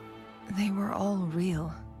memories, they were all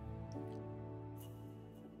real.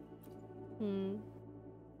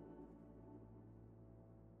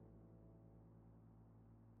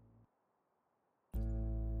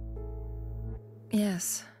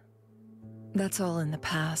 Yes, that's all in the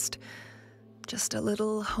past. Just a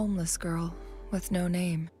little homeless girl with no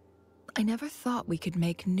name. I never thought we could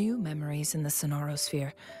make new memories in the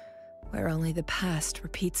Sonorosphere, where only the past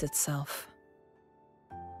repeats itself.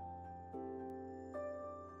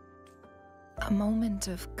 A moment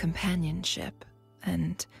of companionship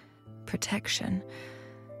and protection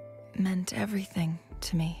meant everything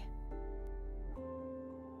to me.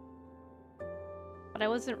 But I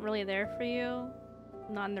wasn't really there for you,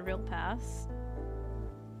 not in the real past.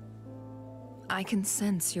 I can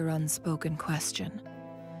sense your unspoken question.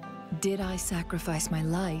 Did I sacrifice my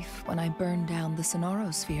life when I burned down the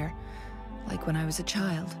Sonorosphere, like when I was a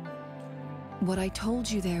child? What I told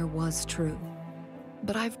you there was true.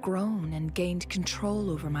 But I've grown and gained control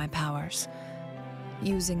over my powers.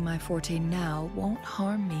 Using my Forte now won't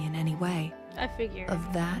harm me in any way. I figure.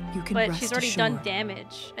 Of that, you can rest assured. But she's already done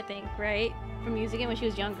damage, I think, right? From using it when she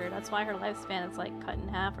was younger. That's why her lifespan is like cut in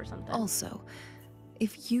half or something. Also,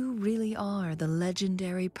 if you really are the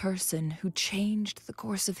legendary person who changed the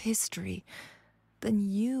course of history, then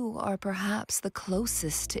you are perhaps the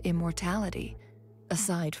closest to immortality,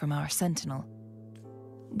 aside from our sentinel.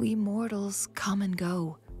 We mortals come and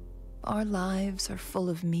go. Our lives are full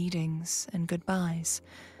of meetings and goodbyes.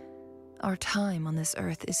 Our time on this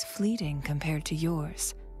earth is fleeting compared to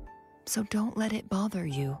yours, so don't let it bother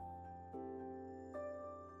you.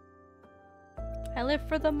 I live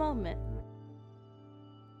for the moment.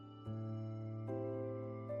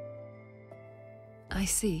 I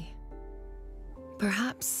see.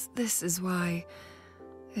 Perhaps this is why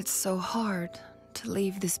it's so hard to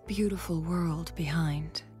leave this beautiful world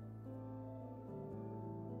behind.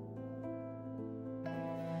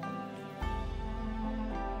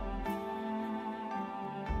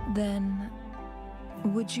 Then,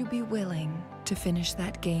 would you be willing to finish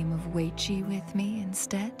that game of Weiqi with me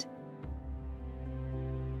instead?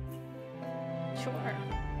 Sure.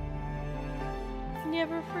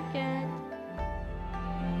 Never forget.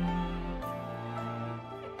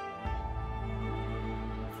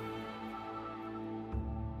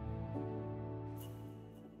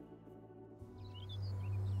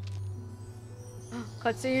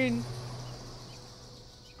 Cutscene.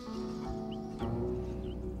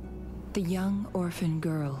 The young orphan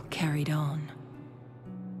girl carried on.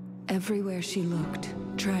 Everywhere she looked,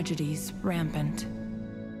 tragedies rampant.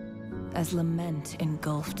 as lament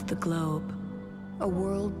engulfed the globe. A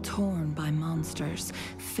world torn by monsters,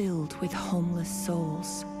 filled with homeless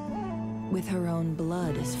souls. With her own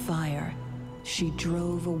blood as fire, she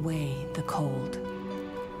drove away the cold.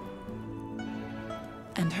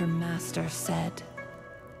 And her master said,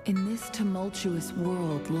 "In this tumultuous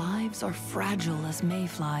world, lives are fragile as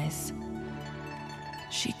mayflies."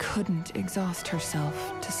 She couldn't exhaust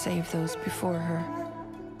herself to save those before her.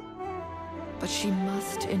 But she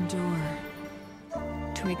must endure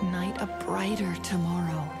to ignite a brighter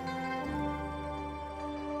tomorrow.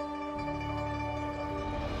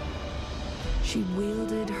 She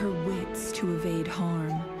wielded her wits to evade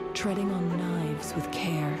harm, treading on knives with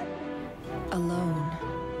care. Alone,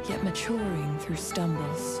 yet maturing through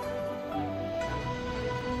stumbles.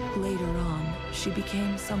 Later on, she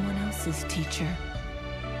became someone else's teacher.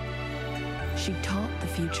 She taught the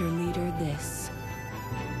future leader this: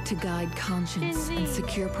 to guide conscience and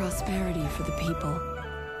secure prosperity for the people,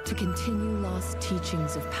 to continue lost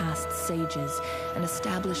teachings of past sages and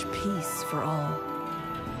establish peace for all.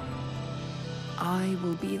 I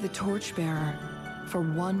will be the torchbearer, for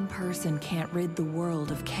one person can't rid the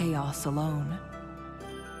world of chaos alone.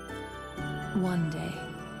 One day,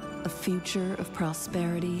 a future of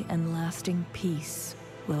prosperity and lasting peace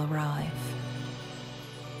will arrive.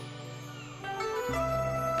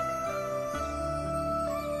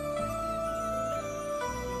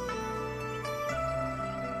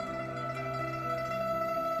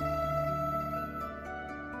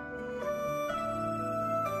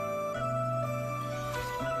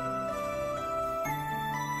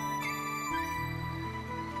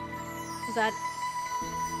 Is that...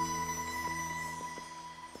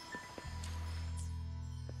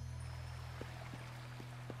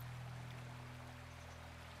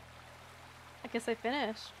 I guess I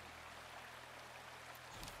finished.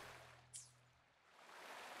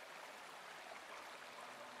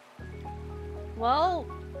 Well,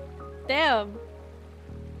 damn.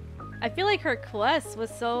 I feel like her quest was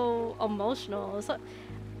so emotional.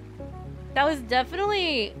 That was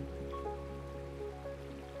definitely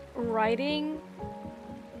writing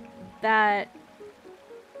that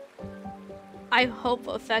I hope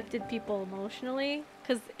affected people emotionally,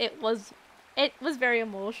 because it was very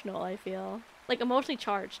emotional. I feel like emotionally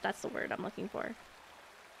charged. That's the word I'm looking for.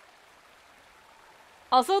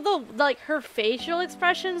 Also, like her facial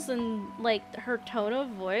expressions and like her tone of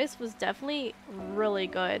voice was definitely really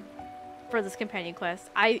good for this companion quest.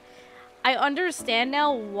 I understand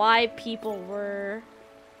now why people were...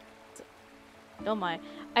 Don't mind.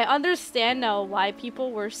 I understand now why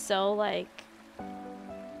people were so like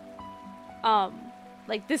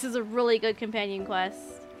this is a really good companion quest.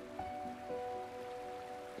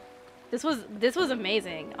 This was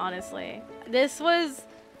amazing, honestly. This was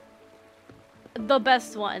the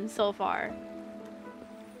best one so far.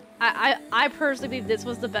 I personally believe this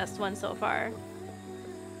was the best one so far.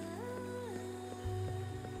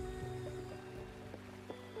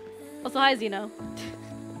 Also, hi Zeno.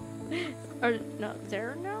 Or no,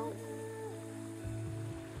 Zero now?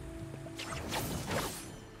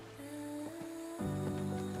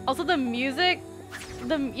 Also the music,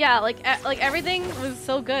 like everything was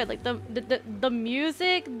so good. Like the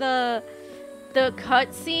music, the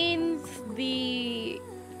cutscenes,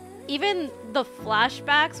 even the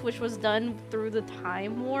flashbacks, which was done through the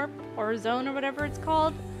time warp or zone or whatever it's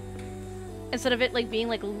called. Instead of it like being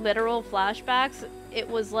like literal flashbacks, it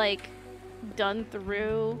was like done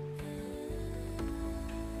through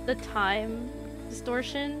the time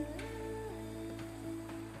distortion.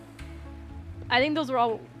 I think those were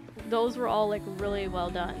all like really well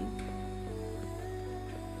done.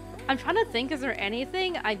 I'm trying to think, is there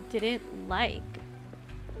anything I didn't like?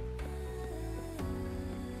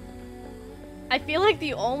 I feel like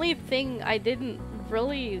the only thing I didn't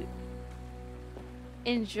really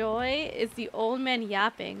enjoy is the old man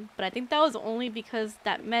yapping, but I think that was only because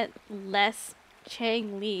that meant less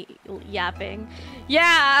Changli yapping.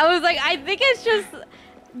 Yeah, I was like, I think it's just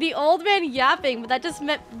the old man yapping, but that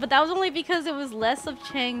was only because it was less of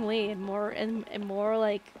Changli and more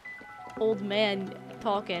like old man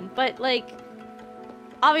talking. But like,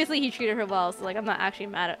 obviously he treated her well, so like I'm not actually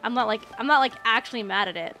mad at. I'm not like actually mad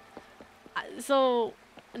at it. So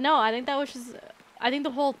no, I think that was just. I think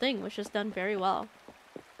the whole thing was just done very well.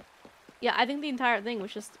 Yeah, I think the entire thing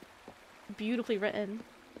was just beautifully written.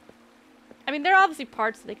 I mean, there are obviously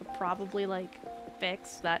parts that they could probably like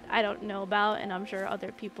fix that I don't know about, and I'm sure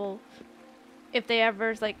other people, if they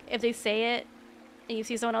say it and you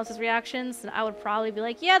see someone else's reactions, then I would probably be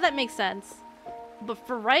like, yeah, that makes sense. But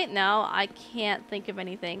for right now, I can't think of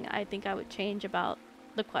anything I think I would change about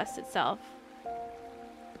the quest itself.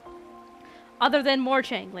 Other than more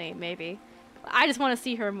Changli, maybe. I just want to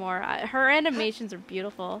see her more. Her animations are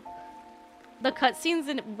beautiful. The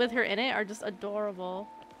cutscenes with her in it are just adorable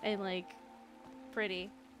and like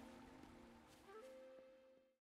pretty.